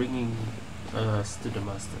someone bringing us to the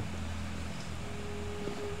master.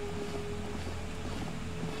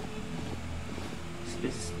 This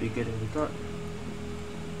place is bigger than we thought.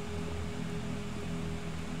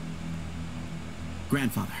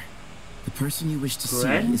 Grandfather, the person you wish to see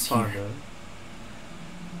is here. Grandfather?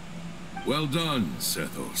 Well done,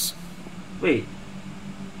 Sethos. Wait,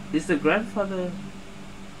 is the grandfather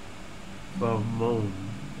from Moon?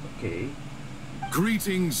 Okay.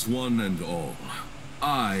 Greetings, one and all.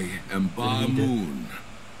 I am Ba Moon,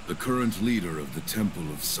 the current leader of the Temple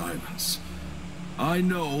of Silence. I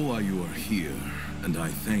know why you are here, and I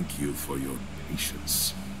thank you for your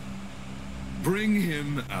patience. Bring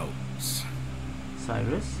him out.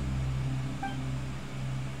 Cyrus?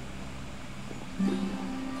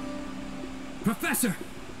 Professor!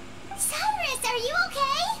 Cyrus, are you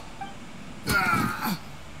okay?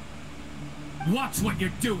 Watch what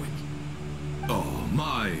you're doing! Oh,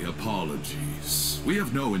 my apologies. We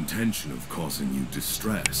have no intention of causing you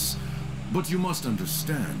distress. But you must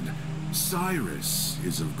understand, Cyrus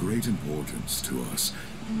is of great importance to us.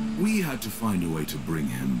 We had to find a way to bring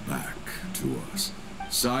him back to us.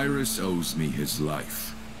 Cyrus owes me his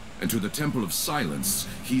life, and to the Temple of Silence,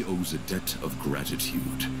 he owes a debt of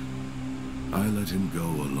gratitude. I let him go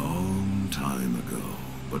a long time ago,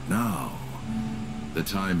 but now, the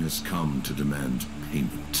time has come to demand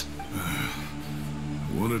payment. I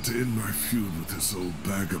wanted to end my feud with this old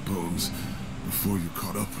bag of bones before you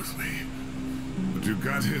caught up with me. But you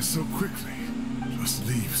got here so quickly. Just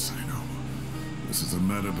leave, Cyno. This is a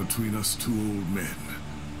matter between us two old men.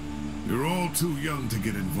 You're all too young to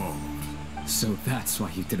get involved. So that's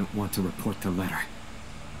why you didn't want to report the letter.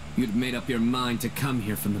 You'd made up your mind to come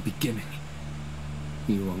here from the beginning.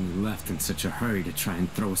 You only left in such a hurry to try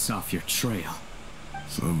and throw us off your trail.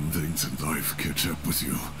 Some things in life catch up with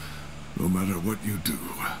you. No matter what you do,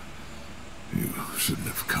 you shouldn't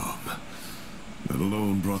have come. Let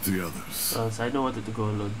alone brought the others. So I don't wanted to go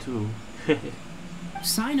alone too.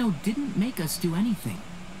 Cyno didn't make us do anything.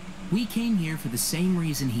 We came here for the same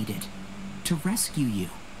reason he did. To rescue you.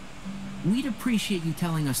 We'd appreciate you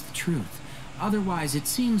telling us the truth. Otherwise, it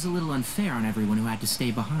seems a little unfair on everyone who had to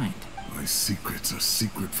stay behind. My secrets are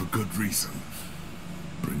secret for good reason.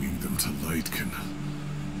 Bringing them to light can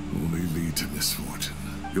only lead to misfortune.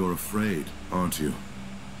 You're afraid, aren't you?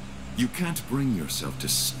 You can't bring yourself to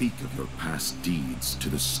speak of your past deeds to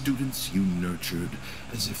the students you nurtured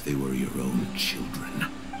as if they were your own children.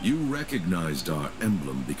 You recognized our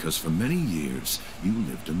emblem because for many years you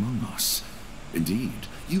lived among us. Indeed,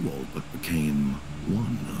 you all but became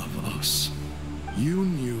one of us. You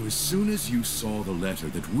knew as soon as you saw the letter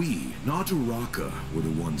that we, not Uraka, were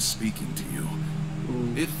the ones speaking to you.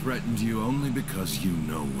 It threatened you only because you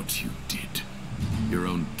know what you did. Your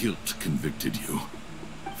own guilt convicted you.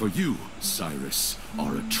 For you, Cyrus,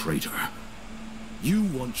 are a traitor. You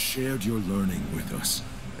once shared your learning with us,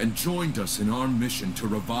 and joined us in our mission to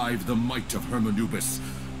revive the might of Hermanubis,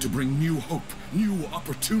 to bring new hope, new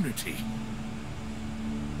opportunity.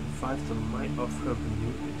 Revive the might of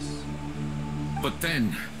Hermanubis. But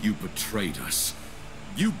then, you betrayed us.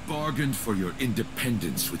 You bargained for your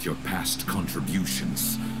independence with your past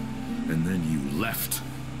contributions. And then you left,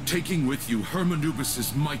 taking with you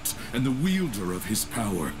Hermanubis' might and the wielder of his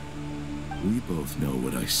power. We both know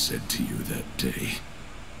what I said to you that day.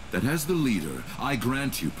 That as the leader, I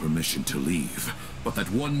grant you permission to leave, but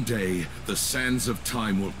that one day, the sands of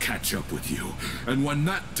time will catch up with you. And when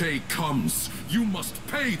that day comes, you must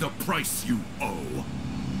pay the price you owe.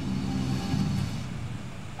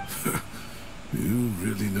 You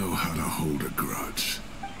really know how to hold a grudge.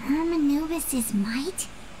 Hermanubis' might?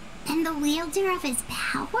 And the wielder of his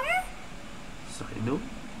power? Cyno?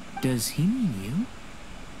 Does he mean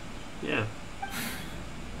you? Yeah.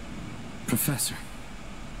 Professor,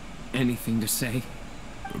 anything to say?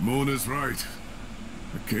 The moon is right.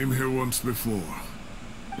 I came here once before.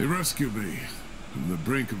 He rescued me from the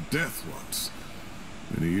brink of death once,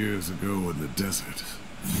 many years ago in the desert.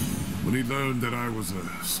 When he learned that I was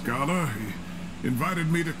a scholar, he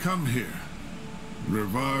invited me to come here and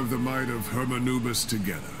revive the might of Hermanubis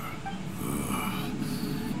together.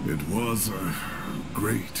 It was a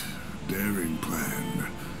great, daring plan,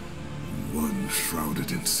 one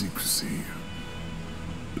shrouded in secrecy.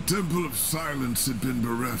 The Temple of Silence had been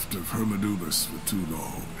bereft of Hermanubis for too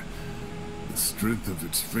long. The strength of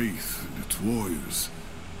its faith and its warriors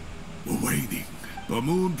were waning.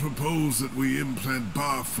 Bamoon proposed that we implant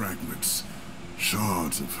bar fragments,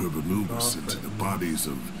 shards of Hermanubis, into the bodies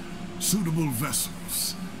of suitable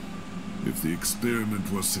vessels. If the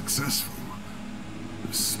experiment was successful,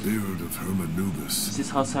 the spirit of Hermanubis Is this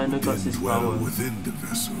how Cyno got his dwell power? within the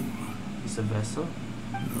vessel. He's a vessel?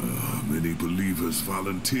 Many believers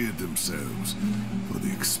volunteered themselves for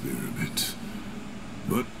the experiment.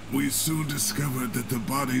 But we soon discovered that the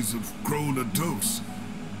bodies of grown adults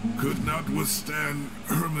could not withstand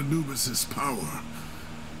Hermanubis' power.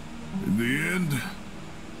 In the end,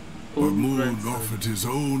 Bamoon offered his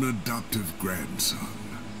own adoptive grandson.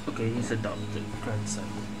 Okay, his adopted grandson.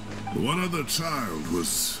 One other child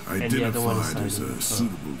was And the other one is identified as Cyno. a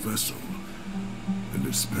suitable vessel, and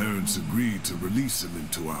his parents agreed to release him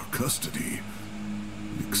into our custody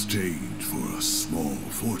in exchange for a small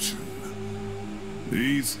fortune.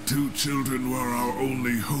 These two children were our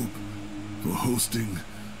only hope for hosting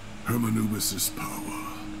Hermanubis'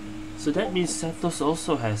 power. So that means Sethos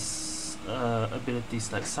also has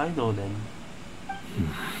abilities like Cyno then.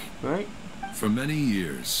 Right? For many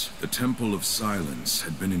years, the Temple of Silence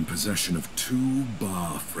had been in possession of 2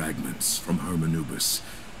 Ba fragments from Hermanubis.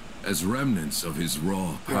 As remnants of his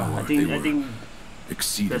raw power, I think they were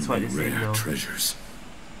that's why exceedingly they say rare no. treasures.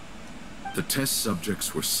 The test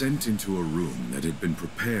subjects were sent into a room that had been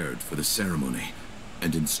prepared for the ceremony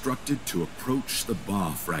and instructed to approach the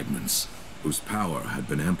Ba fragments, whose power had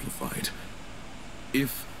been amplified.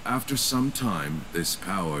 If, after some time, this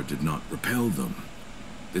power did not repel them,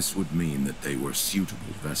 this would mean that they were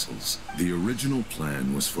suitable vessels. The original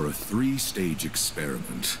plan was for a 3-stage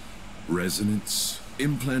experiment: resonance,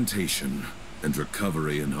 implantation, and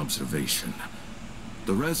recovery and observation.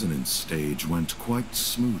 The resonance stage went quite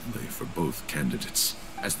smoothly for both candidates.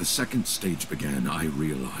 As the second stage began, I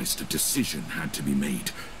realized a decision had to be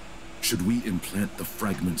made. Should we implant the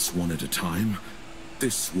fragments one at a time?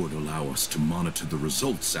 This would allow us to monitor the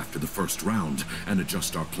results after the first round and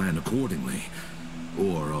adjust our plan accordingly.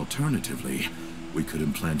 Or alternatively, we could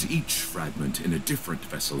implant each fragment in a different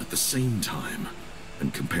vessel at the same time.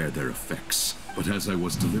 and compare their effects. But as I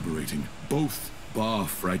was deliberating, both Ba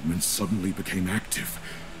fragments suddenly became active.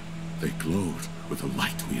 They glowed with a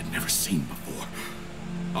light we had never seen before.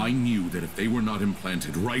 I knew that if they were not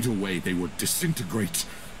implanted right away, they would disintegrate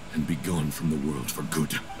and be gone from the world for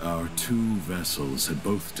good. Our two vessels had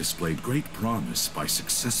both displayed great promise by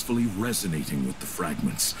successfully resonating with the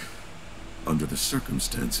fragments. Under the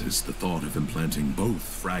circumstances, the thought of implanting both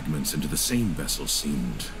fragments into the same vessel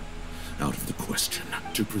seemed out of the question.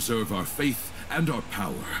 To preserve our faith and our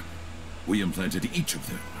power, we implanted each of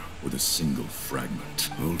them with a single fragment.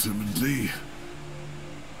 Ultimately,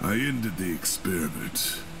 I ended the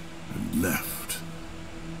experiment and left,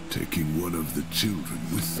 taking one of the children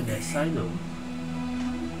with me. Yes, I know.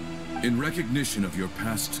 In recognition of your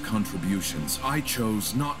past contributions, I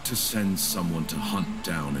chose not to send someone to hunt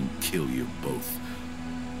down and kill you both.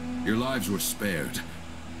 Your lives were spared,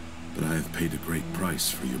 but I have paid a great price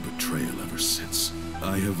for your betrayal ever since.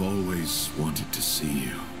 I have always wanted to see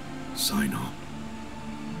you, Cyno.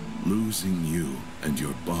 Losing you and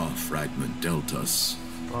your Ba fragment dealt us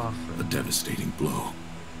a devastating blow.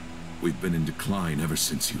 We've been in decline ever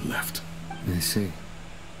since you left. I see.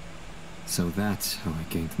 So that's how I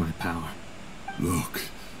gained my power. Look,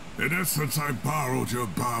 in essence, I borrowed your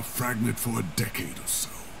Ba fragment for a decade or so.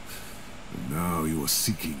 And now you are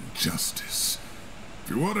seeking justice.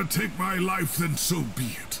 If you want to take my life, then so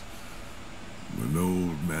be it. I'm an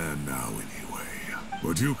old man now anyway.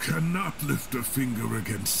 But you cannot lift a finger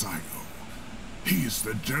against Cyno. He is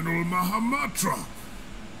the General Mahamatra.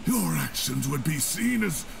 Your actions would be seen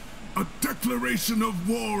as a declaration of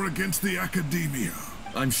war against the Academia.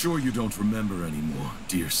 I'm sure you don't remember anymore,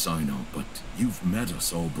 dear Cyno, but you've met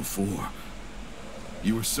us all before.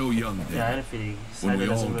 You were so young then, Yeah, I had a feeling when we Cyno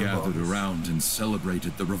all doesn't remember gathered all this. around and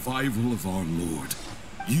celebrated the revival of our Lord.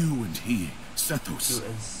 You and he, Sethos.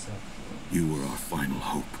 You were our final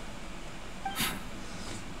hope.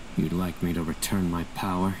 You'd like me to return my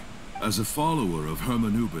power? As a follower of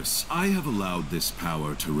Hermanubis, I have allowed this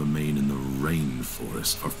power to remain in the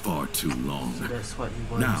rainforest for far too long. So that's what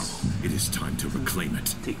he wants. Now, it is time to reclaim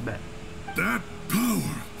it. Take back. That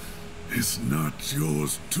power is not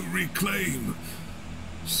yours to reclaim.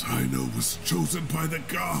 Cyno was chosen by the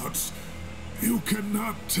gods. You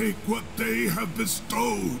cannot take what they have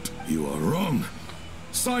bestowed. You are wrong.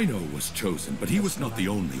 Cyno was chosen, but he was not the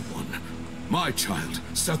only one. My child,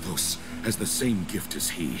 Sethos, has the same gift as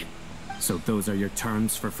he. So those are your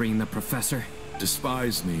terms for freeing the professor?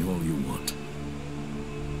 Despise me all you want.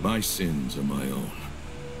 My sins are my own.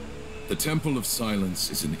 The Temple of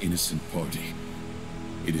Silence is an innocent party.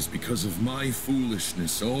 It is because of my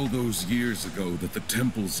foolishness all those years ago that the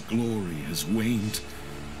Temple's glory has waned.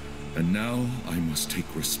 And now I must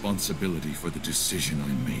take responsibility for the decision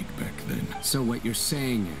I made back then. So what you're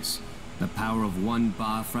saying is, the power of one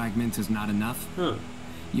Ba fragment is not enough?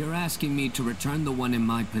 You're asking me to return the one in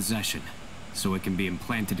my possession, so it can be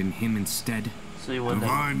implanted in him instead? So you want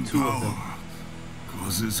Divine two of them. power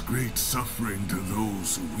causes great suffering to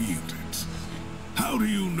those who wield it. How do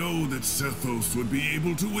you know that Sethos would be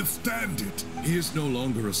able to withstand it? He is no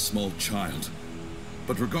longer a small child.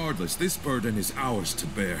 But regardless, this burden is ours to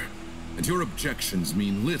bear. And your objections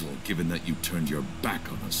mean little, given that you turned your back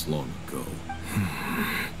on us long ago.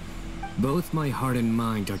 Both my heart and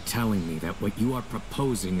mind are telling me that what you are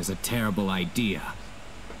proposing is a terrible idea.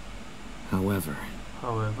 However...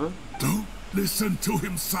 Don't listen to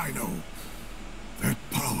him, Cyno. That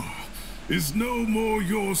power is no more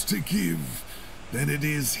yours to give than it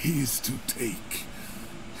is his to take.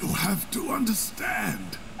 You have to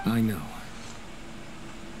understand. I know.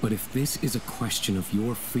 But if this is a question of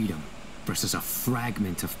your freedom versus a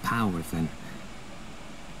fragment of power, then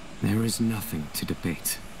there is nothing to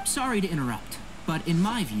debate. Sorry to interrupt, but in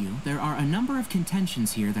my view, there are a number of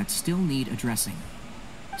contentions here that still need addressing.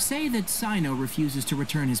 Say that Cyno refuses to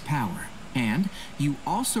return his power, and you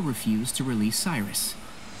also refuse to release Cyrus.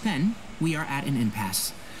 Then, we are at an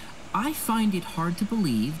impasse. I find it hard to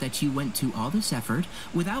believe that you went to all this effort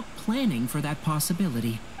without planning for that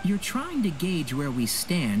possibility. You're trying to gauge where we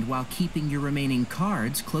stand while keeping your remaining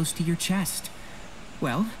cards close to your chest.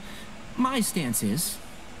 Well, my stance is,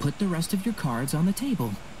 put the rest of your cards on the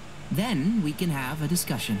table. Then we can have a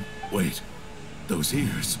discussion. Wait, those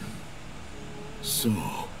ears. So,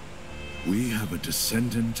 we have a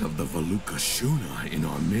descendant of the Valukashuna in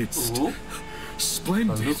our midst. Ooh.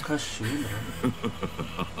 Splendid. Valukashuna.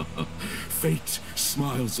 Fate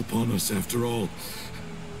smiles upon us after all.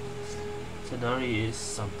 So now he is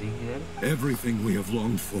something here. Everything we have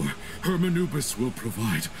longed for, Hermanubis will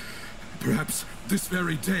provide. Perhaps this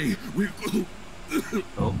very day we...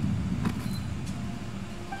 Oh.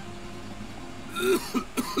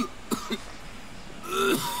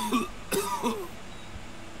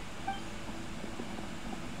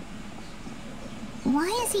 Why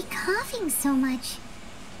is he coughing so much?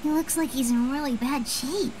 He looks like he's in really bad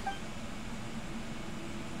shape.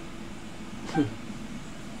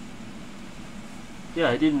 Yeah,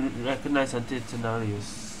 I didn't recognize until Tonali was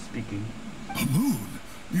speaking. Moon,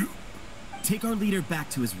 you... Take our leader back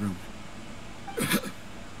to his room.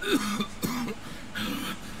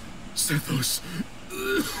 Sethos,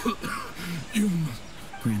 you must...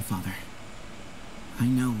 Grandfather, I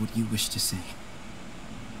know what you wish to say.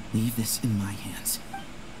 Leave this in my hands.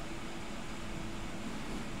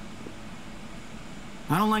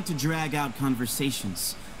 I don't like to drag out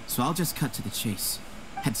conversations, so I'll just cut to the chase.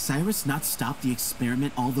 Had Cyrus not stopped the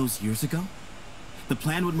experiment all those years ago, the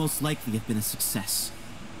plan would most likely have been a success.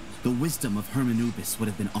 The wisdom of Hermanubis would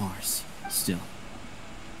have been ours. Still,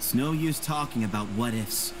 it's no use talking about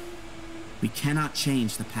what-ifs. We cannot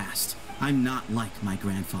change the past. I'm not like my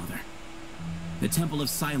grandfather. The Temple of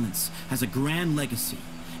Silence has a grand legacy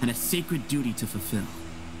and a sacred duty to fulfill.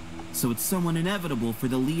 So it's somewhat inevitable for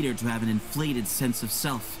the leader to have an inflated sense of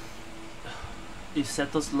self. If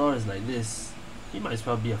Sethos' lore is like this, he might as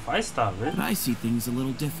well be a 5-star, right? But I see things a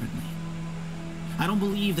little differently. I don't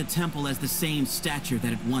believe the temple has the same stature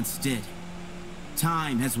that it once did.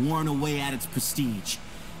 Time has worn away at its prestige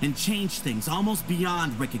and changed things almost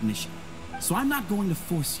beyond recognition. So I'm not going to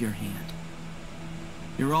force your hand.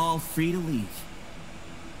 You're all free to leave.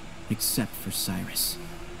 Except for Cyrus.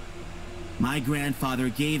 My grandfather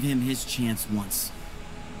gave him his chance once.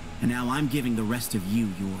 And now I'm giving the rest of you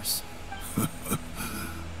yours.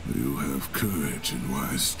 You have courage and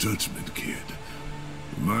wise judgment, kid.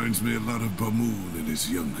 Reminds me a lot of Bamoon in his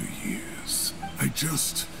younger years. I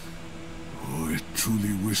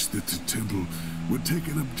truly wish that the temple would take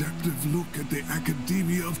an objective look at the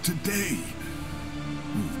academia of today.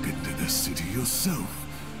 You've been to the city yourself.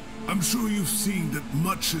 I'm sure you've seen that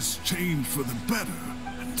much has changed for the better,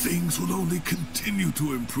 and things will only continue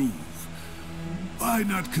to improve. Why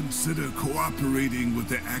not consider cooperating with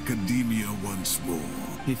the academia once more?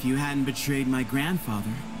 If you hadn't betrayed my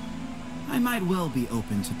grandfather, I might well be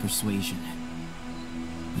open to persuasion.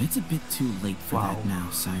 But it's a bit too late for that now,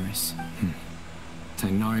 Cyrus.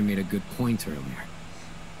 Tighnari made a good point earlier.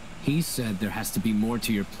 He said there has to be more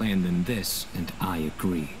to your plan than this, and I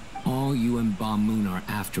agree. All you and Ba Moon are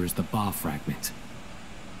after is the Ba fragment.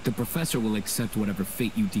 The professor will accept whatever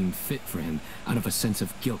fate you deem fit for him out of a sense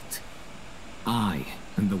of guilt. I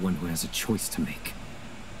am the one who has a choice to make.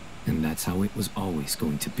 And that's how it was always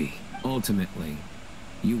going to be. Ultimately,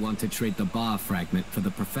 you want to trade the Ba fragment for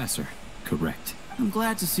the professor, correct? I'm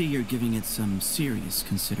glad to see you're giving it some serious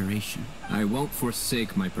consideration. I won't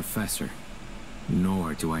forsake my professor.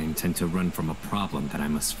 Nor do I intend to run from a problem that I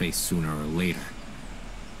must face sooner or later.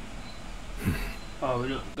 Oh, we're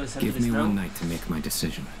not gonna settle Give this me now? one night to make my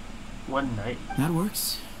decision. One night? That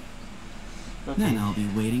works. Okay. Then I'll be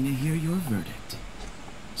waiting to hear your verdict.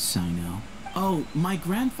 Cyno. Oh, my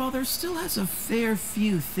grandfather still has a fair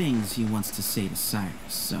few things he wants to say to Cyrus,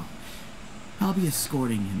 so I'll be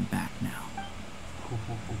escorting him back now.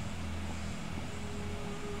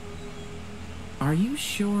 Are you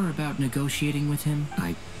sure about negotiating with him?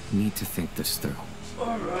 I need to think this through.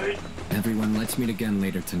 Alright. Everyone, let's meet again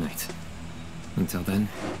later tonight. Until then,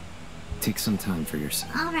 take some time for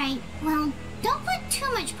yourself. Alright, well, don't put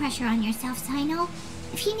too much pressure on yourself, Cyno.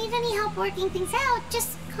 If you need any help working things out,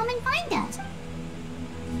 just come and find us.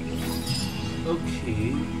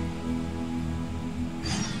 Okay.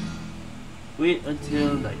 Wait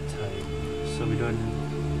until nighttime, so we don't...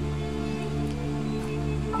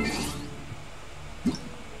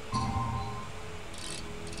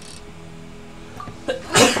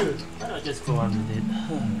 Why not just go on with it?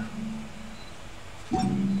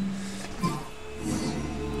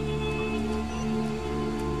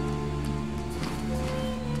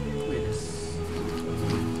 Wait, this...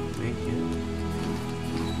 wait here.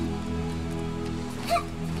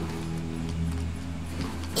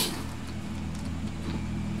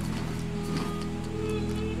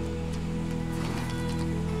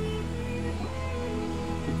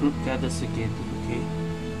 The group gathers again, okay?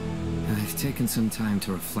 I've taken some time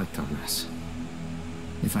to reflect on this.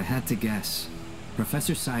 If I had to guess,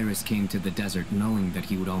 Professor Cyrus came to the desert knowing that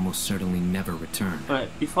he would almost certainly never return. Alright,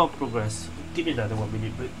 before progress, give me another 1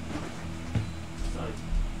 minute break. Sorry.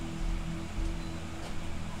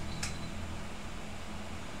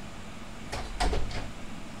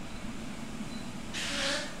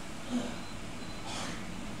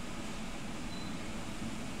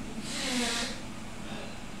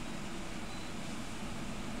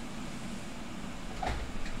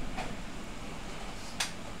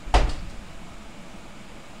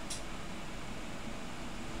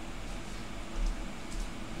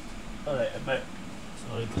 Alright, I bet.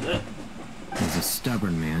 Sorry for that. He's a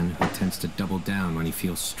stubborn man who tends to double down when he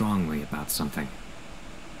feels strongly about something.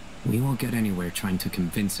 We won't get anywhere trying to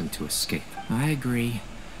convince him to escape. I agree.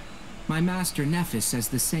 My master Nephis says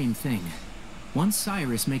the same thing. Once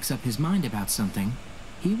Cyrus makes up his mind about something,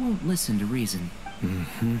 he won't listen to reason.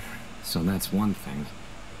 Mm-hmm. So that's one thing.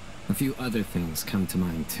 A few other things come to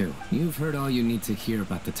mind too. You've heard all you need to hear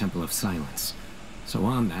about the Temple of Silence. So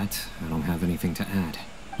on that, I don't have anything to add.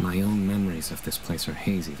 My own memories of this place are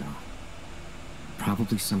hazy though.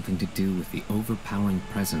 Probably something to do with the overpowering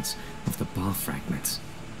presence of the ball fragments.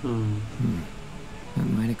 That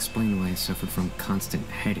might explain why I suffered from constant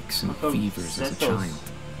headaches and fevers as a child.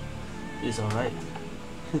 It's alright.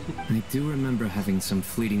 I do remember having some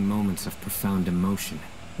fleeting moments of profound emotion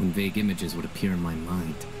when vague images would appear in my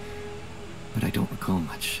mind. But I don't recall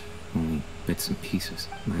much, only bits and pieces.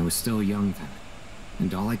 I was still young then,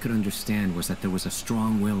 and all I could understand was that there was a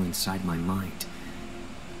strong will inside my mind.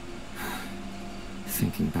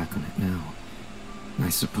 Thinking back on it now, I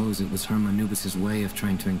suppose it was Hermanubis' way of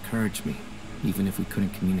trying to encourage me, even if we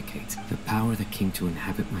couldn't communicate. The power that came to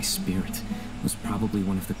inhabit my spirit was probably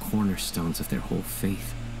one of the cornerstones of their whole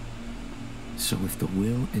faith. So if the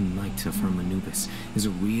will and might of Hermanubis is a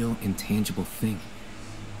real, intangible thing,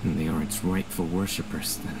 and they are its rightful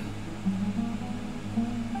worshippers, then...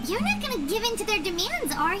 You're not gonna give in to their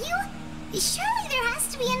demands, are you? Surely there has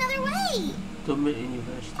to be another way! Don't make any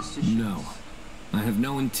rash decisions. No. I have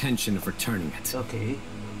no intention of returning it. Okay.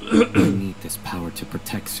 I need this power to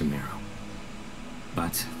protect Sumeru.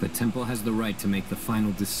 But the temple has the right to make the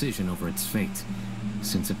final decision over its fate,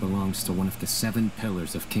 since it belongs to one of the 7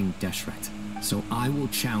 pillars of King Deshret. So I will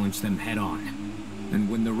challenge them head-on, and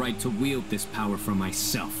win the right to wield this power for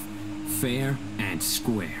myself, fair and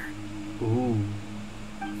square. Ooh.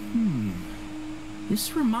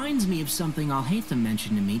 This reminds me of something al-Haitham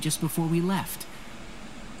mentioned to me just before we left.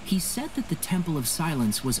 He said that the Temple of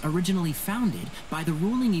Silence was originally founded by the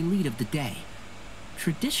ruling elite of the day.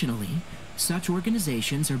 Traditionally, such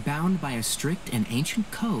organizations are bound by a strict and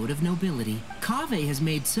ancient code of nobility. Kaveh has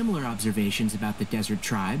made similar observations about the desert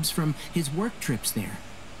tribes from his work trips there.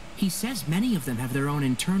 He says many of them have their own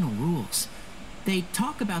internal rules. They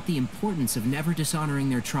talk about the importance of never dishonoring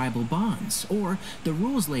their tribal bonds, or the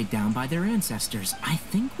rules laid down by their ancestors. I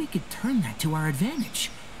think we could turn that to our advantage.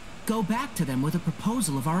 Go back to them with a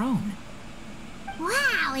proposal of our own.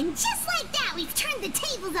 Wow, and just like that, we've turned the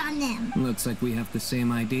tables on them! Looks like we have the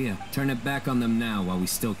same idea. Turn it back on them now while we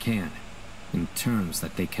still can. In terms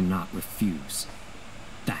that they cannot refuse.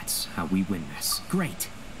 That's how we win this. Great.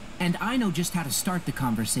 And I know just how to start the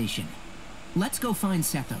conversation. Let's go find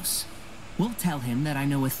Sethos. We'll tell him that I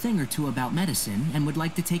know a thing or two about medicine and would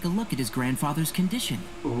like to take a look at his grandfather's condition.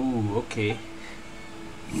 Ooh, okay.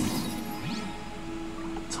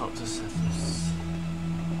 Talk to Sethos.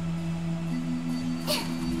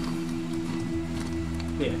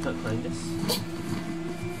 Wait, I can't climb this.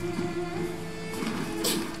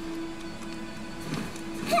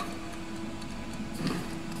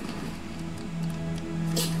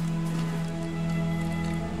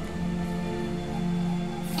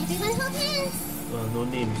 Everyone hold hands! Well, no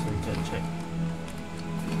names, so we can't check.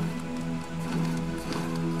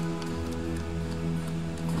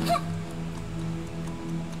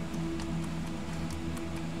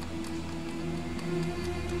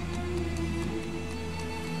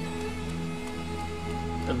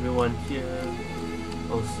 Everyone here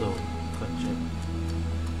also can't check.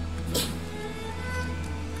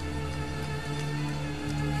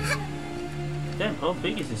 Damn, how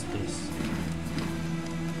big is this place?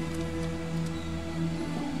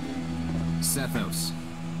 Sethos,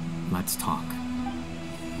 let's talk.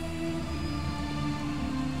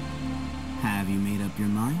 Have you made up your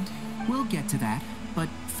mind? We'll get to that, but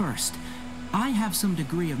first, I have some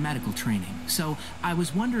degree of medical training, so I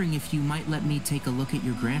was wondering if you might let me take a look at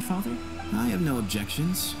your grandfather? I have no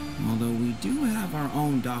objections, although we do have our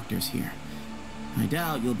own doctors here. I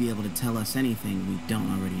doubt you'll be able to tell us anything we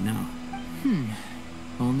don't already know.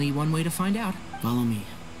 Only one way to find out. Follow me.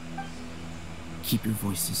 Keep your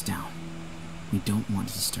voices down. We don't want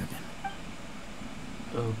to disturb him.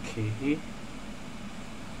 Okay.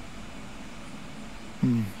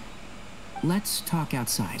 Let's talk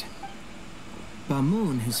outside.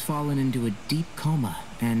 Bamoon has fallen into a deep coma,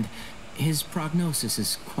 and his prognosis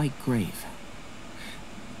is quite grave.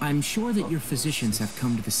 I'm sure that your physicians have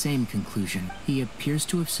come to the same conclusion. He appears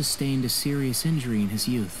to have sustained a serious injury in his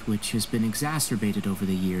youth, which has been exacerbated over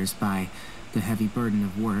the years by the heavy burden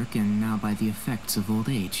of work and now by the effects of old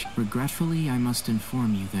age. Regretfully, I must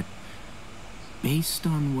inform you that, based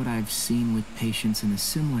on what I've seen with patients in a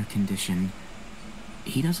similar condition,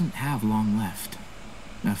 he doesn't have long left.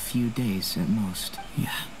 A few days at most.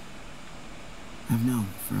 Yeah. I've known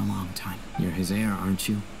for a long time. You're his heir, aren't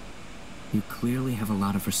you? You clearly have a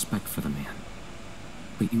lot of respect for the man.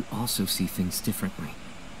 But you also see things differently.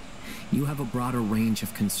 You have a broader range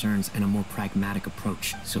of concerns and a more pragmatic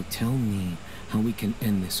approach. So tell me how we can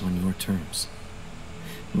end this on your terms.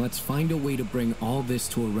 Let's find a way to bring all this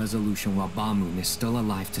to a resolution while Bamoon is still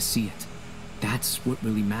alive to see it. That's what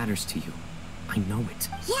really matters to you. I know it.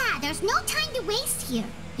 Yeah, there's no time to waste here.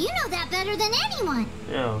 You know that better than anyone.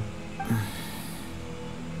 Yeah.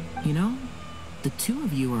 You know, the two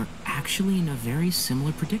of you are actually in a very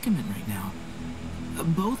similar predicament right now.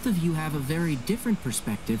 Both of you have a very different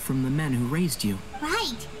perspective from the men who raised you.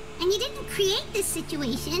 Right. And you didn't create this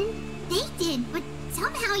situation. They did, but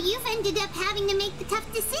somehow you've ended up having to make the tough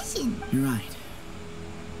decision. You're right.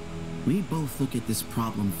 We both look at this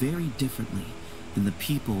problem very differently than the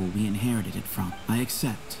people we inherited it from. I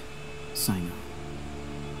accept, Cyno.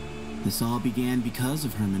 This all began because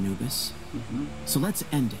of Hermanubis. So let's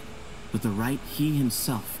end it with the rite he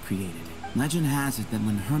himself created. Legend has it that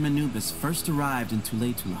when Hermanubis first arrived in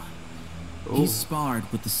Tuletula, he sparred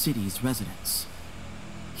with the city's residents.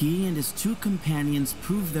 He and his two companions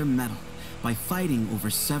proved their mettle by fighting over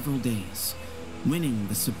several days, winning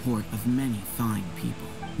the support of many fine people.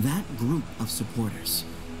 That group of supporters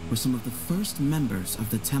were some of the first members of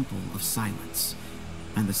the Temple of Silence,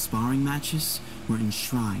 and the sparring matches were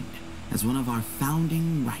enshrined as one of our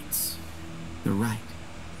founding rites, the rite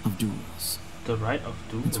of duels. The rite of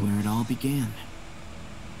duels? That's where it all began.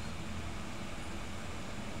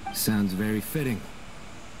 Sounds very fitting.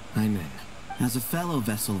 I'm in. As a fellow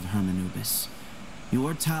vessel of Hermanubis,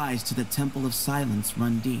 your ties to the Temple of Silence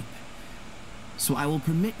run deep. So I will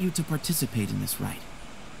permit you to participate in this rite,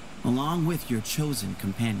 along with your chosen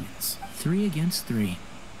companions. 3 against 3.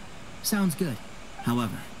 Sounds good.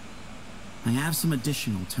 However, I have some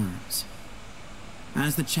additional terms.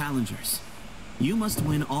 As the challengers, you must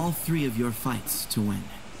win all 3 of your fights to win.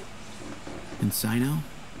 And Cyno,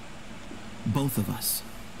 both of us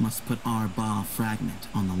must put our Ba fragment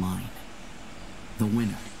on the line. The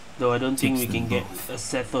winner. Though I don't think we takes can them get both. a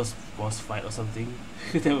Sethos boss fight or something.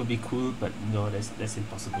 That would be cool, but no, that's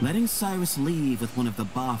impossible. Letting Cyrus leave with one of the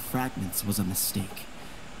Ba fragments was a mistake,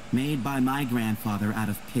 made by my grandfather out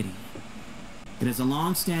of pity. It is a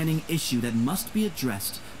long-standing issue that must be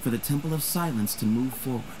addressed for the Temple of Silence to move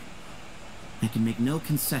forward. I can make no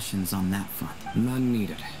concessions on that front. None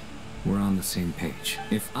needed. We're on the same page.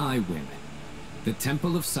 If I win, the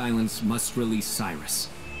Temple of Silence must release Cyrus,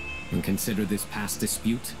 and consider this past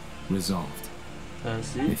dispute resolved.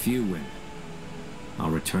 See? If you win, I'll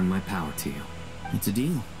return my power to you. It's a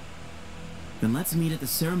deal. Then let's meet at the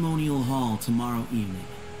ceremonial hall tomorrow evening,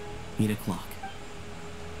 8 o'clock.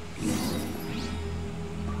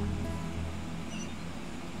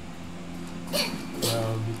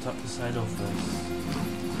 Well, we talk to Cyno first.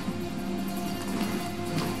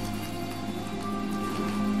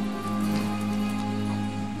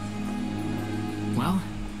 Well,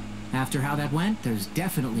 after how that went, there's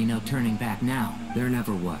definitely no turning back now. There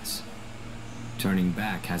never was. Turning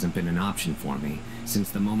back hasn't been an option for me since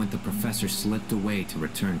the moment the professor slipped away to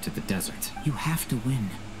return to the desert. You have to win.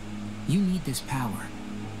 You need this power,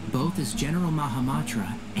 both as General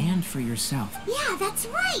Mahamatra and for yourself. Yeah, that's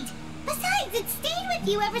right. Besides, it stayed with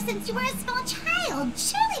you ever since you were a small child.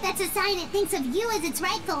 Surely that's a sign it thinks of you as its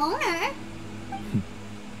rightful owner.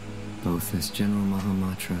 Both as General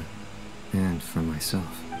Mahamatra and for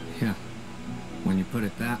myself. Yeah, when you put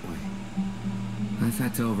it that way. I've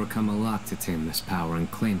had to overcome a lot to tame this power and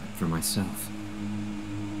claim it for myself.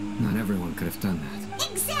 Not everyone could have done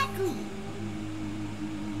that. Exactly.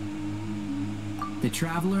 The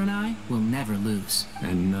Traveler and I will never lose.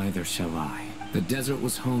 And neither shall I. The desert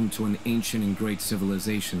was home to an ancient and great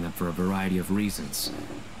civilization that, for a variety of reasons,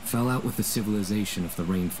 fell out with the civilization of the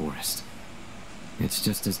rainforest. It's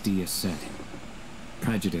just as Dia said.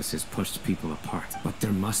 Prejudice has pushed people apart, but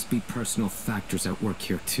there must be personal factors at work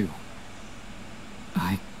here too.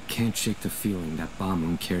 I can't shake the feeling that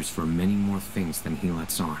Bamoon cares for many more things than he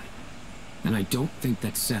lets on. And I don't think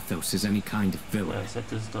that Sethos is any kind of villain. Yeah,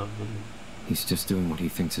 Sethos not villain. He's just doing what he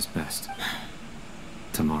thinks is best.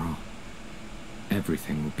 Tomorrow,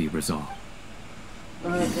 everything will be resolved.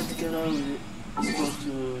 Alright, let's get on with it. Let's go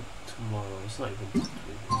to tomorrow. It's not even today.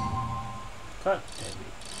 God damn it.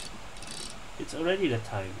 It's already the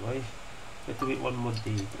time. Why? We have to wait one more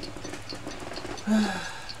day.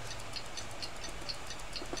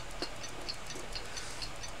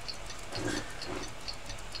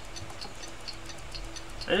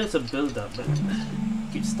 And it's a build up, but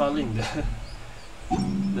keep stalling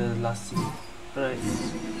the last scene. Right.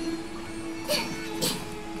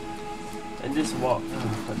 And just walk.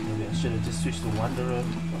 Oh, but maybe I should have just switched to Wanderer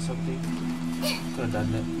or something. Could have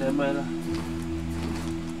done that. Never mind lah.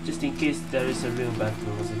 Just in case there is a real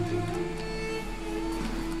battle or something.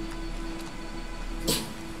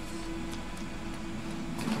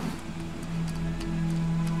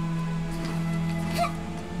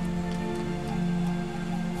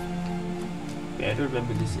 Okay, I don't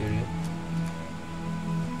remember this area.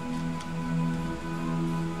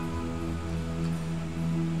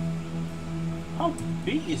 How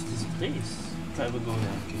big is this place? Can't even go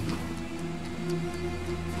there. Okay.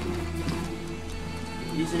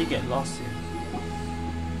 Easily get lost here.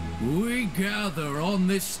 We gather on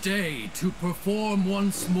this day to perform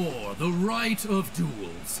once more the rite of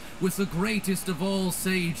duels, with the greatest of all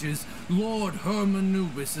sages, Lord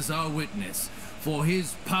Hermanubis, as our witness, for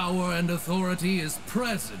his power and authority is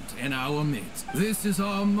present in our midst. This is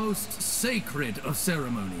our most sacred of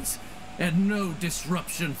ceremonies, and no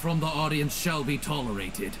disruption from the audience shall be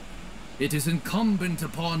tolerated. It is incumbent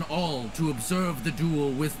upon all to observe the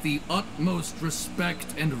duel with the utmost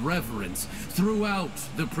respect and reverence throughout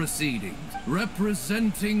the proceedings.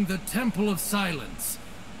 Representing the Temple of Silence,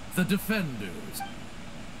 the Defenders.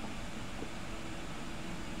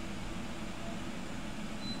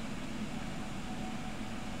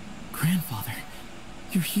 Grandfather,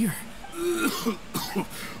 you're here.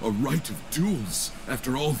 A rite of duels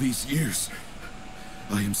after all these years.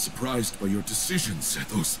 I am surprised by your decision,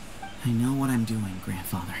 Sethos. I know what I'm doing,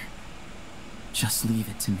 Grandfather. Just leave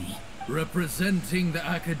it to me. Representing the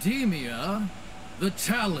Academia, the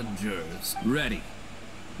Challengers. Ready.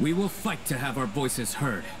 We will fight to have our voices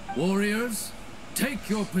heard. Warriors, take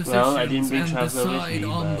your positions Well, I didn't bring and Traveler with decide me,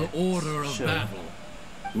 on the but order of sure. battle.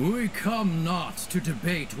 We come not to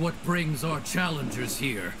debate what brings our challengers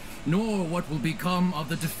here, nor what will become of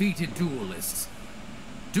the defeated duelists.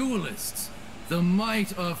 Duelists, the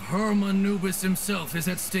might of Hermanubis himself is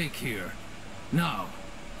at stake here. Now,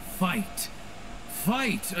 fight.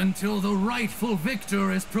 Fight until the rightful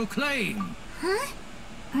victor is proclaimed. Huh?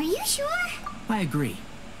 Are you sure? I agree.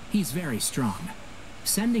 He's very strong.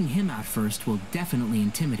 Sending him out first will definitely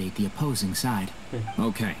intimidate the opposing side.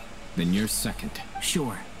 Okay, then you're second.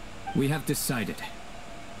 Sure. We have decided.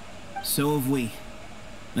 So have we.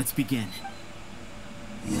 Let's begin.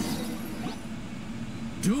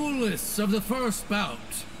 Duelists of the first bout,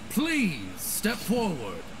 please step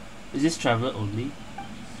forward. Is this Traveler only?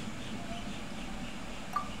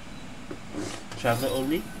 Traveler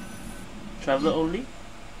only? Traveler only?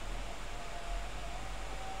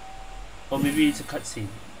 Or maybe it's a cutscene.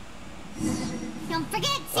 Don't forget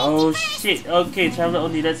safety Oh first. shit, okay, Traveler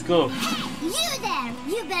only, let's go. You there!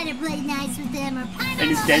 You better play nice with them or I And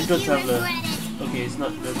don't it's know Dental if you Traveler. regret it. Okay, it's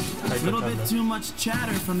not the A Hyper little Traveler. bit too much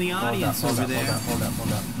chatter from the audience over there. Hold up.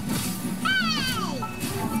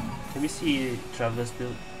 Let me see Traveler's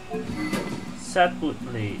build. Sapwood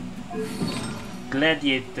Blade.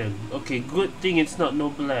 Gladiator. Okay, good thing it's not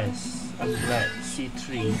Noblesse. I'm glad.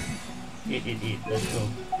 C3. 888. Let's go.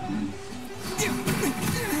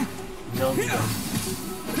 No.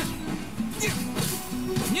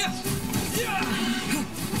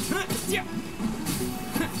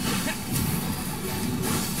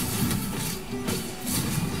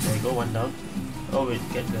 There you go, one down. Oh wait,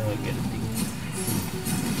 get the thing.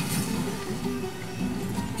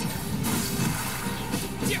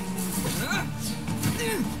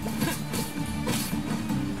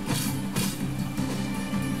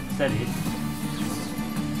 Is that it?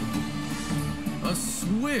 A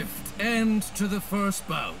swift end to the first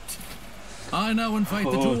bout. I now invite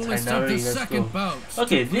the duelist of the second bout.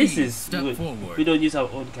 Okay, to this please is step good. forward. We don't use our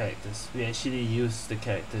own characters. We actually use the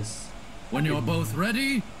characters. When you're both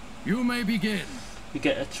ready, you may begin. We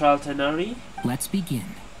get a trial Tanari. Let's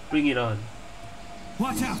begin. Bring it on.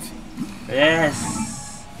 Watch out!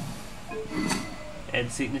 Yes.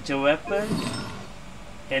 And signature weapon.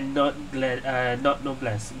 And not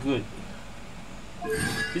Noblesse. Good.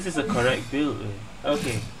 This is a correct build.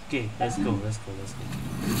 Okay, let's go.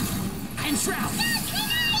 And shroud!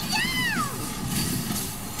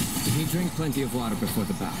 He drank plenty of water before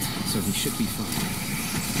the bout, so he should be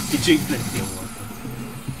fine. He drink plenty of water.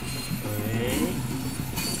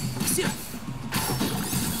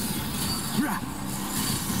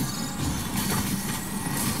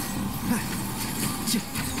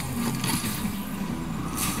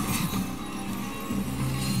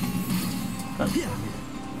 Okay.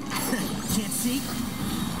 Can't see?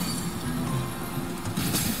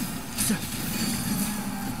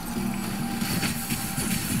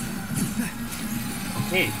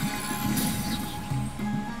 Okay.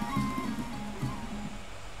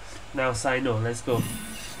 Now Cyno, let's go.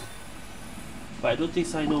 But I don't think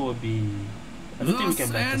Cyno will be... I don't think we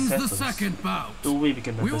can battle ends the Sethos. second bout. No way we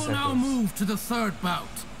can battle We will now Sethos. move to the third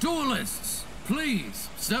bout. Duelists, please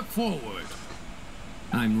step forward.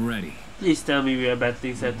 I'm ready. Please tell me we are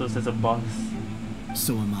battling Sethos as a boss.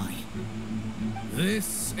 So am I.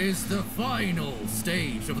 This is the final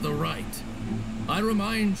stage of the rite. I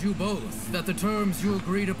remind you both that the terms you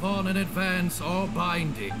agreed upon in advance are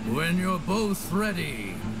binding. When you're both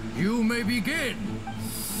ready, you may begin.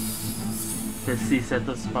 Let's see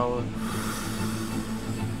Sethos' power.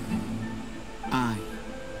 I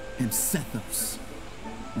am Sethos,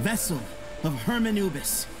 vessel of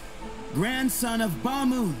Hermanubis, grandson of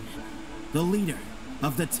Bamun, the leader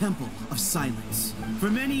of the Temple of Silence. For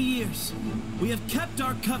many years, we have kept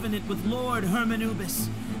our covenant with Lord Hermanubis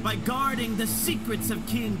by guarding the secrets of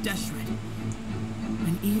King Deshret.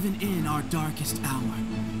 And even in our darkest hour,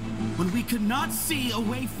 when we could not see a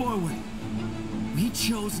way forward, we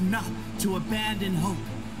chose not to abandon hope,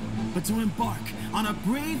 but to embark on a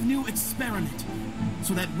brave new experiment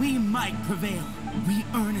so that we might prevail. We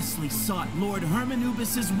earnestly sought Lord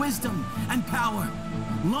Hermanubis' wisdom and power,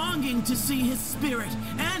 longing to see his spirit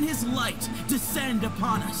and his light descend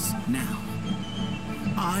upon us. Now,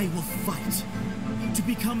 I will fight to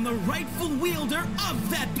become the rightful wielder of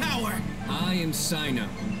that power. I am Cyno,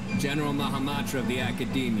 General Mahamatra of the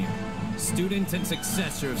Academia, student and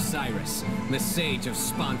successor of Cyrus, the Sage of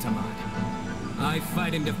Spantamad. I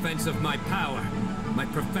fight in defense of my power, my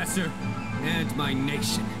professor, and my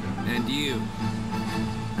nation. And you,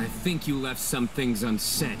 I think you left some things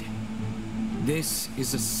unsaid. This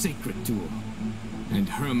is a sacred duel, and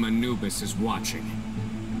Hermanubis is watching.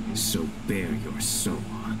 So bare your soul.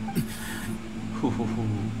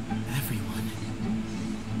 Everyone,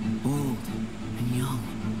 old and young,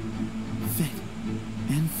 fit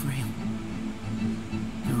and frail,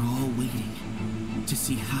 they're all waiting to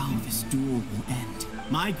see how this duel will end.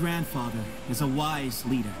 My grandfather is a wise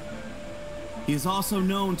leader. He is also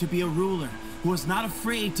known to be a ruler who is not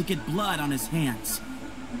afraid to get blood on his hands.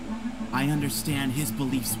 I understand his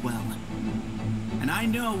beliefs well, and I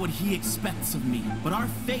know what he expects of me, but our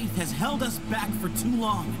faith has held us back for too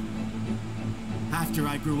long. After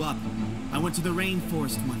I grew up, I went to the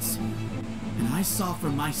rainforest once, and I saw for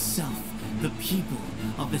myself the people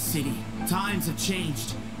of the city. Times have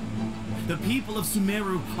changed. The people of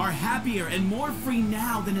Sumeru are happier and more free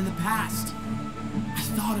now than in the past. I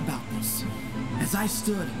thought about this as I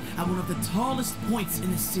stood at one of the tallest points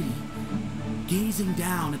in the city, gazing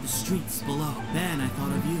down at the streets below. Then I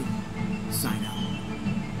thought of you,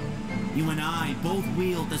 Cyno. You and I both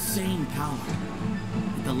wield the same power,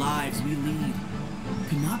 but the lives we lead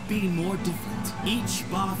could not be more different. Each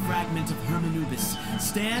Ba fragment of Hermanubis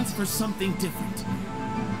stands for something different.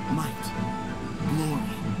 Might,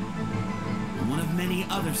 glory, and one of many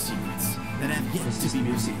other secrets that have yet to be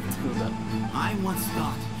revealed. I once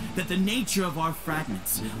thought that the nature of our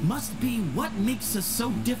fragments must be what makes us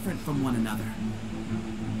so different from one another.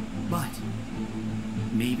 But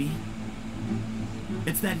maybe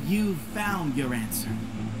it's that you've found your answer,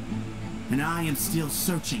 and I am still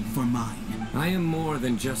searching for mine. I am more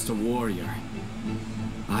than just a warrior.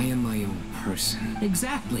 I am my own person.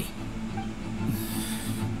 Exactly.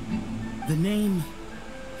 The name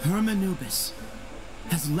Hermanubis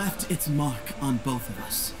has left its mark on both of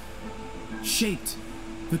us, shaped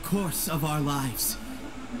the course of our lives.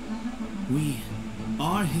 We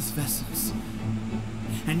are his vessels,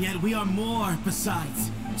 and yet we are more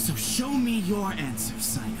besides. So show me your answer,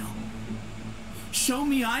 Cyno. Show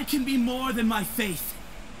me I can be more than my faith,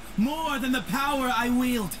 more than the power I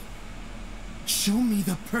wield. Show me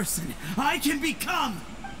the person I can become!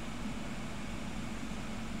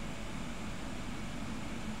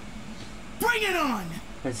 Bring it on!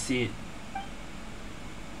 Let's see it.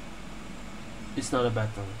 It's not a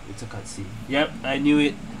battle, it's a cutscene. Yep, I knew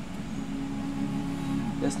it.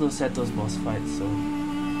 There's no Sethos boss fight, so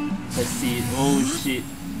let's see it. Oh shit.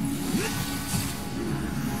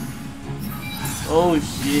 Oh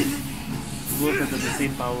shit. Both have the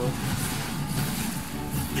same power.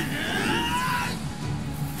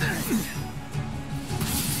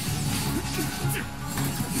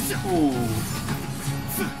 Oh.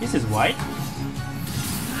 This is white?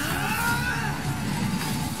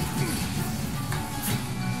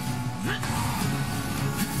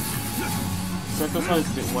 Sethos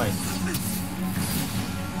is a bit white.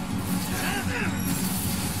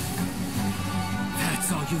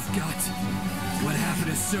 That's all you've got. What happened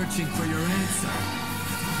to searching for your answer?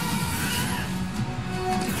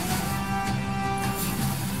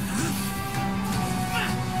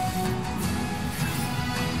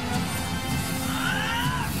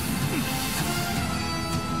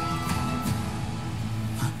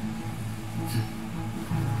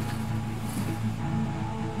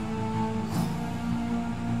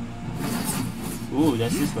 Ooh,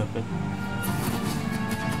 that's his weapon.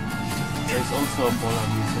 There's also a polar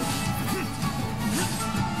music.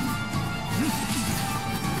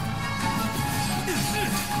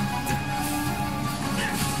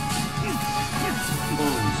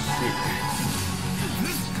 Holy shit.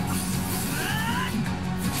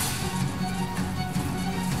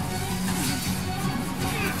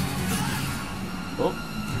 Oh.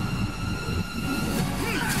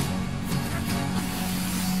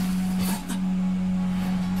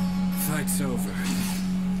 Fight's over.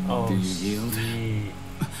 Oh, do you yield?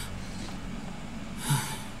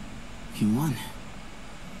 You won.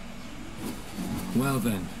 Well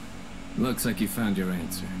then, looks like you found your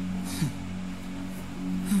answer.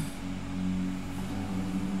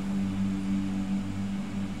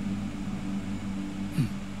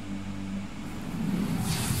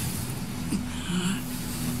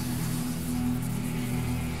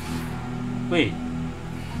 Wait.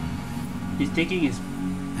 He's taking his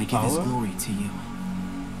I give power? his glory to you.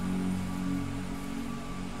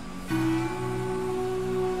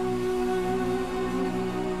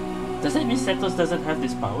 Does that mean Sethos doesn't have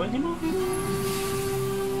this power anymore?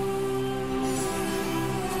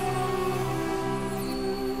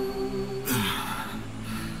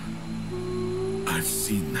 I've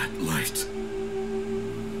seen that light.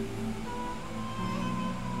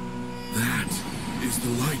 That is the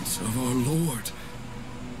light of our Lord,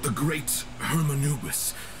 the great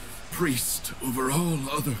Hermanubis, priest over all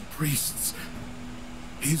other priests.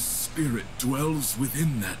 His spirit dwells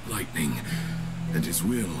within that lightning, and his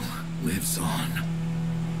will lives on.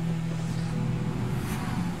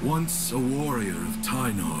 Once a warrior of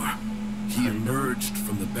Tynar, he emerged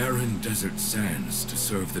from the barren desert sands to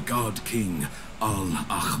serve the god king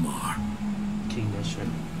al-Ahmar. King Nashor.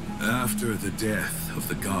 After the death of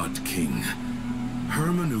the god king,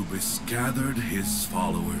 Hermanubis gathered his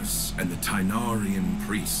followers and the Tynarian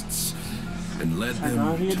priests and led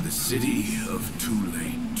them to the city of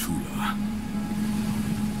Tule-Tula.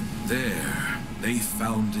 There, they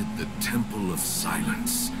founded the Temple of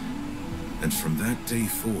Silence, and from that day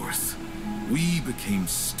forth, we became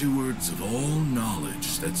stewards of all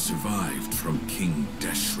knowledge that survived from King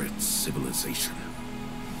Deshret's civilization.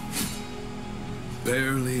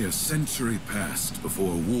 Barely a century passed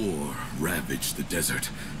before war ravaged the desert.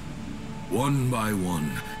 One by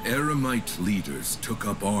one, Eremite leaders took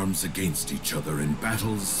up arms against each other in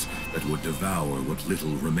battles that would devour what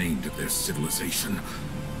little remained of their civilization.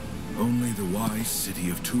 Only the wise city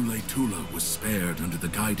of Tule-Tula was spared under the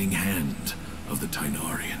guiding hand of the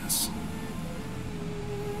Tynarians.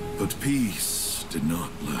 But peace did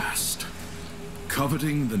not last.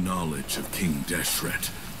 Coveting the knowledge of King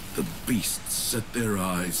Deshret, the beasts set their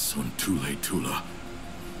eyes on Tule-Tula.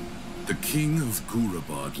 The king of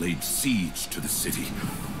Gurabad laid siege to the city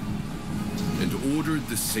and ordered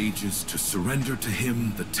the sages to surrender to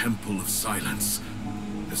him the Temple of Silence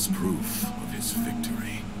as proof of his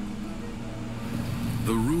victory.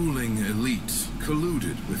 The ruling elite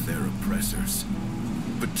colluded with their oppressors,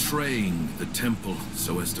 betraying the temple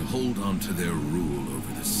so as to hold on to their rule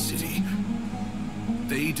over the city.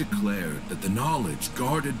 They declared that the knowledge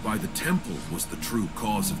guarded by the temple was the true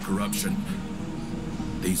cause of corruption.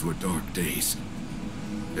 These were dark days,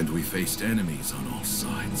 and we faced enemies on all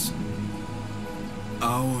sides.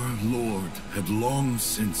 Our Lord had long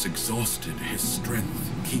since exhausted his strength,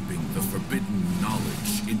 keeping the forbidden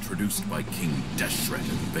knowledge introduced by King Deshret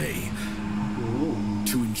at bay.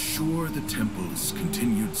 To ensure the temple's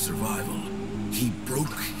continued survival, he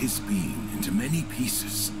broke his being into many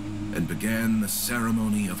pieces and began the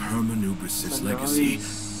ceremony of Hermanubis' legacy,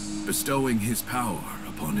 bestowing his power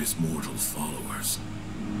upon his mortal followers.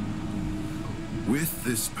 With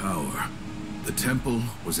this power, the temple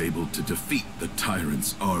was able to defeat the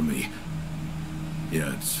tyrant's army.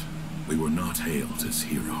 Yet, we were not hailed as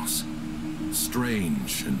heroes.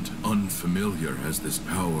 Strange and unfamiliar as this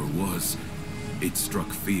power was, it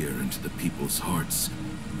struck fear into the people's hearts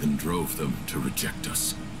and drove them to reject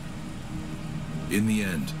us. In the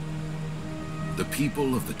end, the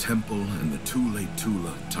people of the temple and the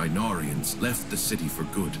Tule-Tula Tynarians left the city for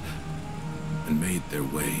good and made their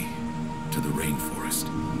way to the rainforest.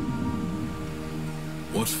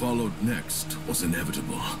 What followed next was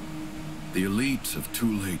inevitable. The elite of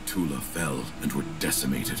Tule-Tula fell and were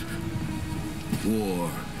decimated.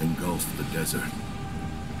 War engulfed the desert.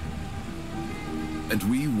 And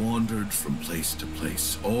we wandered from place to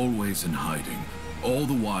place, always in hiding, all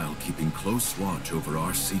the while keeping close watch over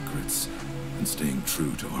our secrets and staying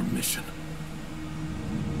true to our mission.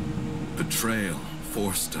 Betrayal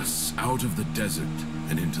forced us out of the desert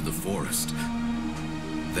and into the forest.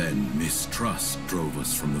 Then mistrust drove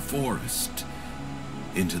us from the forest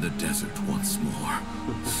into the desert once more.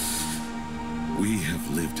 We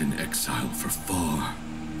have lived in exile for far,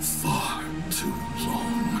 far too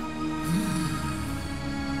long.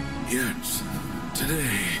 Yet,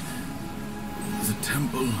 today, the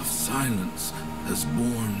Temple of Silence has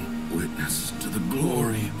borne witness to the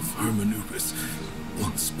glory of Hermanubis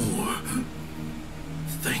once more.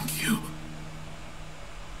 Thank you.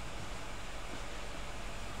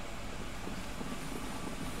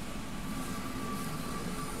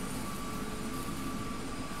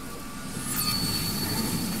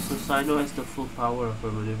 So Cyno has the full power of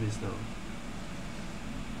Hermanubis now.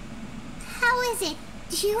 How is it?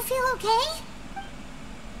 Do you feel okay?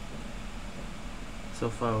 So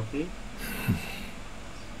far, okay.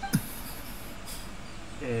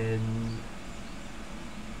 And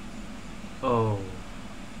oh,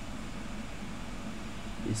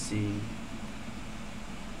 you see.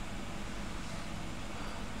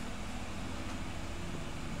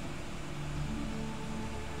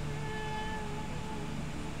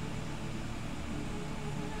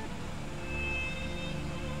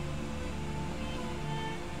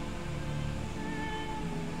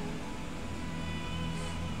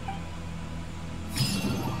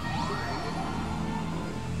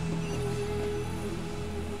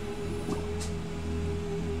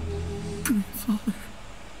 Grandfather.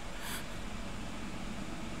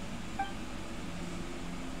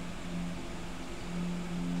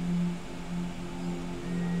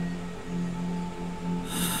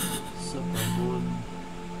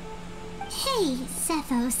 Hey,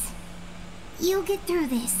 Sethos. You'll get through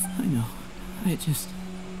this. I know.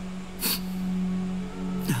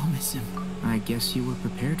 I'll miss him. I guess you were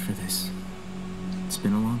prepared for this. It's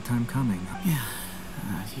been a long time coming. Yeah.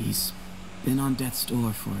 He's been on death's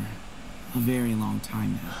door for a very long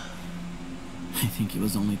time now. I think it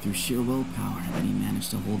was only through sheer willpower that he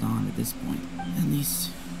managed to hold on at this point. At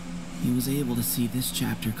least, he was able to see this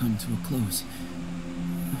chapter come to a close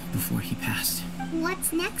before he passed.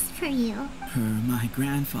 What's next for you? Per my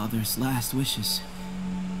grandfather's last wishes,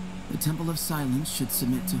 the Temple of Silence should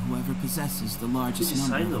submit to whoever possesses the largest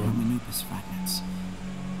number of Hermanubis fragments.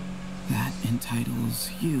 That entitles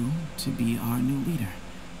you to be our new leader,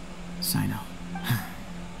 Cyno.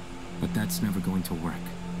 But that's never going to work,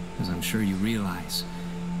 as I'm sure you realize.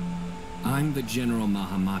 I'm the General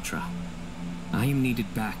Mahamatra. I am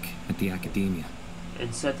needed back at the Academia.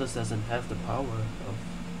 And Sethos doesn't have the power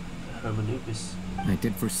of Hermanubis. I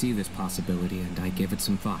did foresee this possibility, and I gave it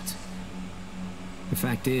some thought. The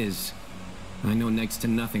fact is, I know next to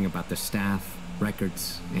nothing about the staff,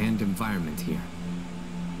 records, and environment here.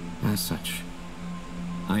 As such,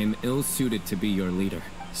 I am ill-suited to be your leader,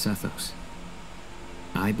 Sethos.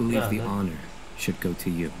 I believe the honor should go to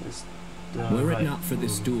you. Were it not for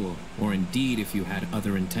this duel, or indeed if you had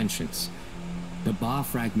other intentions, the Ba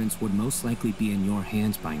fragments would most likely be in your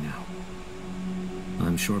hands by now.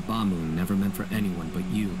 I'm sure Bamoon never meant for anyone but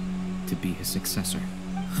you to be his successor.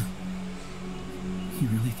 You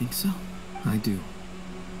really think so? I do.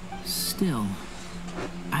 Still,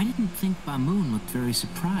 I didn't think Bamoon looked very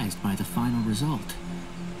surprised by the final result.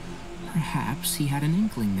 Perhaps he had an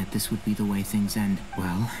inkling that this would be the way things end.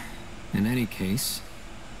 Well, in any case,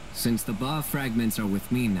 since the Ba fragments are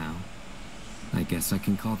with me now, I guess I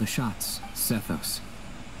can call the shots, Sethos.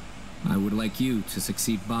 I would like you to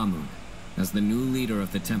succeed Bamoon as the new leader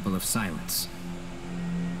of the Temple of Silence.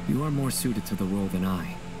 You are more suited to the role than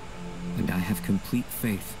I, and I have complete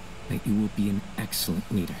faith that you will be an excellent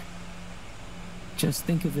leader. Just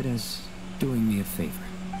think of it as doing me a favor.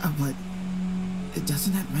 But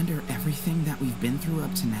doesn't that render everything that we've been through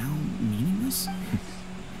up to now meaningless?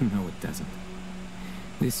 No, it doesn't.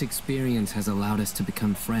 This experience has allowed us to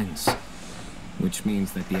become friends, which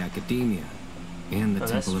means that the Academia and the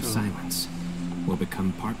Temple of Silence will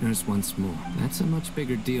become partners once more. That's a much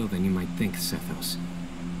bigger deal than you might think, Sethos.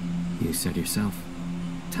 You said yourself,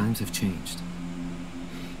 times have changed.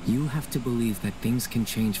 You have to believe that things can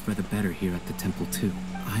change for the better here at the temple too.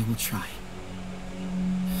 I will try.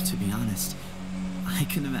 To be honest, I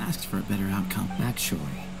couldn't have asked for a better outcome. Actually,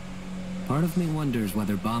 part of me wonders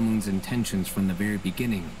whether Bamoon's intentions from the very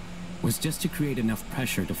beginning was just to create enough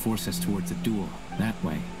pressure to force us towards a duel. That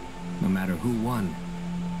way, no matter who won,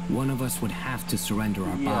 one of us would have to surrender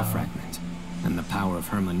our Ba fragment, and the power of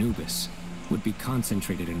Hermanubis would be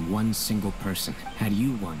concentrated in one single person. Had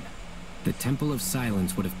you won, the Temple of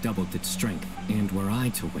Silence would have doubled its strength, and were I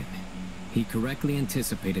to win, he correctly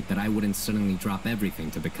anticipated that I wouldn't suddenly drop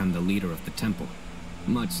everything to become the leader of the temple,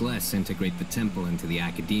 much less integrate the temple into the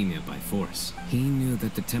Academia by force. He knew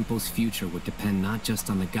that the temple's future would depend not just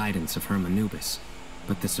on the guidance of Hermanubis,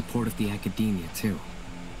 but the support of the Academia too.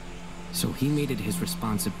 So he made it his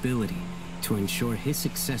responsibility to ensure his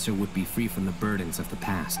successor would be free from the burdens of the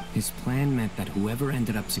past. His plan meant that whoever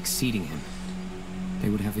ended up succeeding him, they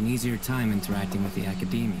would have an easier time interacting with the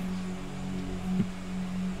academia.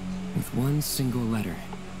 With one single letter,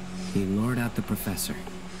 he lured out the professor.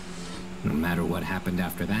 No matter what happened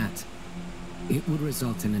after that, it would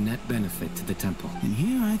result in a net benefit to the temple. And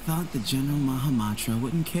here I thought the General Mahamatra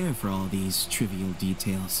wouldn't care for all these trivial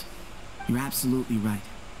details. You're absolutely right.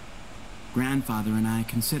 Grandfather and I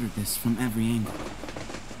considered this from every angle.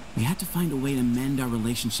 We had to find a way to mend our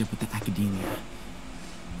relationship with the academia.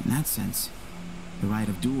 In that sense, the right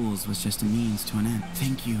of duels was just a means to an end.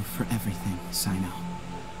 Thank you for everything, Cyno.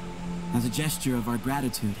 As a gesture of our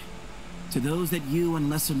gratitude, to those that you and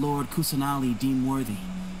Lesser Lord Kusanali deem worthy,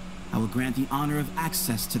 I will grant the honor of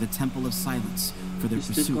access to the Temple of Silence for their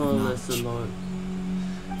pursuit of knowledge.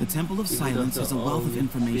 The Temple of Silence has a wealth of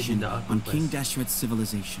information on King Deshret's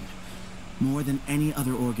civilization, more than any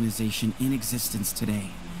other organization in existence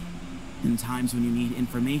today. In times when you need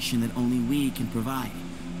information that only we can provide,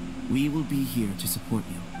 we will be here to support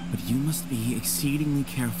you. But you must be exceedingly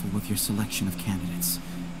careful with your selection of candidates,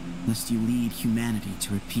 lest you lead humanity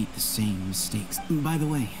to repeat the same mistakes. By the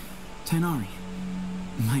way, Tainari,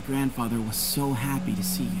 my grandfather was so happy to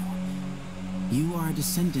see you. You are a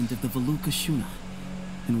descendant of the Veluka Shuna,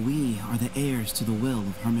 and we are the heirs to the will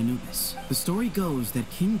of Hermanubis. The story goes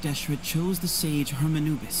that King Deshret chose the sage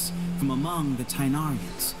Hermanubis from among the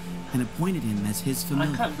Tainarians and appointed him as his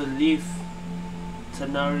familiar. I can't believe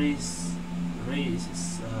Tainari's race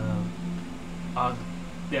is,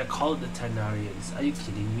 they are called the Tainarians. Are you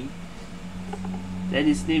kidding me? Then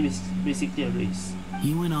his name is basically a race.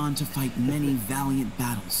 He went on to fight many valiant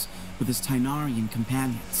battles with his Tainarian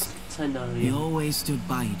companions. They always stood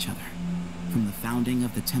by each other, from the founding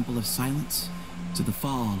of the Temple of Silence to the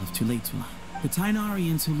fall of Tuletula. The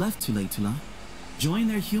Tainarians who left Tuletula joined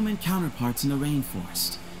their human counterparts in the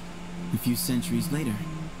rainforest. A few centuries later,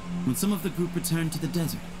 when some of the group returned to the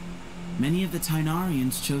desert, many of the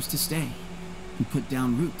Tainarians chose to stay and put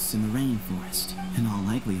down roots in the rainforest. In all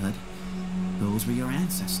likelihood, those were your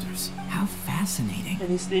ancestors. How fascinating. And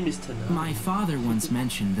his name is Tainari. My father once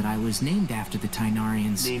mentioned that I was named after the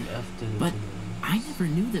Tainarians. Named after the But Tainarians. I never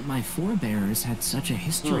knew that my forebears had such a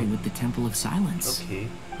history with the Temple of Silence. Okay.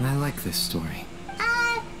 I like this story.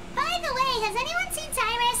 By the way, has anyone seen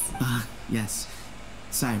Cyrus? Yes.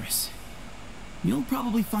 Cyrus. You'll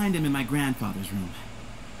probably find him in my grandfather's room.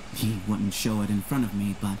 He wouldn't show it in front of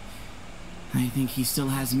me, but I think he still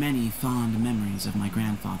has many fond memories of my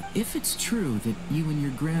grandfather. If it's true that you and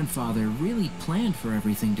your grandfather really planned for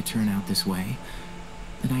everything to turn out this way,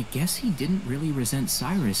 then I guess he didn't really resent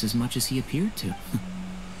Cyrus as much as he appeared to.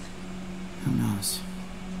 Who knows?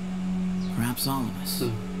 Perhaps all of us.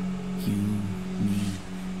 You, me,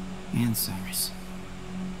 and Cyrus.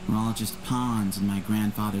 We're all just pawns in my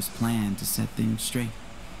grandfather's plan to set things straight.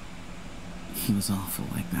 He was awful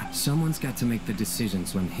like that. Someone's got to make the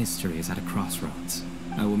decisions when history is at a crossroads.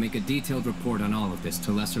 I will make a detailed report on all of this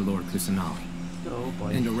to Lesser Lord Kusanali. Oh boy.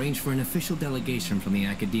 And arrange for an official delegation from the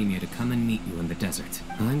academia to come and meet you in the desert.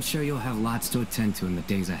 I'm sure you'll have lots to attend to in the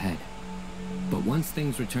days ahead. But once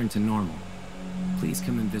things return to normal, please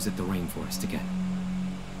come and visit the rainforest again.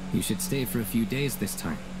 You should stay for a few days this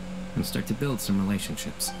time, and start to build some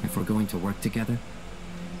relationships. If we're going to work together,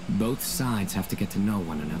 both sides have to get to know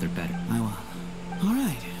one another better. I will. All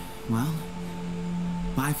right. Well,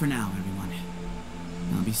 bye for now, everyone.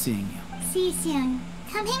 I'll be seeing you. See you soon.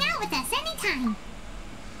 Come hang out with us anytime.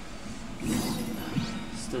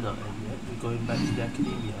 Still not end yet. We're going back to the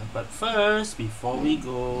academia. But first, before we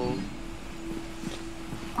go...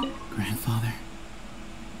 Grandfather,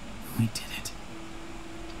 we did it.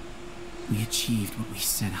 We achieved what we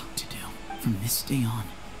set out to do. From this day on,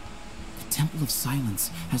 the Temple of Silence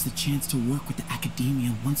has the chance to work with the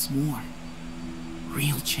academia once more.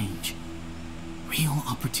 Real change. Real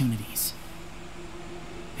opportunities.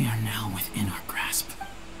 They are now within our grasp.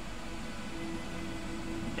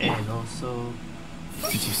 And also...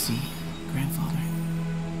 Did you see, Grandfather?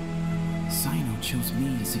 Cyno chose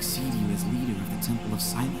me to succeed you as leader of the Temple of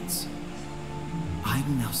Silence. I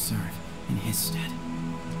will now serve in his stead.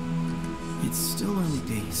 It's still early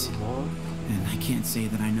days, and I can't say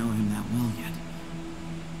that I know him that well yet.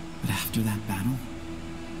 But after that battle,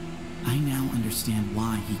 I now understand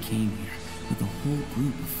why he came here with a whole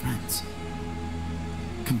group of friends.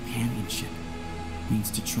 Companionship means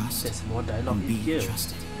to trust and be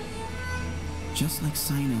trusted. Just like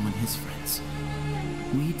Cyno and his friends,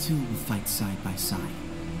 we too will fight side by side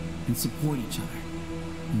and support each other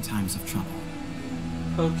in times of trouble.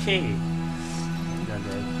 Okay.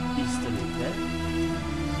 Another Easter egg there.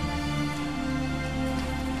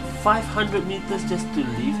 500 meters just to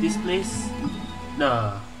leave this place?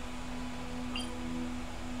 Nah.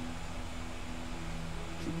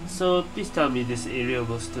 So please tell me this area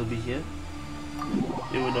will still be here.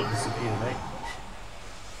 It will not disappear, right?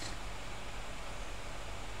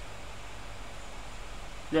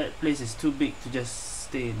 That place is too big to just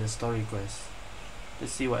stay in the story quest.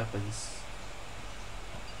 Let's see what happens.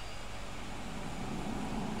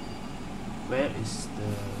 Where is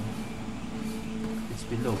the... It's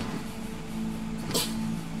below.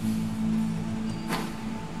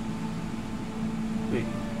 Wait.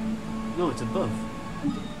 No, it's above.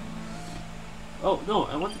 Oh, no,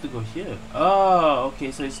 I wanted to go here. Oh,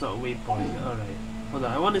 okay, so it's not a waypoint. Alright. Hold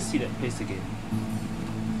on, I want to see that place again.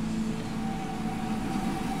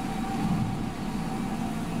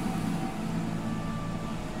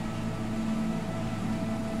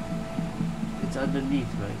 It's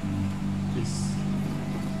underneath, right? This.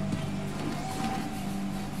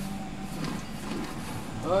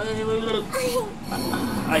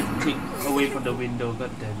 I clicked away from the window,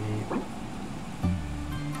 god damn it.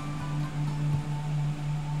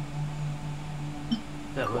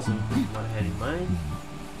 That wasn't what I had in mind.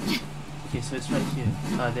 Okay, so it's right here.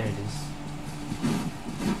 Ah, there it is.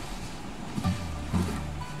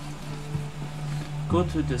 Go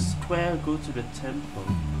to the square, go to the temple.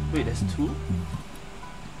 Wait, there's two?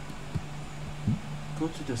 Go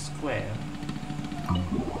to the square.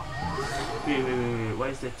 Wait, why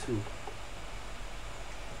is there two?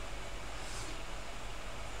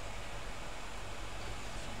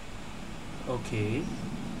 Okay.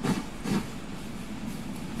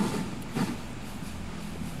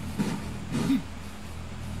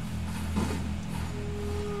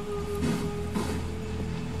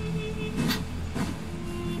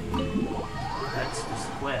 That's the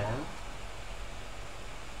square.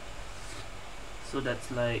 So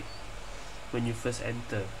that's like when you first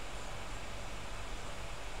enter.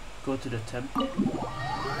 Go to the temple.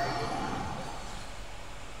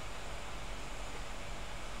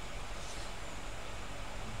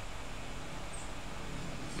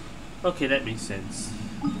 Okay, that makes sense.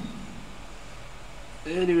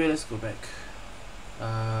 Anyway, let's go back.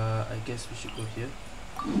 I guess we should go here.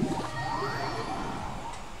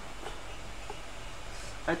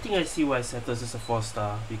 I think I see why Sethos is a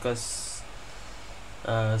 4-star, because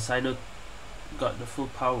Cyno got the full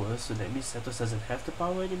power, so that means Sethos doesn't have the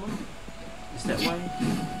power anymore? Is that why?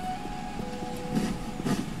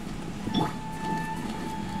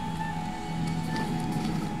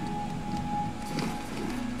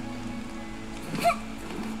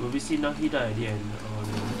 Will we see Nahida at the end? Oh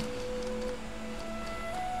no.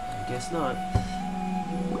 I guess not.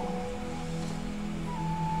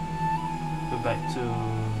 Go back to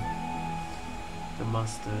the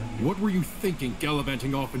master. What were you thinking,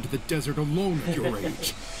 gallivanting off into the desert alone at your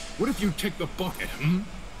age? What if you take the bucket, hmm?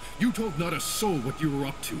 You told not a soul what you were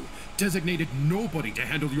up to, designated nobody to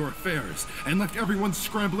handle your affairs, and left everyone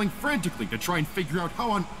scrambling frantically to try and figure out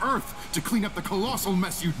how on earth to clean up the colossal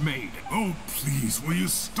mess you'd made. Oh, please, will you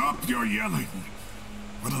stop your yelling?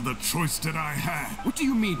 What other choice did I have? What do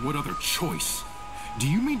you mean, what other choice? Do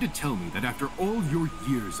you mean to tell me that after all your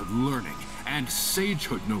years of learning, and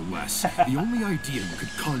sagehood no less, the only idea you could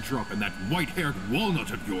conjure up in that white-haired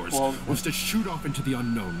walnut of yours was to shoot off into the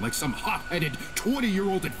unknown like some hot-headed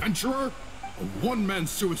 20-year-old adventurer? A one-man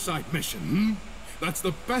suicide mission, hmm? That's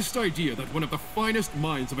the best idea that one of the finest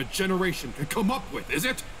minds of a generation could come up with, is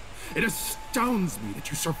it? It astounds me that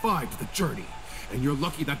you survived the journey, and you're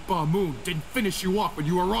lucky that Ba Moon didn't finish you off when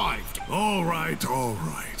you arrived. All right, all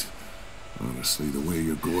right. Honestly, the way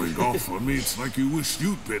you're going off on me, it's like you wish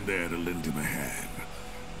you'd been there to lend him a hand.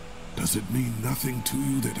 Does it mean nothing to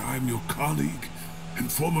you that I'm your colleague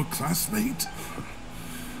and former classmate?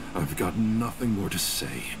 I've got nothing more to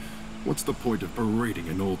say. What's the point of parading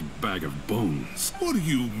an old bag of bones? What do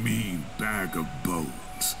you mean, bag of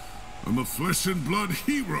bones? I'm a flesh and blood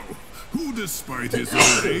hero who, despite his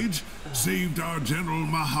old age, saved our General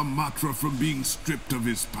Mahamatra from being stripped of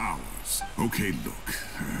his powers. Okay, look.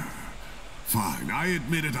 Fine, I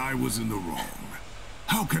admit it, I was in the wrong.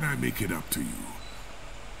 How can I make it up to you?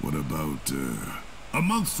 What about, a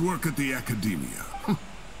month's work at the Academia?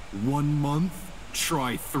 1 month?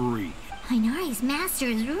 Try 3. Inari's master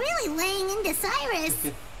is really laying into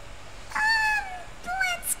Cyrus.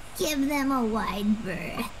 Let's give them a wide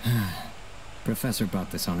berth. Professor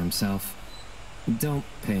brought this on himself. Don't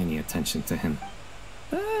pay any attention to him.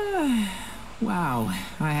 Wow,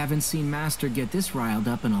 I haven't seen Master get this riled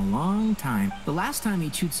up in a long time. The last time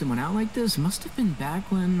he chewed someone out like this must have been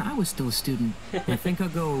back when I was still a student. I think I'll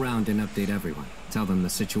go around and update everyone. Tell them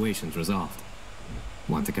the situation's resolved.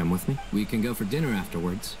 Want to come with me? We can go for dinner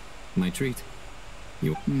afterwards. My treat.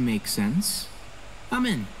 You Makes sense. I'm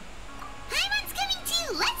in. Paimon's coming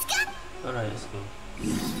too. Let's go. Alright, let's go.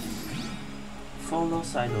 Follow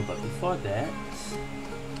Cyno, but before that...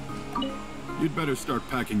 You'd better start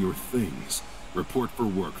packing your things. Report for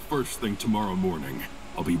work first thing tomorrow morning.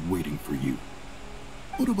 I'll be waiting for you.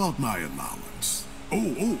 What about my allowance?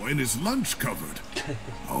 Oh, and his lunch covered.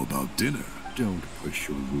 How about dinner? Don't push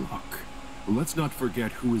your luck. Let's not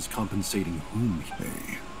forget who is compensating whom.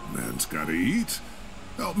 Hey, man's gotta eat.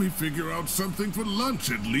 Help me figure out something for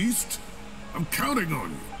lunch at least. I'm counting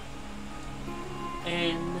on you.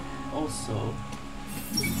 And also...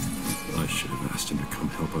 I should have asked him to come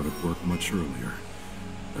help out at work much earlier.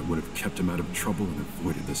 That would have kept him out of trouble and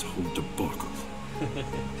avoided this whole debacle.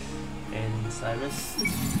 And Cyrus?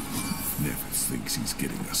 Never thinks he's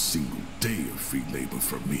getting a single day of free labor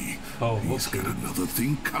from me. Oh, He's okay. got another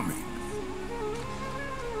thing coming.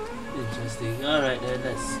 Interesting. Alright then,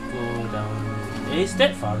 let's go down. Is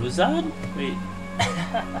that Faruzan? Wait.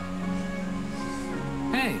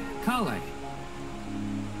 Hey, Kale.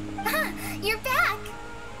 You're back!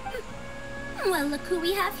 Well, look who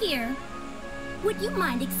we have here. Would you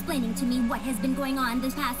mind explaining to me what has been going on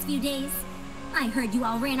this past few days? I heard you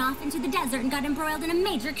all ran off into the desert and got embroiled in a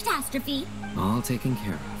major catastrophe. All taken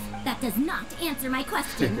care of. That does not answer my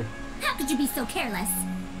question. How could you be so careless?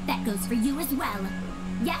 That goes for you as well.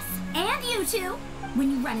 Yes, and you too. When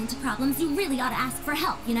you run into problems, you really ought to ask for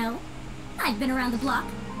help, you know? I've been around the block.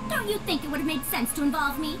 Don't you think it would have made sense to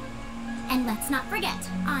involve me? And let's not forget,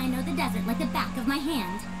 I know the desert like the back of my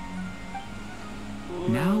hand.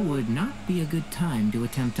 Now would not be a good time to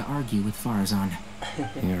attempt to argue with Farzan.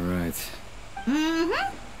 You're right.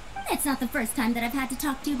 Mm-hmm. It's not the first time that I've had to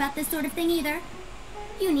talk to you about this sort of thing either.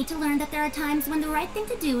 You need to learn that there are times when the right thing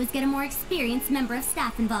to do is get a more experienced member of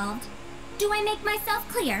staff involved. Do I make myself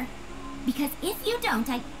clear? Because if you don't,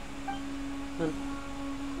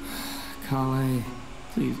 Kale,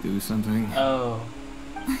 please do something. Oh.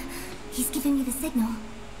 He's giving me the signal.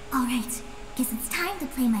 Alright, guess it's time to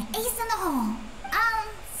play my ace in the hole.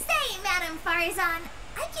 Say, Madam Farzan,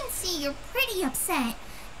 I can see you're pretty upset,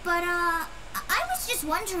 but, I was just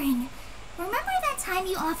wondering, remember that time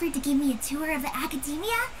you offered to give me a tour of the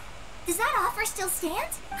academia? Does that offer still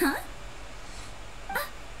stand? Huh?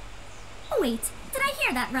 Wait, did I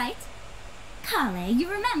hear that right? Kale, you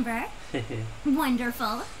remember?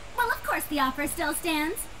 Wonderful. Well, of course the offer still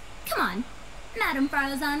stands. Come on. Madam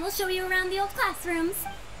Farzan will show you around the old classrooms.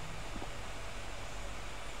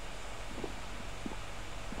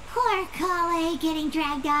 Poor Kale getting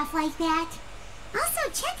dragged off like that. Also,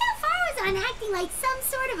 check out Farzan acting like some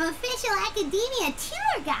sort of official academia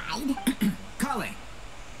tour guide. Kale,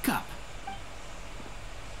 cup.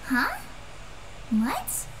 Huh?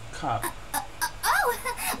 What? Cup. Oh,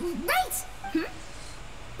 right!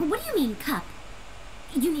 What do you mean, cup?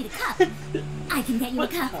 You need a cup. I can get you a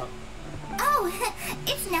cup. Oh,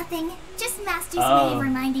 it's nothing. Just Master's way of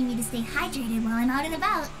reminding me to stay hydrated while I'm out and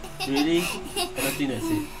about. Really? Nothing that's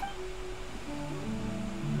it.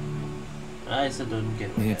 I still don't get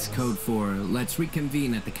what It's code for let's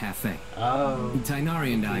reconvene at the cafe. Oh.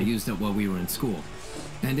 Tainari and I used it while we were in school.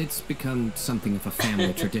 And it's become something of a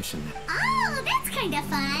family tradition. Oh, that's kind of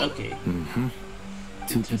fun. Okay. Mm-hmm.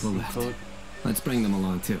 Two people left. Code. Let's bring them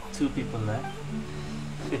along too. 2 people left.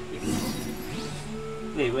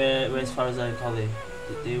 Wait, where's Farzan and Kale?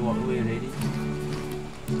 Did they walk away already?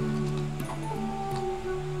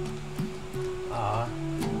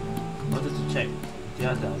 Wanted to check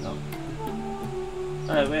the other alarm.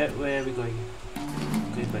 Alright, where are we going?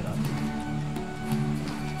 Going back up.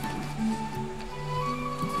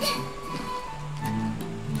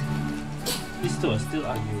 These two are still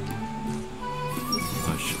arguing.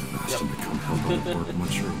 I should have asked him to come help out at work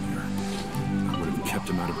much earlier. That would have kept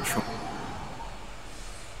him out of trouble.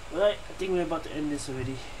 Alright, I think we're about to end this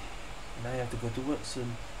already. And I have to go to work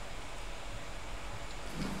soon.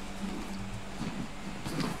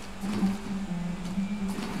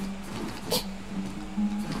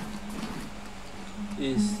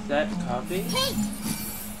 Is that Kabe?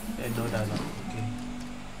 Yeah, no dialogue.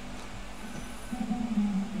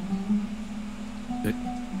 Okay.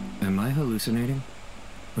 Am I hallucinating?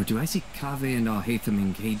 Or do I see Kave and al-haitham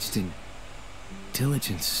engaged in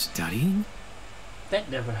diligent studying? That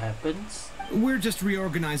never happens. We're just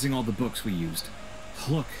reorganizing all the books we used.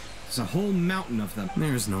 Look, there's a whole mountain of them.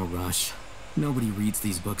 There's no rush. Nobody reads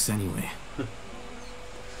these books anyway.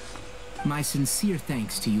 My sincere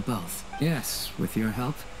thanks to you both. Yes, with your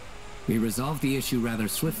help, we resolved the issue rather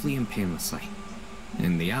swiftly and painlessly.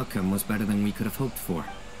 And the outcome was better than we could have hoped for.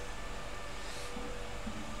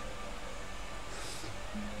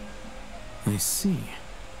 I see.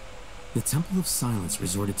 The Temple of Silence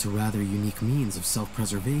resorted to rather unique means of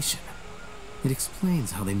self-preservation. It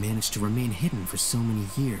explains how they managed to remain hidden for so many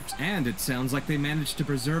years. And it sounds like they managed to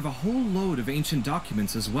preserve a whole load of ancient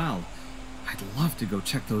documents as well. I'd love to go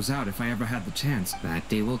check those out if I ever had the chance. That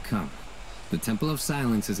day will come. The Temple of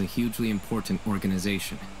Silence is a hugely important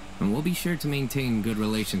organization, and we'll be sure to maintain good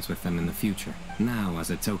relations with them in the future. Now, as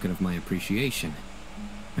a token of my appreciation,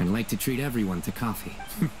 I'd like to treat everyone to coffee.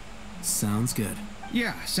 Sounds good.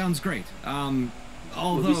 Yeah, sounds great.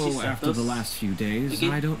 Although, after the last few days,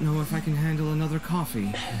 I don't know if I can handle another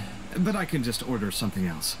coffee. But I can just order something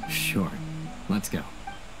else. Sure. Let's go.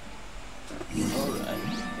 Alright,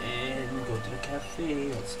 and go to the cafe.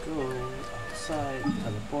 Let's go. Outside,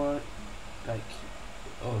 teleport. Like,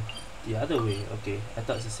 oh, the other way. Okay, I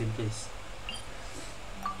thought it's the same place.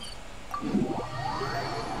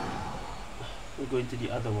 We're going to the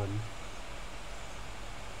other one.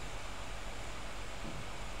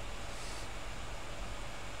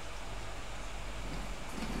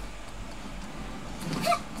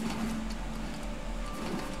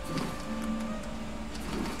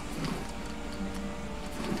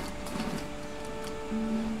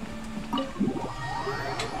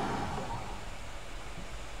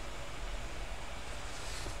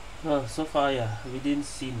 So far, yeah, we didn't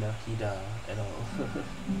see Nahida at all.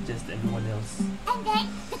 Just everyone else. And then,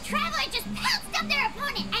 the Traveler just pounced up their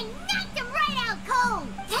opponent and knocked him right out cold!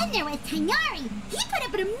 Then there was Tighnari! He put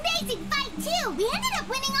up an amazing fight too! We ended up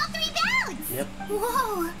winning all 3 bouts! Yep.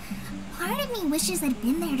 Whoa! Part of me wishes I'd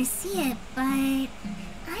been there to see it, but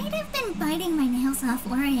I'd have been biting my nails off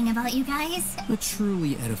worrying about you guys. A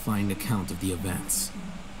truly edifying account of the events.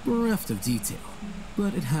 Bereft of detail,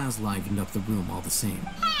 but it has livened up the room all the same.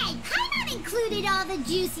 Hey, Paimon included all the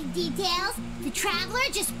juicy details. The Traveler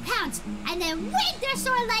just pounced and then waved their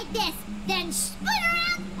sword like this, then spun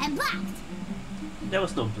around and blocked. There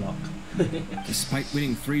was no block. Despite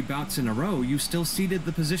winning 3 bouts in a row, you still ceded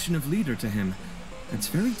the position of leader to him. That's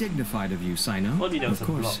very dignified of you, Cyno. Of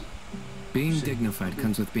course. Being dignified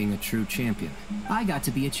comes with being a true champion. I got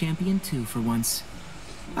to be a champion too for once.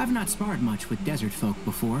 I've not sparred much with desert folk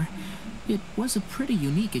before. It was a pretty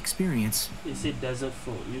unique experience. You said desert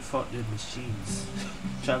folk, you fought the machines.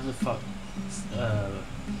 Traveler fought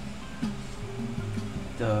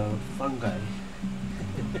the fungi.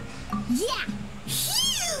 Yeah!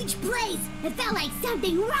 Huge place! It felt like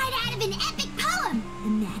something right out of an epic poem!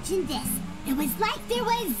 Imagine this. It was like there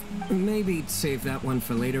was... Maybe save that one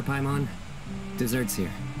for later, Paimon. Dessert's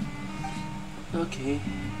here. Okay.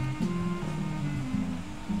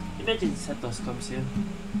 Imagine Sethos comes here.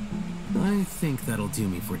 I think that'll do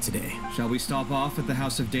me for today. Shall we stop off at the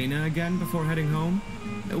House of Dana again before heading home?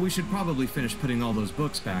 We should probably finish putting all those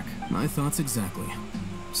books back. My thoughts exactly.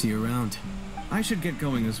 See you around. I should get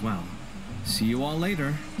going as well. See you all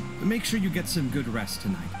later. Make sure you get some good rest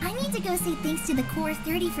tonight. I need to go say thanks to the Core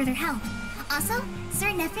 30 for their help. Also, Sir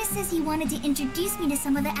Nephis says he wanted to introduce me to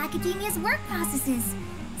some of the Academia's work processes.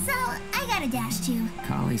 So, I gotta dash too.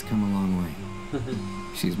 Kali's come a long way.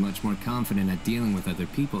 She's much more confident at dealing with other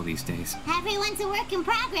people these days. Everyone's a work in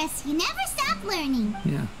progress. You never stop learning.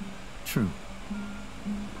 Yeah, true.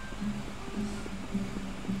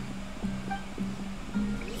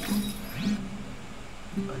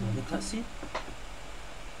 Another cutscene?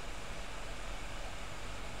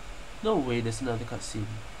 No way there's another cutscene.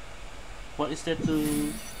 What is there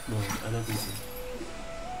to... No, I don't think so.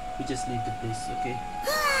 We just leave the place, okay?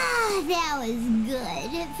 That was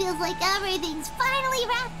good. It feels like everything's finally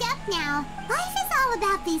wrapped up now. Life is all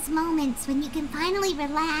about these moments when you can finally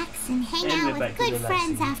relax and hang out with good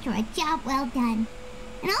friends after a job well done.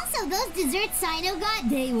 And also, those desserts Cyno got,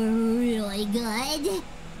 they were really good.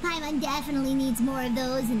 Paimon definitely needs more of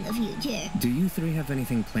those in the future. Do you 3 have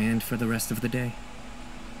anything planned for the rest of the day?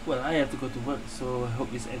 Well, I have to go to work, so I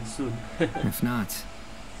hope this ends soon. If not,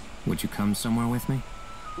 would you come somewhere with me?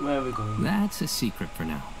 Where are we going? That's a secret for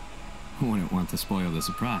now. Wouldn't want to spoil the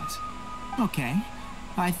surprise. Okay.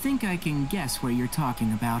 I think I can guess what you're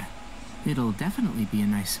talking about. It'll definitely be a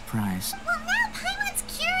nice surprise. Well, now Paimon's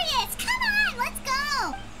curious. Come on, let's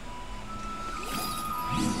go.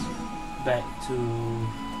 Back to...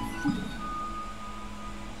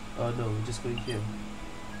 Oh no, we're just going here.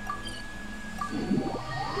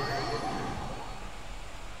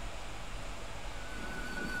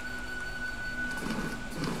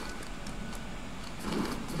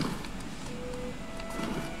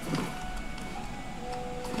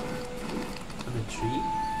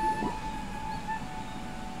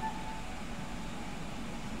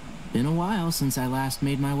 Been a while since I last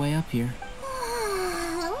made my way up here.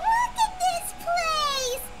 Look at this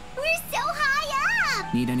place! We're so high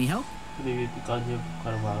up! Need any help? Maybe we've gone here for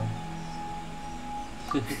quite a while.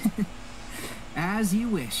 As you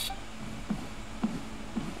wish.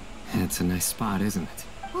 It's a nice spot, isn't it?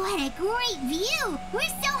 What a great view! We're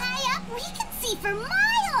so high up, we can see for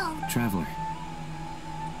miles! Traveler,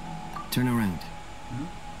 turn around. Hmm?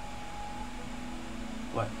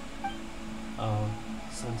 What?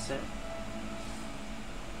 Sunset?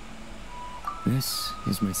 This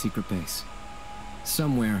is my secret base.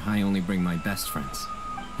 Somewhere I only bring my best friends.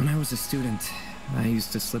 When I was a student, I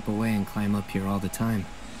used to slip away and climb up here all the time,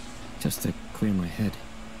 just to clear my head.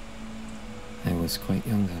 I was quite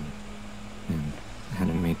young then, and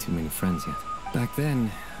hadn't made too many friends yet. Back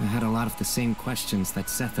then, I had a lot of the same questions that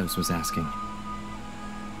Sethos was asking.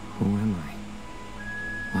 Who am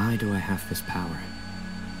I? Why do I have this power?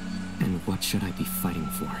 And what should I be fighting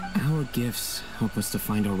for? Our gifts help us to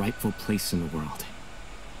find a rightful place in the world.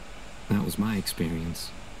 That was my experience.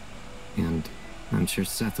 And I'm sure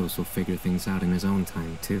Sethos will figure things out in his own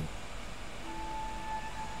time, too.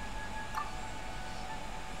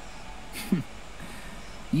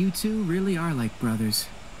 You two really are like brothers.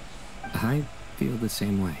 I feel the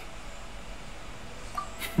same way.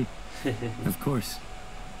 Of course.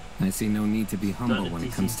 I see no need to be humble when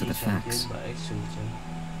it comes to the facts.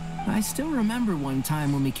 I still remember one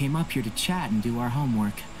time when we came up here to chat and do our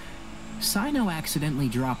homework. Cyno accidentally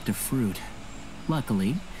dropped a fruit.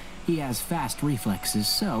 Luckily, he has fast reflexes,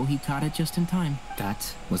 so he caught it just in time.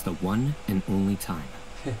 That was the one and only time.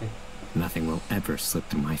 Nothing will ever slip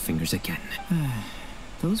through my fingers again.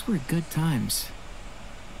 Those were good times.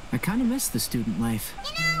 I kind of miss the student life.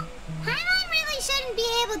 You know, Paimon really shouldn't be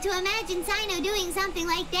able to imagine Cyno doing something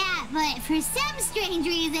like that, but for some strange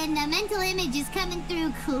reason, the mental image is coming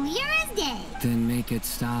through clear as day. Then make it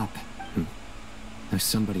stop. There's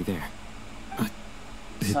somebody there.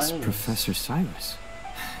 It's Cyrus. Professor Cyrus.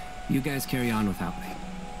 You guys carry on without me.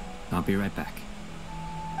 I'll be right back.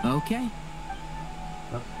 Okay.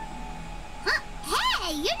 Huh?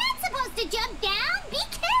 Hey, you're not supposed to jump down! Be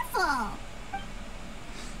careful!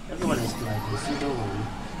 Everyone has to like this, you don't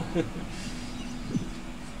worry.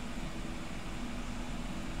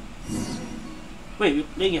 Wait, we're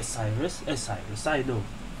playing as Cyrus? Cyrus, I know.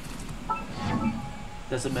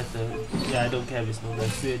 Doesn't matter. Yeah, I don't care if it's no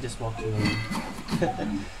rest. We're just walking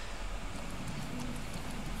around.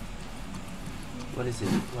 What is it?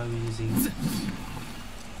 Why are we using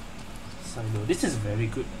Cyno? This is very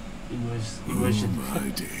good immersion. Oh my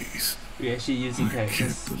days. We're actually using I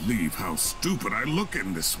characters. can't believe how stupid I look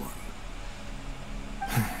in this one.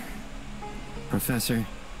 Professor,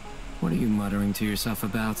 what are you muttering to yourself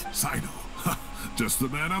about? Cyno. Just the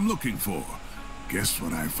man I'm looking for. Guess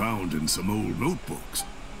what I found in some old notebooks?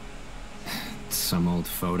 Some old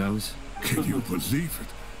photos? Can you believe it?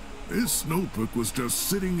 This notebook was just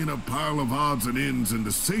sitting in a pile of odds and ends in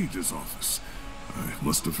the Sage's office. I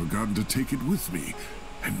must have forgotten to take it with me,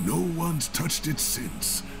 and no one's touched it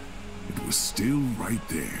since. It was still right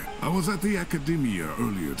there. I was at the Academia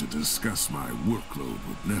earlier to discuss my workload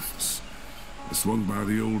with Nephis. I swung by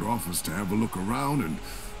the old office to have a look around and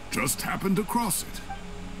just happened to cross it.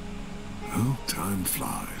 Well, time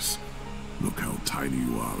flies. Look how tiny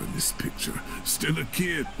you are in this picture. Still a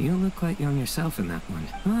kid. You look quite young yourself in that one.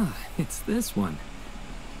 Ah, it's this one.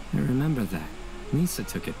 I remember that. Lisa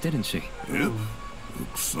took it, didn't she? Yep.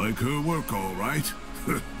 Looks like her work, all right.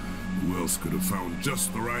 Who else could have found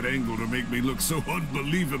just the right angle to make me look so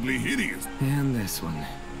unbelievably hideous? And this one.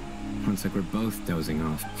 Looks like we're both dozing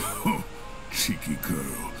off. Oh, cheeky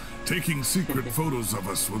girl. Taking secret photos of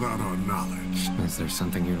us without our knowledge. Is there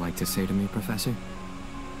something you'd like to say to me, Professor?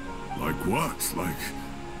 Like what? Like,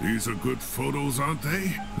 these are good photos, aren't they?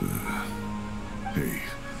 Hey,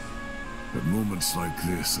 at moments like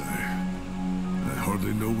this, I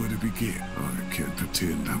hardly know where to begin. I can't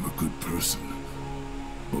pretend I'm a good person.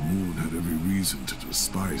 But Moon had every reason to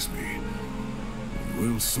despise me.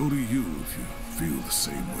 And well, so do you if you feel the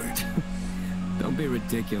same way. Don't be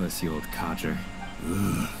ridiculous, you old codger.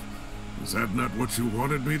 Is that not what you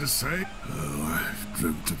wanted me to say? Oh, I've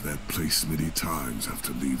dreamt of that place many times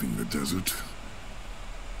after leaving the desert.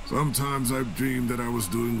 Sometimes I've dreamed that I was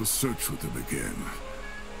doing a search with them again.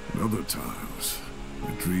 And other times,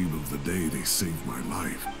 I dream of the day they saved my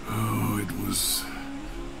life. Oh, it was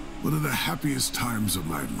one of the happiest times of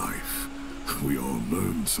my life. We all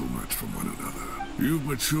learned so much from one another. You've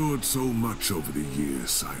matured so much over the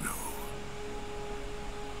years, Cyno.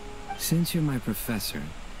 Since you're my professor,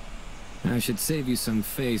 I should save you some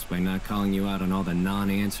face by not calling you out on all the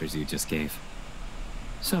non-answers you just gave.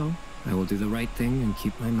 So, I will do the right thing and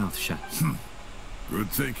keep my mouth shut.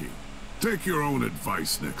 Good thinking. Take your own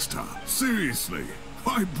advice next time. Seriously,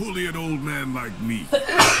 why bully an old man like me?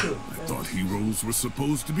 I thought heroes were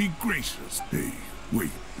supposed to be gracious. Hey,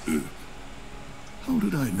 Wait, how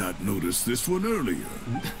did I not notice this one earlier?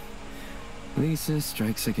 Lisa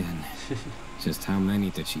strikes again. Just how many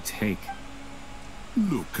did she take?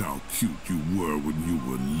 Look how cute you were when you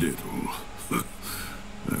were little.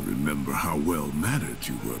 I remember how well-mannered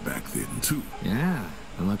you were back then, too. Yeah,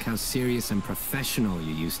 and look how serious and professional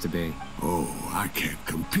you used to be. Oh, I can't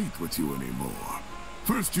compete with you anymore.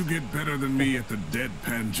 First you get better than me at the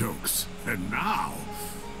deadpan jokes, and now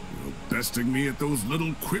you're besting me at those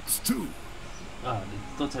little quips, too.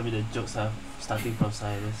 Don't tell me the jokes are starting from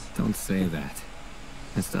Cyrus. Don't say that.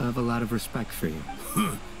 I still have a lot of respect for you.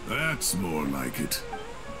 That's more like it.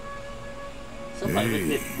 So I haven't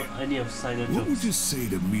made any of Cyno jokes. What would you say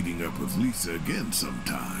to meeting up with Lisa again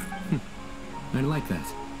sometime? I like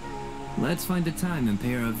that. Let's find a time and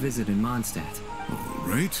pay her a visit in Mondstadt. All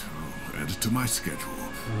right, I'll add it to my schedule.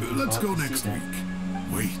 Let's go next week.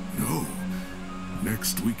 Wait, no.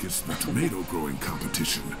 Next week is the tomato growing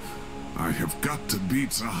competition. I have got to beat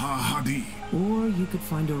Zaha Hadi. Or you could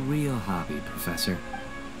find a real hobby, Professor.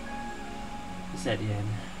 Is that the end?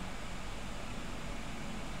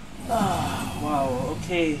 Ah, wow,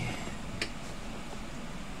 okay.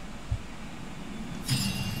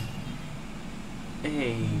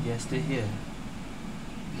 Hey, they're still here.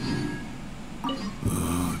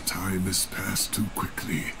 Time has passed too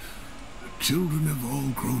quickly. The children have all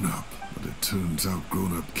grown up, but it turns out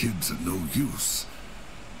grown-up kids are no use.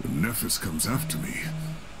 When Nephis comes after me,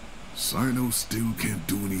 Cyno still can't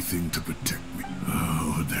do anything to protect me.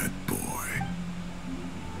 Oh, that boy.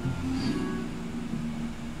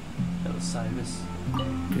 That was Cyrus.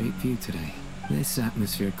 Great view today. This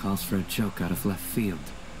atmosphere calls for a joke out of left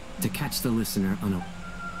field. To catch the listener on a...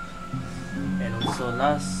 And also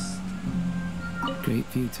last... Great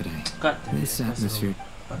view today. God damn this it, atmosphere...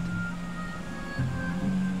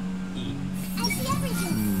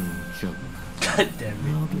 Joke. God damn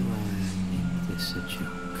it. How do I make this a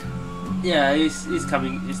joke? Yeah, he's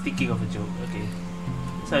coming, he's thinking of a joke, okay.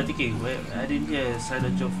 So I'm thinking, well, I didn't hear a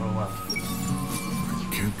silent joke for a while. I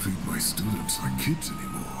can't treat my students like kids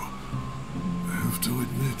anymore. I have to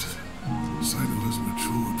admit, Cyno has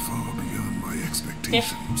matured far beyond my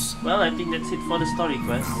expectations. Yeah. Well, I think that's it for the story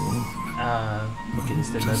quest. Okay, this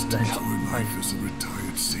is the last enjoy life as a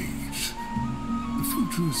retired sage. The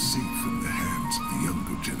future is safe in the hands of the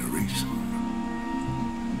younger generation.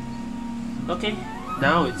 Okay,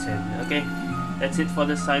 now it's in. Okay, that's it for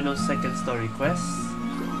the Cyno second story quest.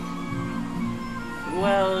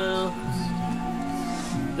 Well,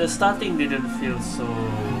 the starting didn't feel so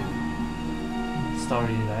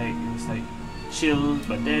story-like. It was like chill,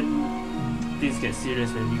 but then things get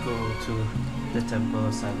serious when we go to the Temple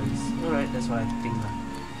of Silence. Alright, that's what I think now.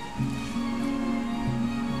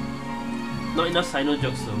 Not enough Cyno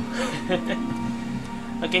jokes though.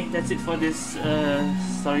 Okay, that's it for this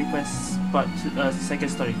story quest, second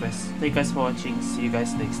story quest. Thank you guys for watching. See you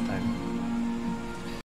guys next time.